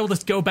should be able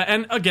to go back.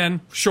 And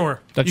again,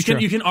 sure, That's you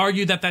true. can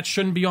argue that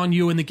shouldn't be on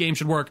you and the game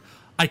should work.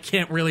 I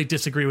can't really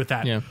disagree with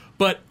that. Yeah.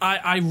 But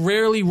I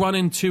rarely run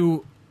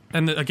into,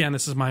 and again,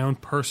 this is my own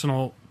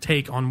personal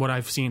take on what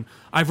I've seen.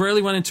 I've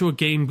rarely run into a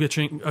game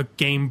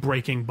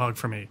breaking bug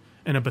for me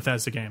in a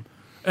Bethesda game.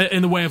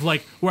 In the way of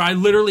like where I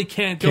literally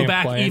can't go Can't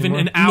back play even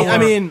anymore. an hour. I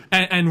mean,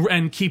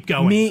 and keep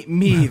going. Me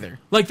either.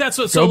 Like that's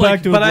what. Go So back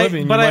like, to but I-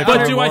 Oblivion. but you I- might but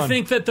find do I one.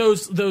 think that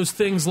those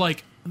things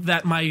like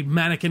that my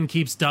mannequin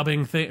keeps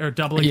doubling Yeah,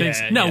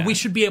 things? No, yeah. we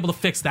should be able to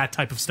fix that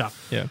type of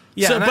stuff. Yeah.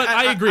 Yeah, So, and but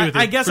I agree with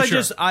you. I guess for I sure.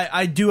 just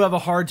I do have a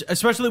hard,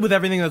 especially with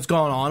everything that's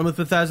going on with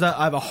Bethesda.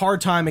 I have a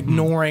hard time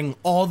ignoring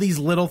all these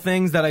little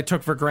things that I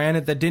took for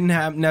granted that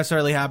didn't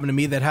necessarily happen to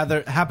me that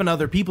happened to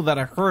other people that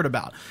I heard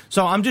about.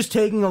 So I'm just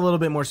taking a little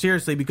bit more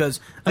seriously because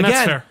And that's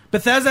again, fair.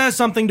 Bethesda has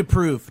something to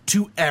prove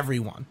to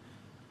everyone.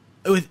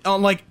 With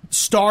like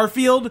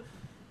Starfield,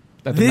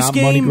 That they're this not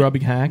game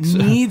money-grubbing hacks.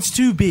 needs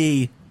to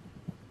be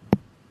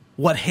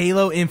what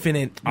Halo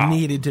Infinite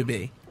needed to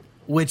be,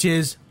 which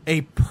is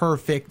a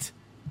perfect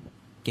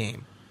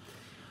game.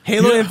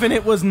 Halo Yeah.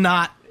 Infinite was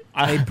not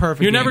a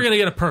perfect You're game. never going to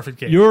get a perfect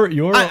game.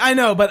 Your I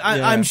know, but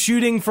Yeah. I'm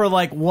shooting for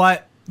like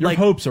what your like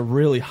hopes are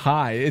really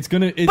high. It's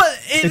gonna. but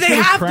it's they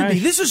gonna have crash. to be.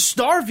 This is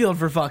Starfield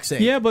for fuck's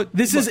sake. Yeah, but-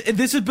 this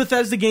is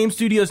Bethesda Game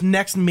Studios'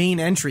 next main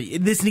entry.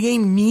 This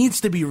game needs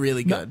to be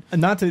really good.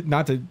 Not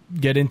to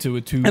get into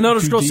it too. And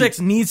Elder too Scrolls deep. 6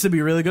 needs to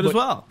be really good as But-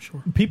 well.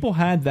 People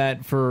had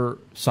that for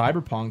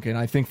Cyberpunk, and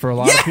I think for a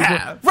lot of Yeah, people,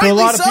 for a rightly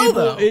lot of so, people,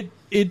 though.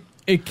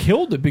 it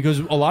killed it because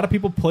a lot of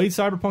people played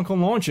Cyberpunk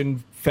on launch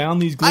and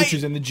found these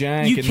glitches in the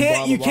jank. You and can't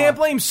blah, you blah, can't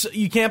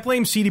blah.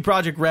 blame CD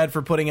Projekt Red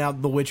for putting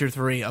out The Witcher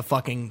 3, a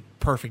fucking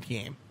perfect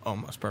game,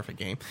 almost perfect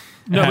game.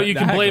 No, but you The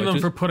can hack blame them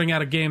glitches. for putting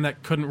out a game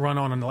that couldn't run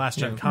on the last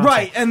gen console.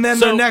 Right, and then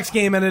So- their next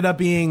game ended up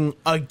being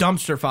a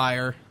dumpster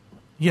fire.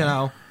 You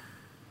know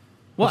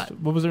what?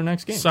 What was their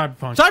next game?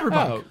 Cyberpunk.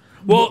 Cyberpunk. Oh,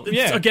 Well,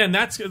 yeah. again,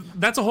 that's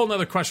a whole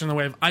other question in the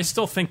way of I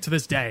still think to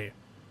this day,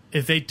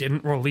 if they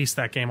didn't release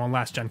that game on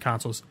last gen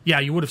consoles, yeah,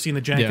 you would have seen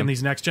the jank Yeah. in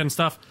these next gen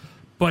stuff,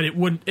 but it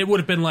would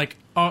have been like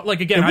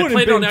again, It I would've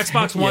played it on been-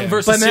 Xbox One yeah.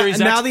 versus But Series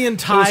now X. the It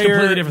was a completely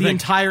entire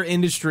different thing.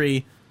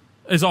 industry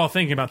Is all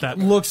thinking about that.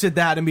 looks at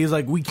that and be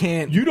like, we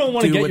can't. You don't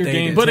want to do get what your they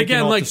game, did. But taken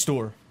again, off like- the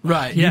store.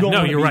 right? Yeah, don't no,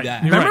 wanna you're be right.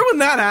 that. You're Remember right. when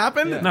that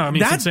happened? No, I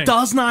mean, it's that insane.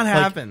 does not Like,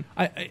 happen.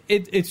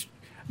 It's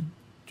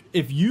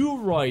if you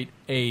write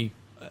an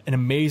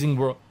amazing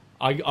world.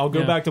 I'll go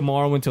Yeah. back to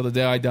Morrowind until the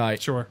day I die.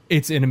 Sure.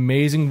 It's an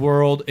amazing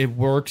world. It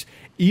works.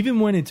 Even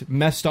when it's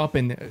messed up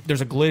and there's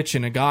a glitch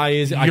and a guy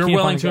is... I You're can't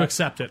willing find a to guy.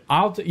 accept it.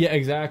 Yeah,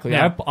 exactly.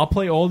 Yeah. I'll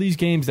play all these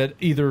games that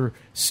either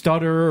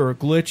stutter or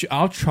glitch.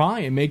 I'll try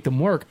and make them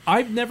work.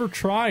 I've never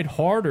tried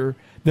harder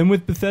than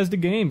with Bethesda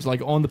games,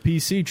 like on the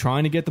PC,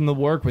 trying to get them to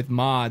work with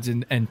mods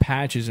and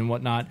patches and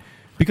whatnot.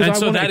 Because And I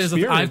so want that is,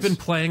 experience. I've been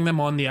playing them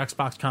on the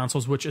Xbox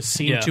consoles, which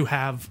seem Yeah. to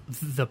have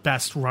the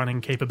best running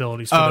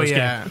capabilities for Oh, those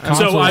yeah. games.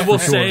 Consoles So I will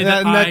for sure. say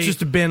that and that's I-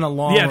 just been a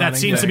long. yeah, that running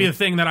seems to be thing. the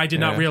thing that I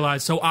did not Yeah.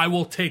 realize. So I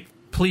will take,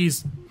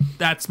 please,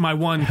 that's my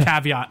one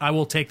caveat. I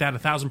will take that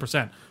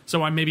 1,000%.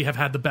 So I maybe have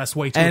had the best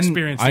way to And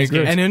experience I these agree.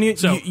 games. And then you,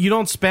 So- you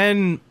don't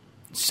spend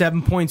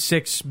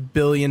 $7.6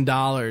 billion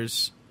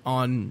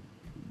on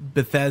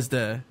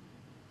Bethesda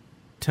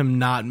to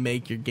not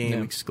make your game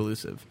Yeah.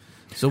 exclusive.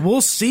 So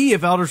we'll see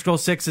if Elder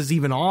Scrolls 6 is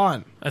even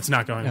on. That's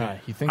not going to Yeah, be.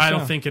 you think I so?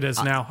 don't think it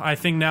is now. I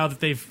think now that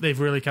they've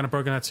really kind of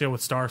broken that seal with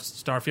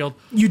Starfield,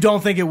 You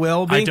don't think it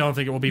will be? I don't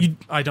think it will be.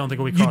 I don't think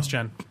it will be cross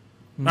gen.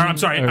 Or, I'm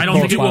sorry, Or I don't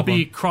think it will cross-platform.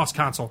 be cross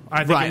console. I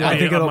think Right, it will I be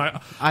think it'll- on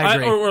I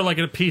agree. or like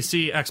a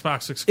PC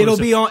Xbox exclusive.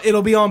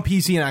 It'll be on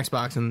PC and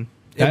Xbox, and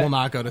it That- will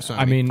not go to Sony.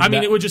 I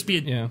mean, it would just be.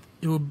 yeah.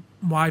 It would.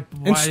 Why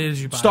And did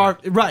you buy Star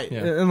it? right? Yeah.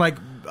 And like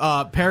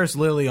Paris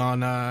Lily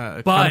on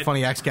Kind But- of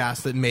Funny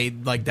XCast that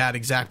made like that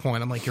exact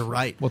point. I'm like, you're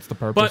right. What's the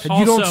purpose? But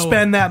You don't also-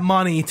 spend that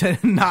money to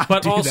not.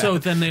 But do also,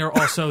 that. then they are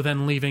also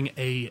then leaving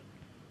a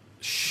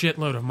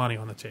shitload of money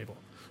on the table.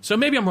 So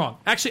maybe I'm wrong.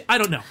 Actually, I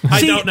don't know. I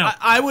See, don't know.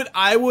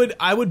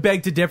 I would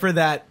beg to differ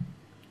that,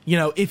 you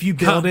know, if you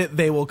build it,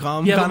 they will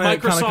come. Yeah, kinda, but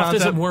Microsoft kinda concept.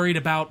 isn't worried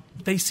about.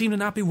 They seem to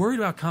not be worried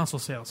about console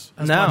sales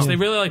as No. much. They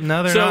really like.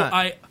 No, they're so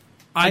not.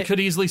 I could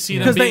easily see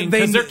them 'Cause being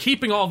they- because they're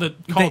keeping all the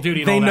Call of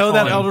Duty. And They all know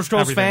that that on Elder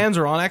Scrolls everything. fans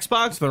are on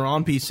Xbox. They're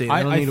on PC.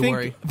 They don't need to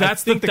worry.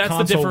 That's I think the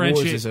console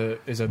wars differentiate.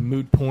 is a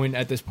moot point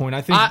at this point.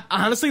 I think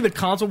Honestly, the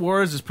console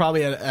wars is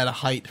probably at a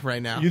height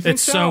right now. You think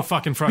It's so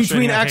fucking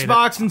frustrating. Between I hate it.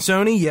 Xbox and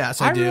Sony,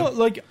 yes, I do.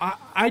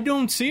 I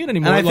don't see it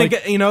anymore. And I Like,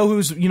 think you know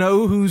who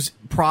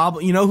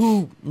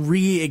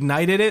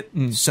reignited it?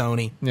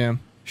 Sony. yeah.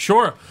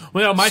 Sure.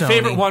 Well, my Sony.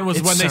 favorite one was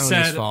It's when they Sony's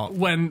said fault.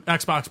 when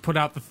Xbox put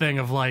out the thing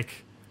of like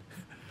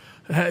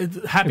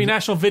Happy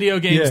National Video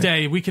Games Yeah.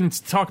 Day. We can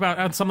talk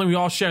about something we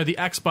all share, the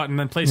X button.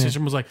 And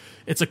PlayStation was like,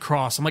 it's a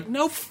cross. I'm like,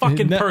 no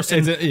fucking No,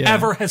 person yeah.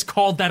 ever has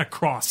called that a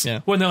cross.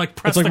 Yeah. When they're like,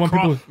 press It's like the when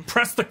cross, people-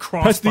 press the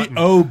cross Press the button.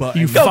 O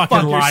button. You Go fucking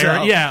fuck liar.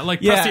 yourself. Yeah,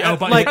 like press the O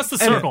button, press the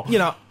circle. You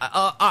know,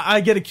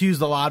 I get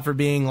accused a lot for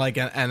being like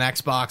an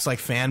Xbox like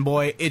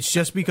fanboy. It's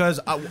just because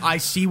I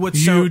see what's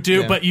You so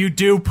do, Yeah. but you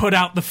do put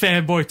out the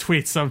fanboy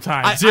tweets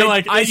sometimes. I- You're I-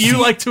 like, I you see-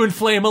 like to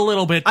inflame a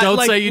little bit. Don't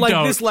like, say you like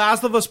don't. this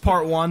Last of Us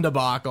Part 1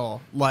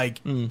 debacle. Like,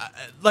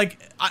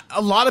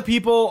 a lot of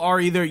people are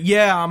either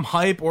I'm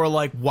hype or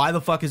like, why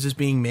the fuck is this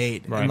being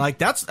made? Right. And like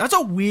that's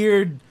a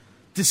weird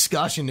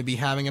discussion to be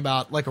having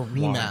about like a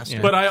remaster.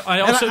 Yeah. But I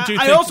And also do.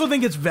 I think, also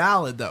think it's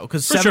valid though,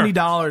 because For sure.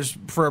 $70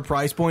 for a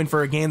price point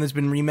for a game that's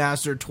been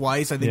remastered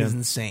twice, I think Yeah. is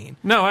insane.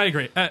 No, I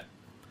agree. That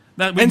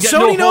we And can get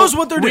Sony into a knows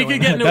what they're we doing.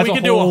 Could get into, That's we a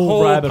could do a whole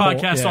whole rabbit hole,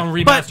 podcast yeah. on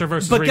remaster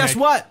versus but remake. guess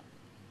what?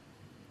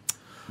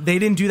 They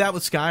didn't do that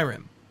with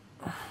Skyrim.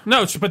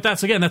 No, but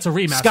that's a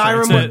remaster.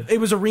 Skyrim, it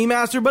was a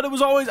remaster, but it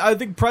was always, I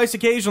think, priced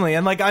occasionally.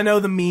 And like, I know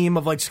the meme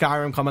of like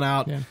Skyrim coming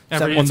out, Yeah.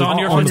 It's on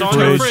your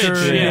toaster,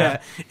 fridge,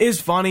 yeah. is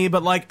funny.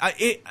 But like,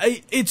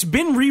 it's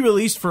been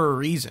re-released for a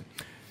reason.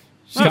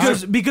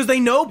 Because they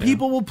know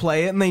people will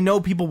play it, and they know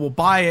people will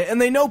buy it, and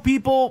they know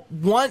people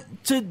want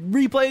to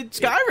replay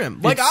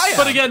Skyrim. Like I am.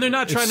 But again, they're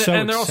not It's trying to, so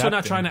and they're also not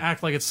accepting. trying to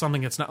act like it's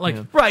something it's not. Like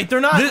right,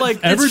 they're not this, like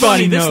it's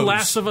everybody funny, This knows.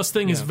 Last of Us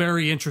thing is Yeah.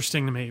 very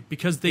interesting to me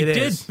because they It did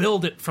is.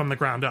 build it from the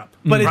ground up.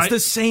 But it's right? the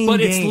same But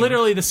it's game.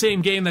 literally the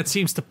same game that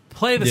seems to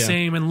play the Yeah.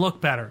 same and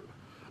look better.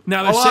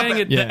 Now A they're lot saying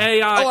be- it, Yeah. the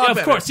AI, A lot of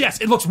better. course, yes,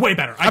 it looks way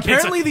better.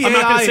 Apparently, the I'm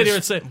not AI going to sit here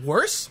and is say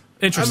worse.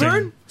 interesting. I've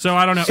heard. So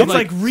I don't know. It's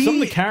like some of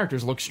the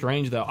characters look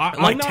strange though.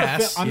 I'm Like not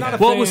Tess, I'm not yeah. a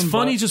Well, fan, it was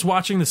funny but- just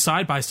watching the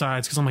side by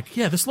sides because I'm like,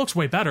 yeah, this looks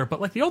way better,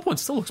 but like the old one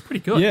still looks pretty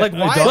good. Yeah. Like, It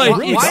Why, does. why, It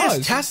really why does.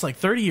 is Tess like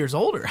 30 years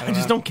older? I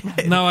just don't get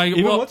it. no, I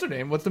Even well, what's her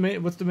name? What's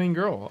the main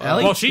girl?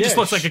 Ellie? well, she just Yeah,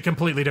 looks like a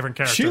completely different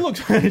character. She looks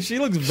she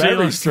looks She very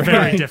looks strange.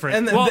 very different.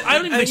 And Well, I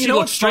don't even think she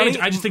looks strange.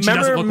 I just think she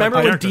doesn't look remember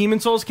like the when character. Demon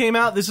Souls came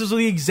out? This is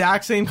the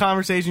exact same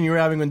conversation you were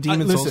having when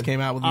Demon Souls listen,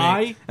 came out with me.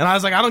 I- And I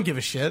was like, I don't give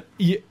a shit.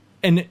 Yeah,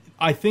 and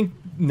I think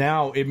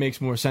now it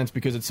makes more sense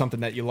because it's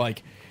something that you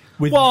like.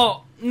 With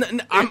Well,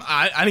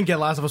 I didn't get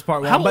Last of Us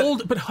Part 1. How but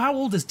old? But how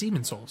old is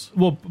Demon Souls?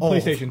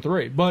 PlayStation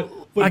 3, but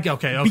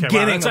Okay. Wow,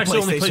 Beginning that's of actually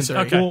only PlayStation 3.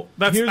 Okay, Well,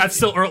 that's here's-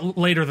 still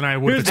later than I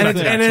would. Here's the expect.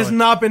 thing. and it has actually.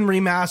 not been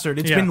remastered.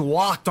 It's Yeah. been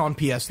locked on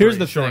PS3. here's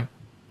the Sure. thing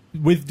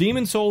with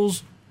Demon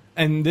Souls,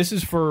 and this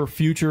is for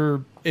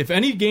future. If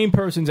any game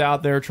person's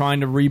out there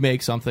trying to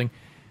remake something,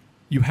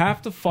 you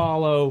have to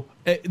follow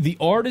the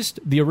artist.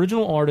 The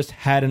original artist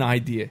had an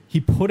idea. He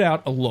put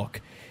out a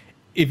look.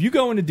 If you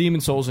go into Demon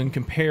Souls and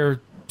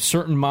compare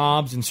certain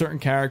mobs and certain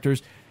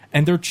characters,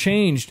 and they're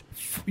changed,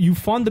 you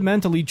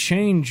fundamentally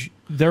change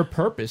their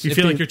purpose. You If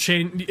feel they- like you're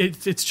changing.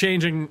 It's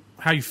changing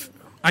how you.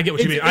 I get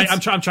what you mean. It's-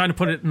 I'm trying to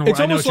put it in a way. It's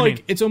I know almost what you like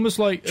mean. it's almost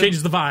like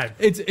Changes the vibe.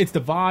 It's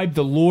the vibe,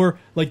 the lore.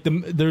 Like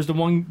there's the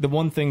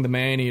one thing, the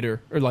man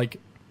eater, or like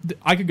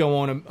I could go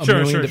on a Sure,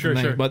 million sure, different sure,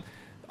 things, sure. but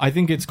I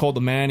think it's called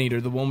the man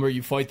eater, the one where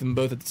you fight them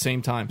both at the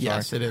same time. Sorry.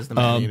 Yes, it is the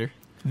Man Eater.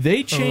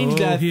 They changed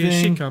that here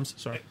thing. she comes.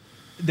 Sorry.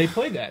 They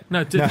played that. No,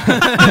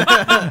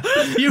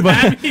 you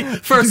had me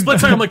for a split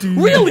second. I'm like,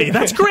 really?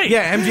 That's great.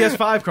 Yeah,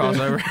 MGS5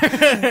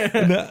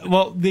 crossover. No,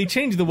 well, they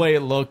changed the way it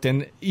looked,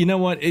 and you know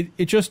what?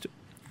 It just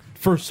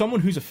for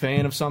someone who's a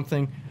fan of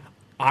something,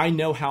 I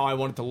know how I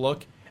want it to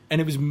look, and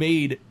it was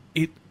made.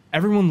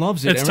 Everyone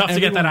loves it. It's tough to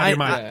get that out of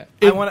your Everyone- mind.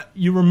 I wanna-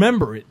 You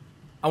remember it.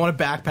 I want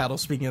to backpedal,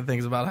 speaking of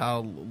things about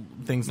how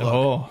things look.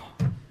 Oh,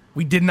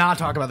 We did not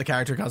talk about the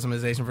character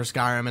customization for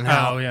Skyrim and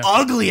how Oh, yeah.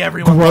 ugly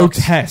everyone looks.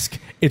 grotesque!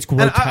 It's And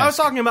grotesque. I was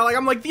talking about, like,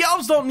 I'm like, the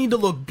elves don't need to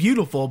look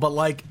beautiful, but,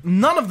 like,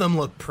 none of them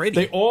look pretty.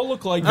 They all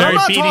look like And I'm Very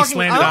not beady, talking,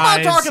 slanted I'm not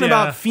eyes, talking yeah.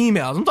 about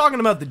females. I'm talking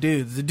about the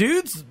dudes. The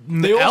dudes,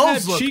 They the all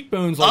elves have look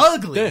cheekbones like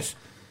ugly. this.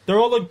 They're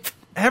all like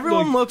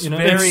Everyone like, looks you know,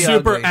 very It's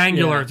super ugly.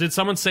 angular. Yeah. Did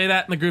someone say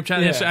that in the group chat?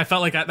 Yeah. yesterday? I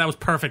felt like that was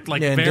perfect.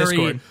 Like Yeah, in very.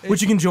 Discord,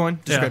 which you can join.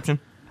 Description.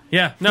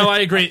 Yeah. No, I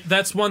agree.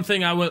 That's one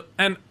thing I would.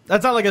 And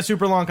That's not like a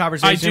super long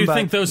conversation. I do but,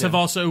 think those yeah. have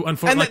also, And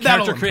unfortunately, like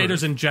that'll character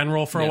creators in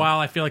general for a Yeah. while,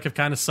 I feel like have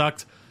kind of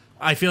sucked.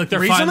 I feel like they're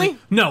Recently? finally.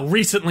 No,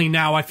 recently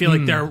now, I feel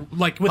like they're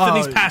like within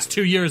these Oh. past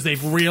 2 years,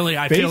 they've really.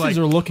 I feel faces like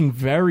are looking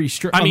very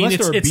straight. I mean, unless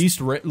they're a it's-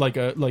 beast, like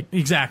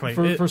exactly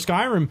for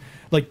Skyrim.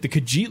 Like the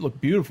Khajiit look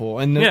beautiful,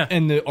 and the, Yeah.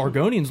 and the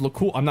Argonians look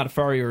cool. I'm not a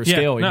furry or a Yeah,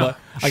 scaly, no, but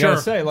I sure.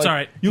 gotta say, like It's all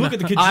right. you look at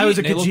the Khajiit, I was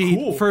a and they look Khajiit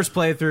cool. first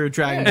playthrough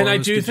Dragon Ball. and I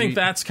was do Khajiit. think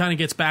that's kind of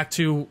gets back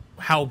to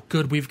how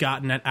good we've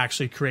gotten at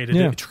actually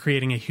Yeah.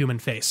 creating a human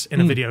face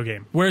in a video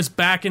game. Whereas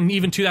back in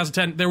even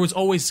 2010, there was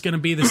always going to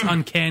be this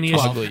uncanny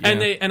issue. Ugly,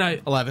 And yeah. I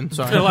 11.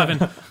 Sorry.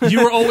 11.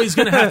 You were always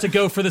going to have to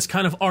go for this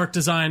kind of art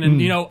design,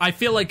 and you know, I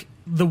feel like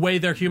the way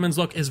their humans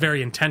look is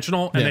very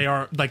intentional, and Yeah. they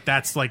are like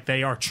that's like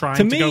they are trying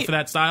To to me, go for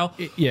that style.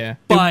 Yeah,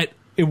 But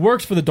it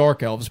works for the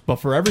Dark Elves, but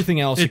for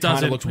everything else, it it kind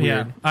doesn't. of looks Yeah,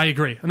 weird. I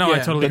agree. No, I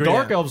Yeah. totally The agree.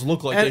 Dark Elves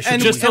look like And- they should.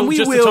 and be. Just and to, we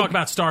just to will- talk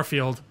about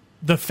Starfield,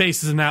 the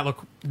faces in that look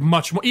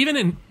much more. Even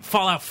in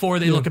Fallout 4,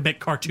 they look a bit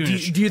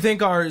cartoonish. Do you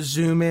think our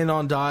zoom in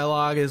on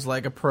dialogue is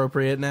like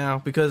appropriate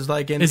now? Because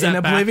like in Is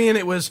that back? Oblivion,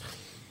 it was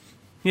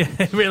Yeah,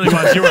 it really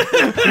was.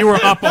 You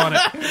were up on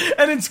it.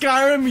 And in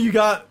Skyrim, you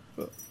got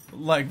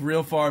like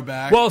real far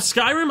back. Well,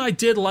 Skyrim, I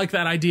did like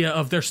that idea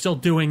of they're still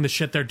doing the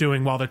shit they're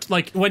doing while they're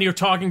like when you're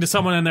talking to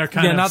someone and they're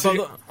kind of not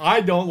the,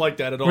 I don't like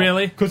that at all.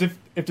 Really? Because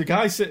if the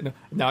guy's sitting,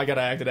 now I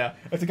gotta act it out.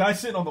 If the guy's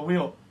sitting on the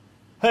wheel,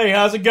 hey,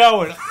 how's it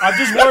going? I'm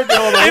just working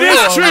on the wheel. It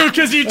is true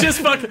because you just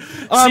fucking.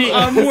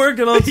 I'm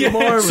working on some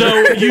more.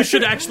 So you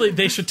should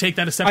they should take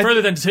that a step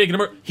further than to take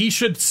it. He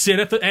should sit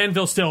at the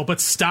anvil still,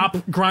 but stop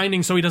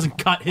grinding so he doesn't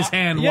cut his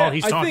hand while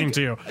he's talking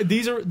to you.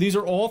 These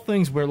are all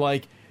things where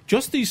like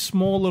just these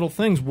small little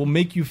things will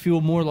make you feel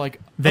more like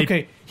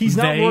he's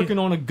not working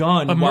on a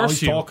gun while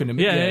he's talking to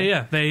me.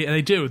 Yeah.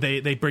 They do.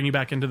 They bring you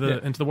back into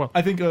the world.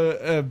 I think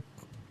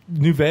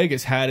New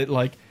Vegas had it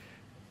like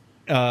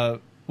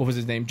what was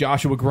his name?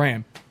 Joshua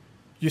Graham.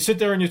 You sit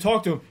there and you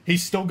talk to him.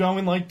 He's still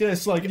going like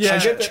this, like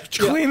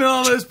cleaning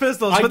all those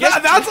pistols. But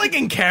that's like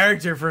in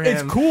character for him.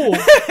 It's cool.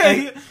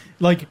 And,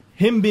 like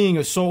him being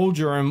a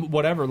soldier and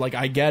whatever. Like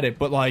I get it,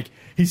 but like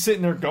he's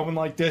sitting there going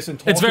like this and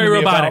talking. It's very to me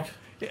robotic.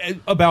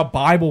 About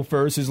Bible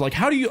verses. Like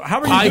how are you doing all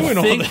this?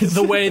 I think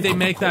the way they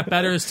make that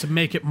better is to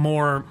make it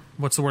more.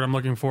 What's the word I'm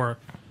looking for?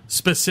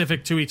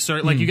 Specific to each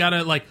certain. Like you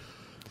gotta like.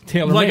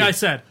 Tailor-made. Like I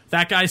said,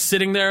 that guy's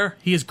sitting there.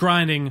 He is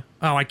grinding.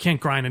 Oh, I can't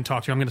grind and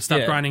talk to you. I'm going to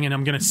stop grinding and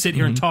I'm going to sit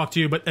here and talk to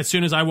you. But as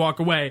soon as I walk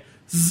away,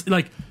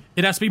 like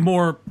it has to be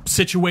more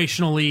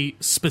situationally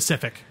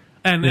specific,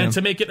 and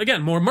to make it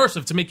again more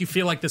immersive, to make you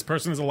feel like this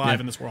person is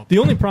alive in this world. The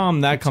only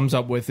problem that comes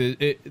up with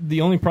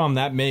the only problem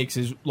that makes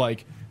is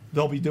like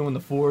they'll be doing the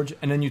forge,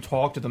 and then you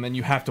talk to them, and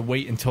you have to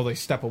wait until they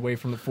step away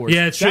from the forge.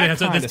 Yeah, it's true. This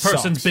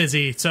person's sucks.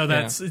 busy, so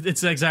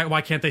it's exactly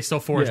why can't they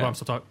still forge while I'm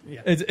still talking?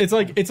 Yeah. It's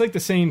like the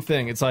same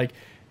thing. It's like.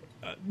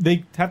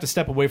 They have to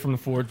step away from the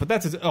forge, but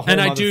that's a whole and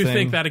I other do thing.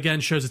 think that again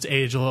shows its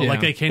age a little. Yeah.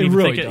 Like they can't It even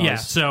really think it. does. Yeah,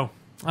 so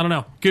I don't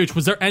know. Gooch,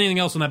 was there anything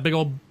else on that big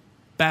old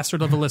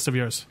bastard of a list of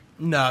yours?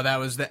 No, that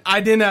was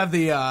I didn't have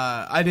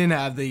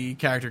the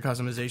character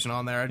customization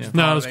on there. I just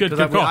No, it was good.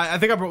 Good call. I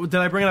think did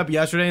I bring it up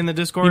yesterday in the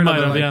Discord? You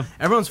might have, yeah.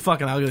 Everyone's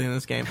fucking ugly in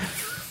this game.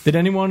 Did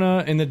anyone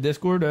in the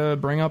Discord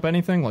bring up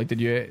anything? Like,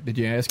 did you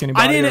ask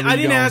anybody? I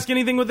didn't ask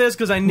anything with this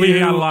because I knew We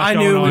got a lot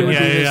we going would on. be Yeah,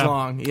 this yeah.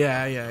 long.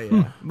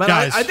 Yeah. But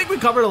Guys. I think we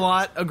covered a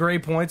lot of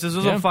great points. This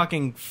was a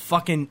fucking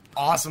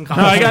awesome conversation.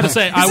 No, I got to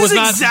say, I This was is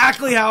not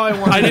exactly how I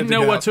wanted. I didn't it to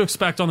know go. what to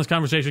expect on this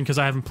conversation because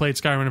I haven't played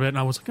Skyrim in a bit, and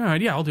I was like, all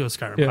right, yeah, I'll do a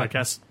Skyrim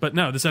podcast. But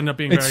no, this ended up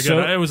being very It's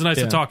good. so- It was nice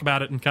yeah. to talk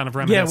about it and kind of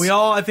reminisce. Yeah, we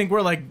all. I think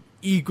we're like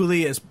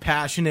equally as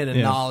passionate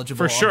and knowledgeable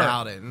For sure.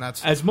 about it, and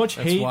that's as much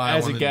that's hate why I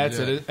as wanted it to gets,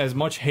 do as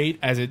much hate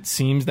as it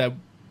seems that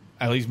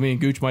at least me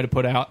and Gooch might have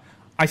put out.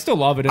 I still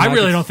love it. And I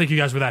really don't think you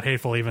guys were that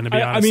hateful, even to be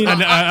honest. mean,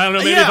 I don't know.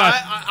 Maybe yeah, if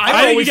I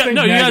think always you guys, think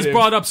no, you guys negative.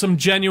 brought up some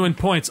genuine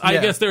points. I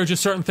Yeah. guess there were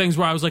just certain things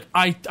where I was like,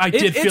 I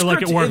did It's feel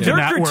like it worked they're in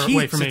that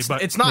way critiques. for me. It's,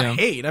 But it's not Yeah.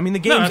 hate. I mean, the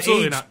No, game's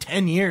absolutely aged not.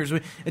 10 years.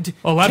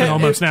 11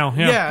 almost now,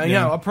 yeah. You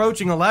know,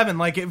 approaching 11.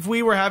 Like, if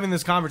we were having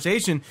this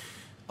conversation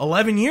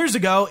 11 years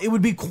ago, it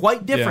would be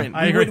quite different.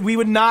 I agree. We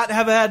would not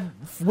have had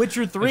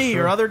Witcher 3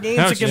 or other games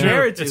No, to it's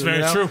compare true. it to. It's very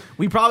you know? true.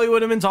 We probably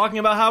would have been talking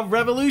about how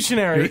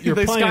revolutionary You're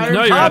the playing- Skyrim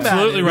No, you're combat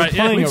absolutely is, right.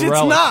 Yeah. playing which a it's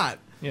relic. not.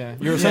 Yeah,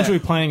 you're essentially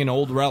playing an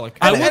old relic.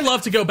 I would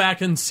love to go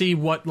back and see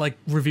what like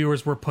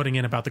reviewers were putting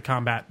in about the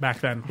combat back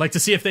then, like to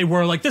see if they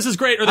were like, "This is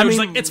great," or they were just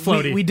like, "It's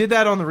floaty." We did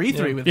that on the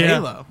re3 with Yeah.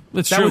 Halo.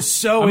 That's that true. was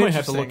so I might interesting.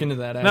 have to look into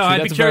that. No, Actually. I'd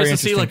That's be a very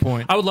curious to see. Like, interesting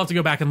point. I would love to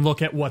go back and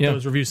look at what Yeah.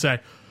 those reviews say.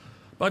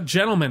 But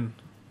gentlemen,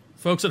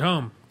 folks at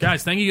home,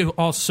 guys, thank you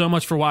all so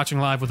much for watching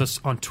live with us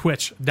on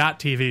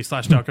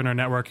twitch.tv/Delco Nerd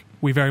Network.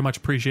 We very much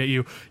appreciate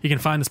you. You can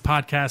find this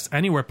podcast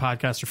anywhere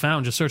podcasts are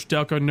found. Just search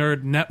Delco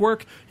Nerd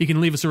Network. You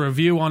can leave us a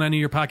review on any of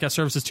your podcast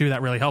services too.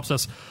 That really helps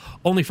us.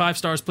 Only 5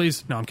 stars,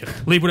 please. No, I'm kidding.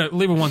 Leave a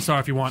 1 star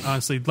if you want.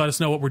 Honestly, let us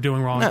know what we're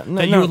doing wrong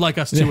that you would like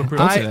us to improve.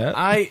 Don't say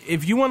that.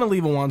 If you want to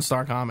leave a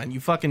 1-star comment, you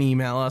fucking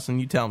email us and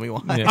you tell me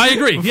why. Yeah. I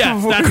agree.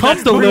 Yes,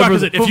 that's deliver-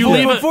 prerequisite. If you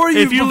before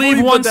leave you leave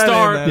put 1 that in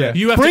star, there.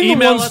 you have Bring to the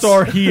email 1 us.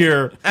 star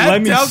here. At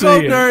Let me see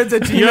it.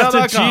 DelcoNerds@gmail.com. You have to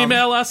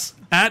Gmail us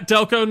at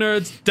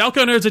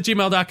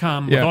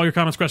DelcoNerds@gmail.com with Yeah. all your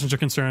comments, questions, or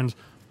concerns.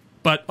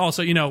 But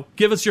also,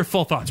 give us your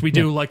full thoughts. We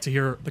do like to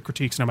hear the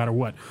critiques no matter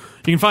what.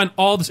 You can find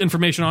all this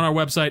information on our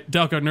website,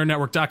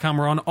 DelcoNerdNetwork.com.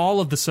 We're on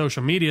all of the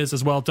social medias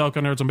as well, Delco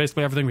Nerds on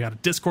basically everything. We have a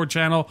Discord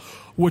channel,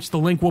 which the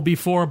link will be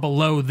for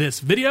below this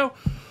video.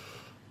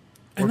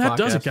 And Or that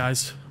does podcast. it,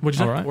 guys. What'd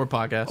you say? All right. Or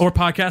podcast. Or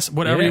podcast,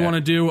 whatever you Yeah. want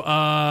to do.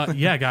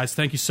 Yeah, guys,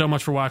 thank you so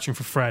much for watching.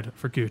 For Fred,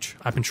 for Gooch,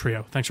 I've been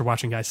Trio. Thanks for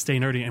watching, guys. Stay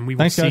nerdy, and we will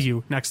Thanks, see guys.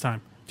 you next time.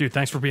 Dude,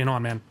 thanks for being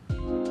on, man.